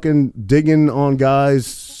 Chicks fucking digging on guys'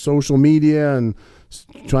 social media and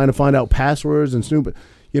trying to find out passwords and snooping.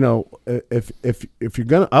 If you're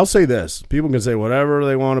gonna, I'll say this: people can say whatever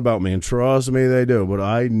they want about me, and trust me, they do. But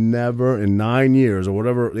I never, in 9 years or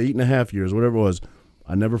whatever, 8.5 years, whatever it was,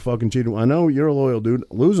 I never fucking cheated. I know you're a loyal dude.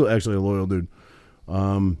 Lou's actually a loyal dude.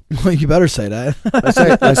 Well, you better say that.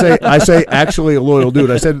 I say actually a loyal dude.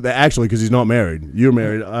 I said that actually because he's not married. You're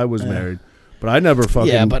married. I was married. But I never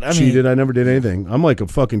fucking cheated. I never did anything. I'm like a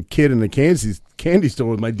fucking kid in the candy store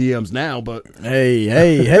with my DMs now. But hey.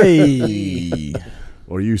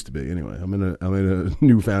 Or used to be anyway. I'm in a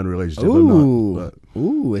newfound relationship.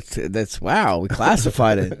 That's wow. We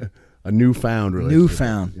classified it. A newfound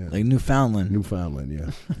relationship. Like Newfoundland. Newfoundland,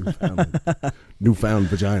 yeah. Newfound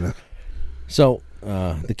vagina. So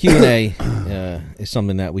the Q&A is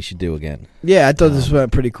something that we should do again. Yeah, I thought this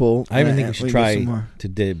went pretty cool. I even think we should try to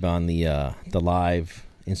dib on the live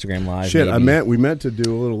Instagram live. Shit, we meant to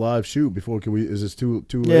do a little live shoot before. Is this too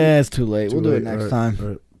late? Yeah, it's too late. We'll do it next time.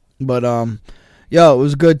 Right. But it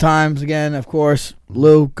was good times again. Of course,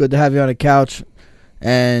 Lou, good to have you on the couch,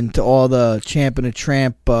 and to all the Champ and the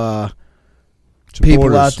Tramp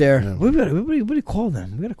people out there. Yeah. What do you call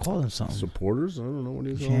them? We got to call them something. Supporters? I don't know what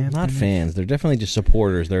do you call them. Not fans. They're definitely just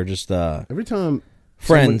supporters. They're just every time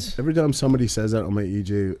friends. Every time somebody says that on my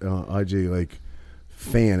IG like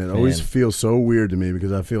fan, it always feels so weird to me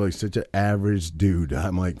because I feel like such an average dude.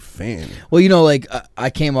 I'm like fan. Well, I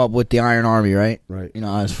came up with the Iron Army, right? Right.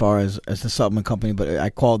 As far as the supplement company, but I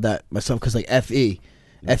called that myself because FE.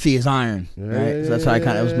 FE is iron, right? So that's how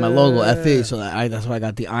it was my logo, FE. So that's why I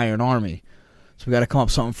got the Iron Army. So we got to come up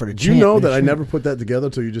with something for the champ. You know that I never put that together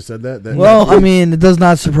until you just said that? Well, I mean, it does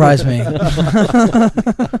not surprise me.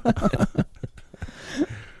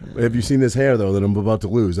 Have you seen this hair though that I'm about to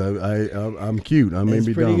lose? I'm cute. I may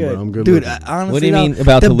be dumb, but I'm good. Dude, looking. Honestly, what do you mean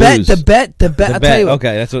about to lose? The bet. I'll tell you.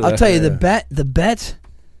 Okay, that's what. I'll tell you the bet.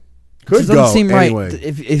 Could It doesn't go seem anyway. right.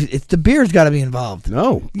 If the beer's got to be involved.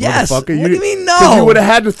 No. Yes. Motherfucker, What do you mean no? 'cause you would have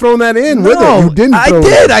had to throw that in with it. You didn't I throw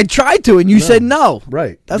did. it. I tried to, and you said no.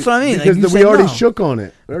 Right. That's what I mean. Because Like, you we said already no. shook on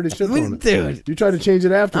it. We already shook on it. Dude. You tried to change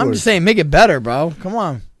it afterwards. I'm just saying, make it better, bro. Come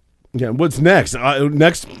on. Yeah, what's next?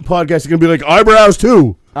 Next podcast is going to be like eyebrows,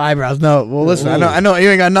 too. Eyebrows. No. Well, listen. I know you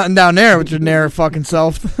ain't got nothing down there with your nair fucking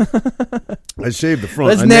self. I shaved the front.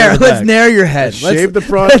 Let's I nair nair. the Let's back. nair your head. Shave the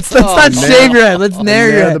front. Let's not nair- shave your head. Let's nair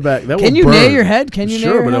your nair head. the back. That Can will you burn. nair your head? Can you nair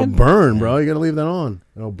Sure, your but it'll head? burn, bro. You got to leave that on.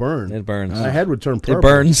 It'll burn. It burns. My head would turn purple. It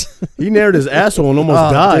burns. He nared his asshole and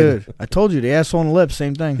almost died. Dude. I told you, the asshole and the lips,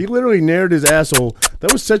 same thing. He literally nared his asshole.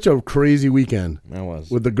 That was such a crazy weekend. That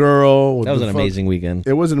was. With the girl. With That was the an amazing weekend.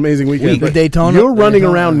 It was an amazing weekend. With Daytona? You're running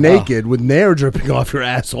Daytona? around naked with nair dripping off your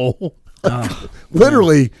asshole.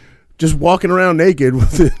 Literally just walking around naked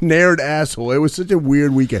with a nared asshole. It was such a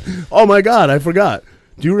weird weekend. Oh my God, I forgot.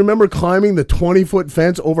 Do you remember climbing the 20-foot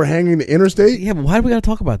fence overhanging the interstate? Yeah, but why do we got to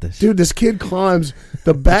talk about this? Dude, this kid climbs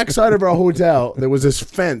the backside of our hotel. There was this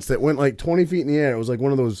fence that went like 20 feet in the air. It was like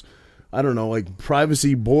one of those, I don't know, like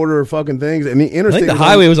privacy border fucking things. And the I interstate. think the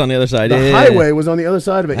highway was on the other side. The Yeah. highway was on the other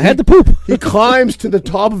side of it. I had to poop. He climbs to the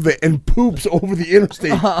top of it and poops over the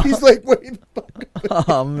interstate. He's like, wait, fuck.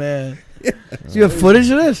 Oh, man. Do you have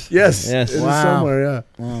footage of this? Yes. Yes. It is Wow. somewhere, yeah.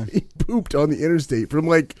 Wow. He pooped on the interstate from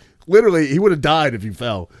like, literally, he would have died if he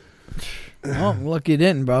fell. Oh, lucky you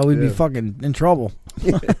didn't, bro. We'd be Yeah. fucking in trouble.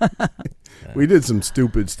 We did some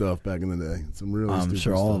stupid stuff back in the day. Some really I'm stupid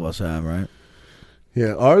sure stuff. all of us have, right?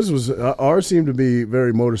 Yeah, ours seemed to be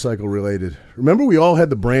very motorcycle related. Remember, we all had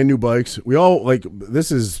the brand new bikes. We all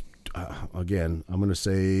this is again. I'm gonna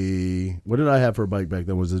say, what did I have for a bike back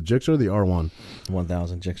then? Was it the Gixxer or the R1?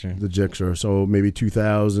 1000 Gixxer. The Gixxer. So maybe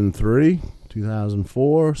 2003,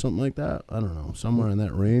 2004, something like that. I don't know, somewhere in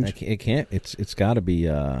that range. It can't. It's got to be.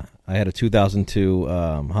 I had a 2002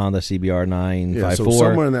 Honda CBR 954. Yeah, so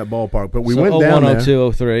somewhere in that ballpark. But we went so down 01, there.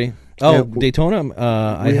 02, 03. Oh, Yeah, Daytona.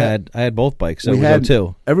 I had both bikes. So we it was had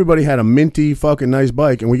 02. Everybody had a minty fucking nice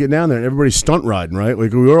bike, and we get down there and everybody's stunt riding, right?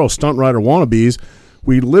 Like we were all stunt rider wannabes.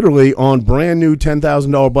 We literally on brand new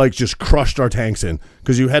 $10,000 bikes just crushed our tanks in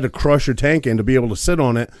because you had to crush your tank in to be able to sit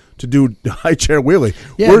on it to do high chair wheelie.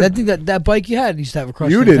 Yeah, I think that bike you had used to have a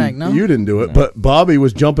crushed You didn't. tank, no? You didn't do it, but Bobby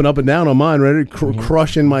was jumping up and down on mine, ready to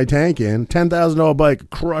crushing my tank in. $10,000 bike,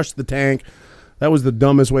 crushed the tank. That was the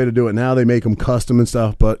dumbest way to do it. Now they make them custom and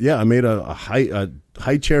stuff. But yeah, I made a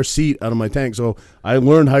high chair seat out of my tank, so I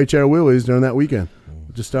learned high chair wheelies during that weekend.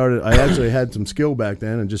 Just started. I actually had some skill back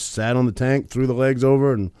then, and just sat on the tank, threw the legs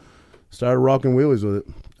over, and started rocking wheelies with it.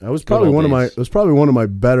 That was probably old one of my. days. It was probably one of my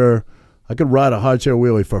better. I could ride a high chair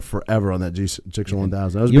wheelie for forever on that Gixxer 1000.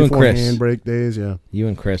 That was You and before Chris. handbrake days. Yeah, You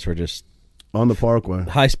and Chris were just on the Parkway.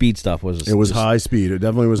 high speed stuff. It was just high speed. It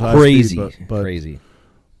definitely was high crazy, speed. But crazy.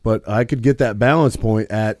 But I could get that balance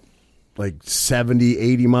point at like 70,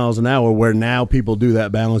 80 miles an hour, where now people do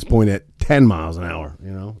that balance point at 10 miles an hour.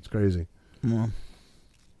 You know, it's crazy.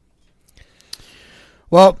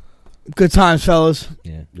 Well, good times, fellas.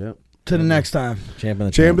 Yeah. Yep. To the next time. Champ of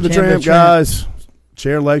the Champ of the Champ of Tramp, the Tramp. guys.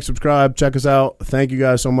 Share, like, subscribe, check us out. Thank you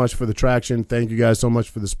guys so much for the traction. Thank you guys so much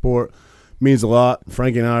for the support. Means a lot.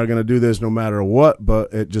 Frankie and I are going to do this no matter what,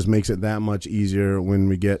 but it just makes it that much easier when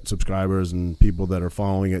we get subscribers and people that are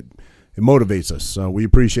following it. It motivates us, so we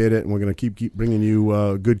appreciate it, and we're going to keep bringing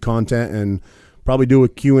you good content and probably do a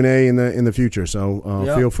Q&A in the future. So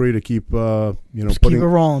Yep. feel free to keep Just keep it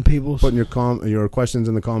rolling, people. putting your questions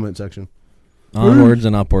in the comment section. Onwards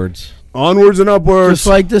and upwards. Onwards and upwards. Just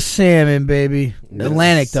like the salmon, baby.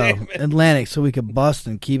 Atlantic, though. Atlantic, so we can bust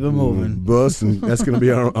and keep it moving. Bust, and that's going to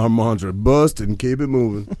be our mantra. Bust and keep it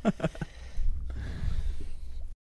moving.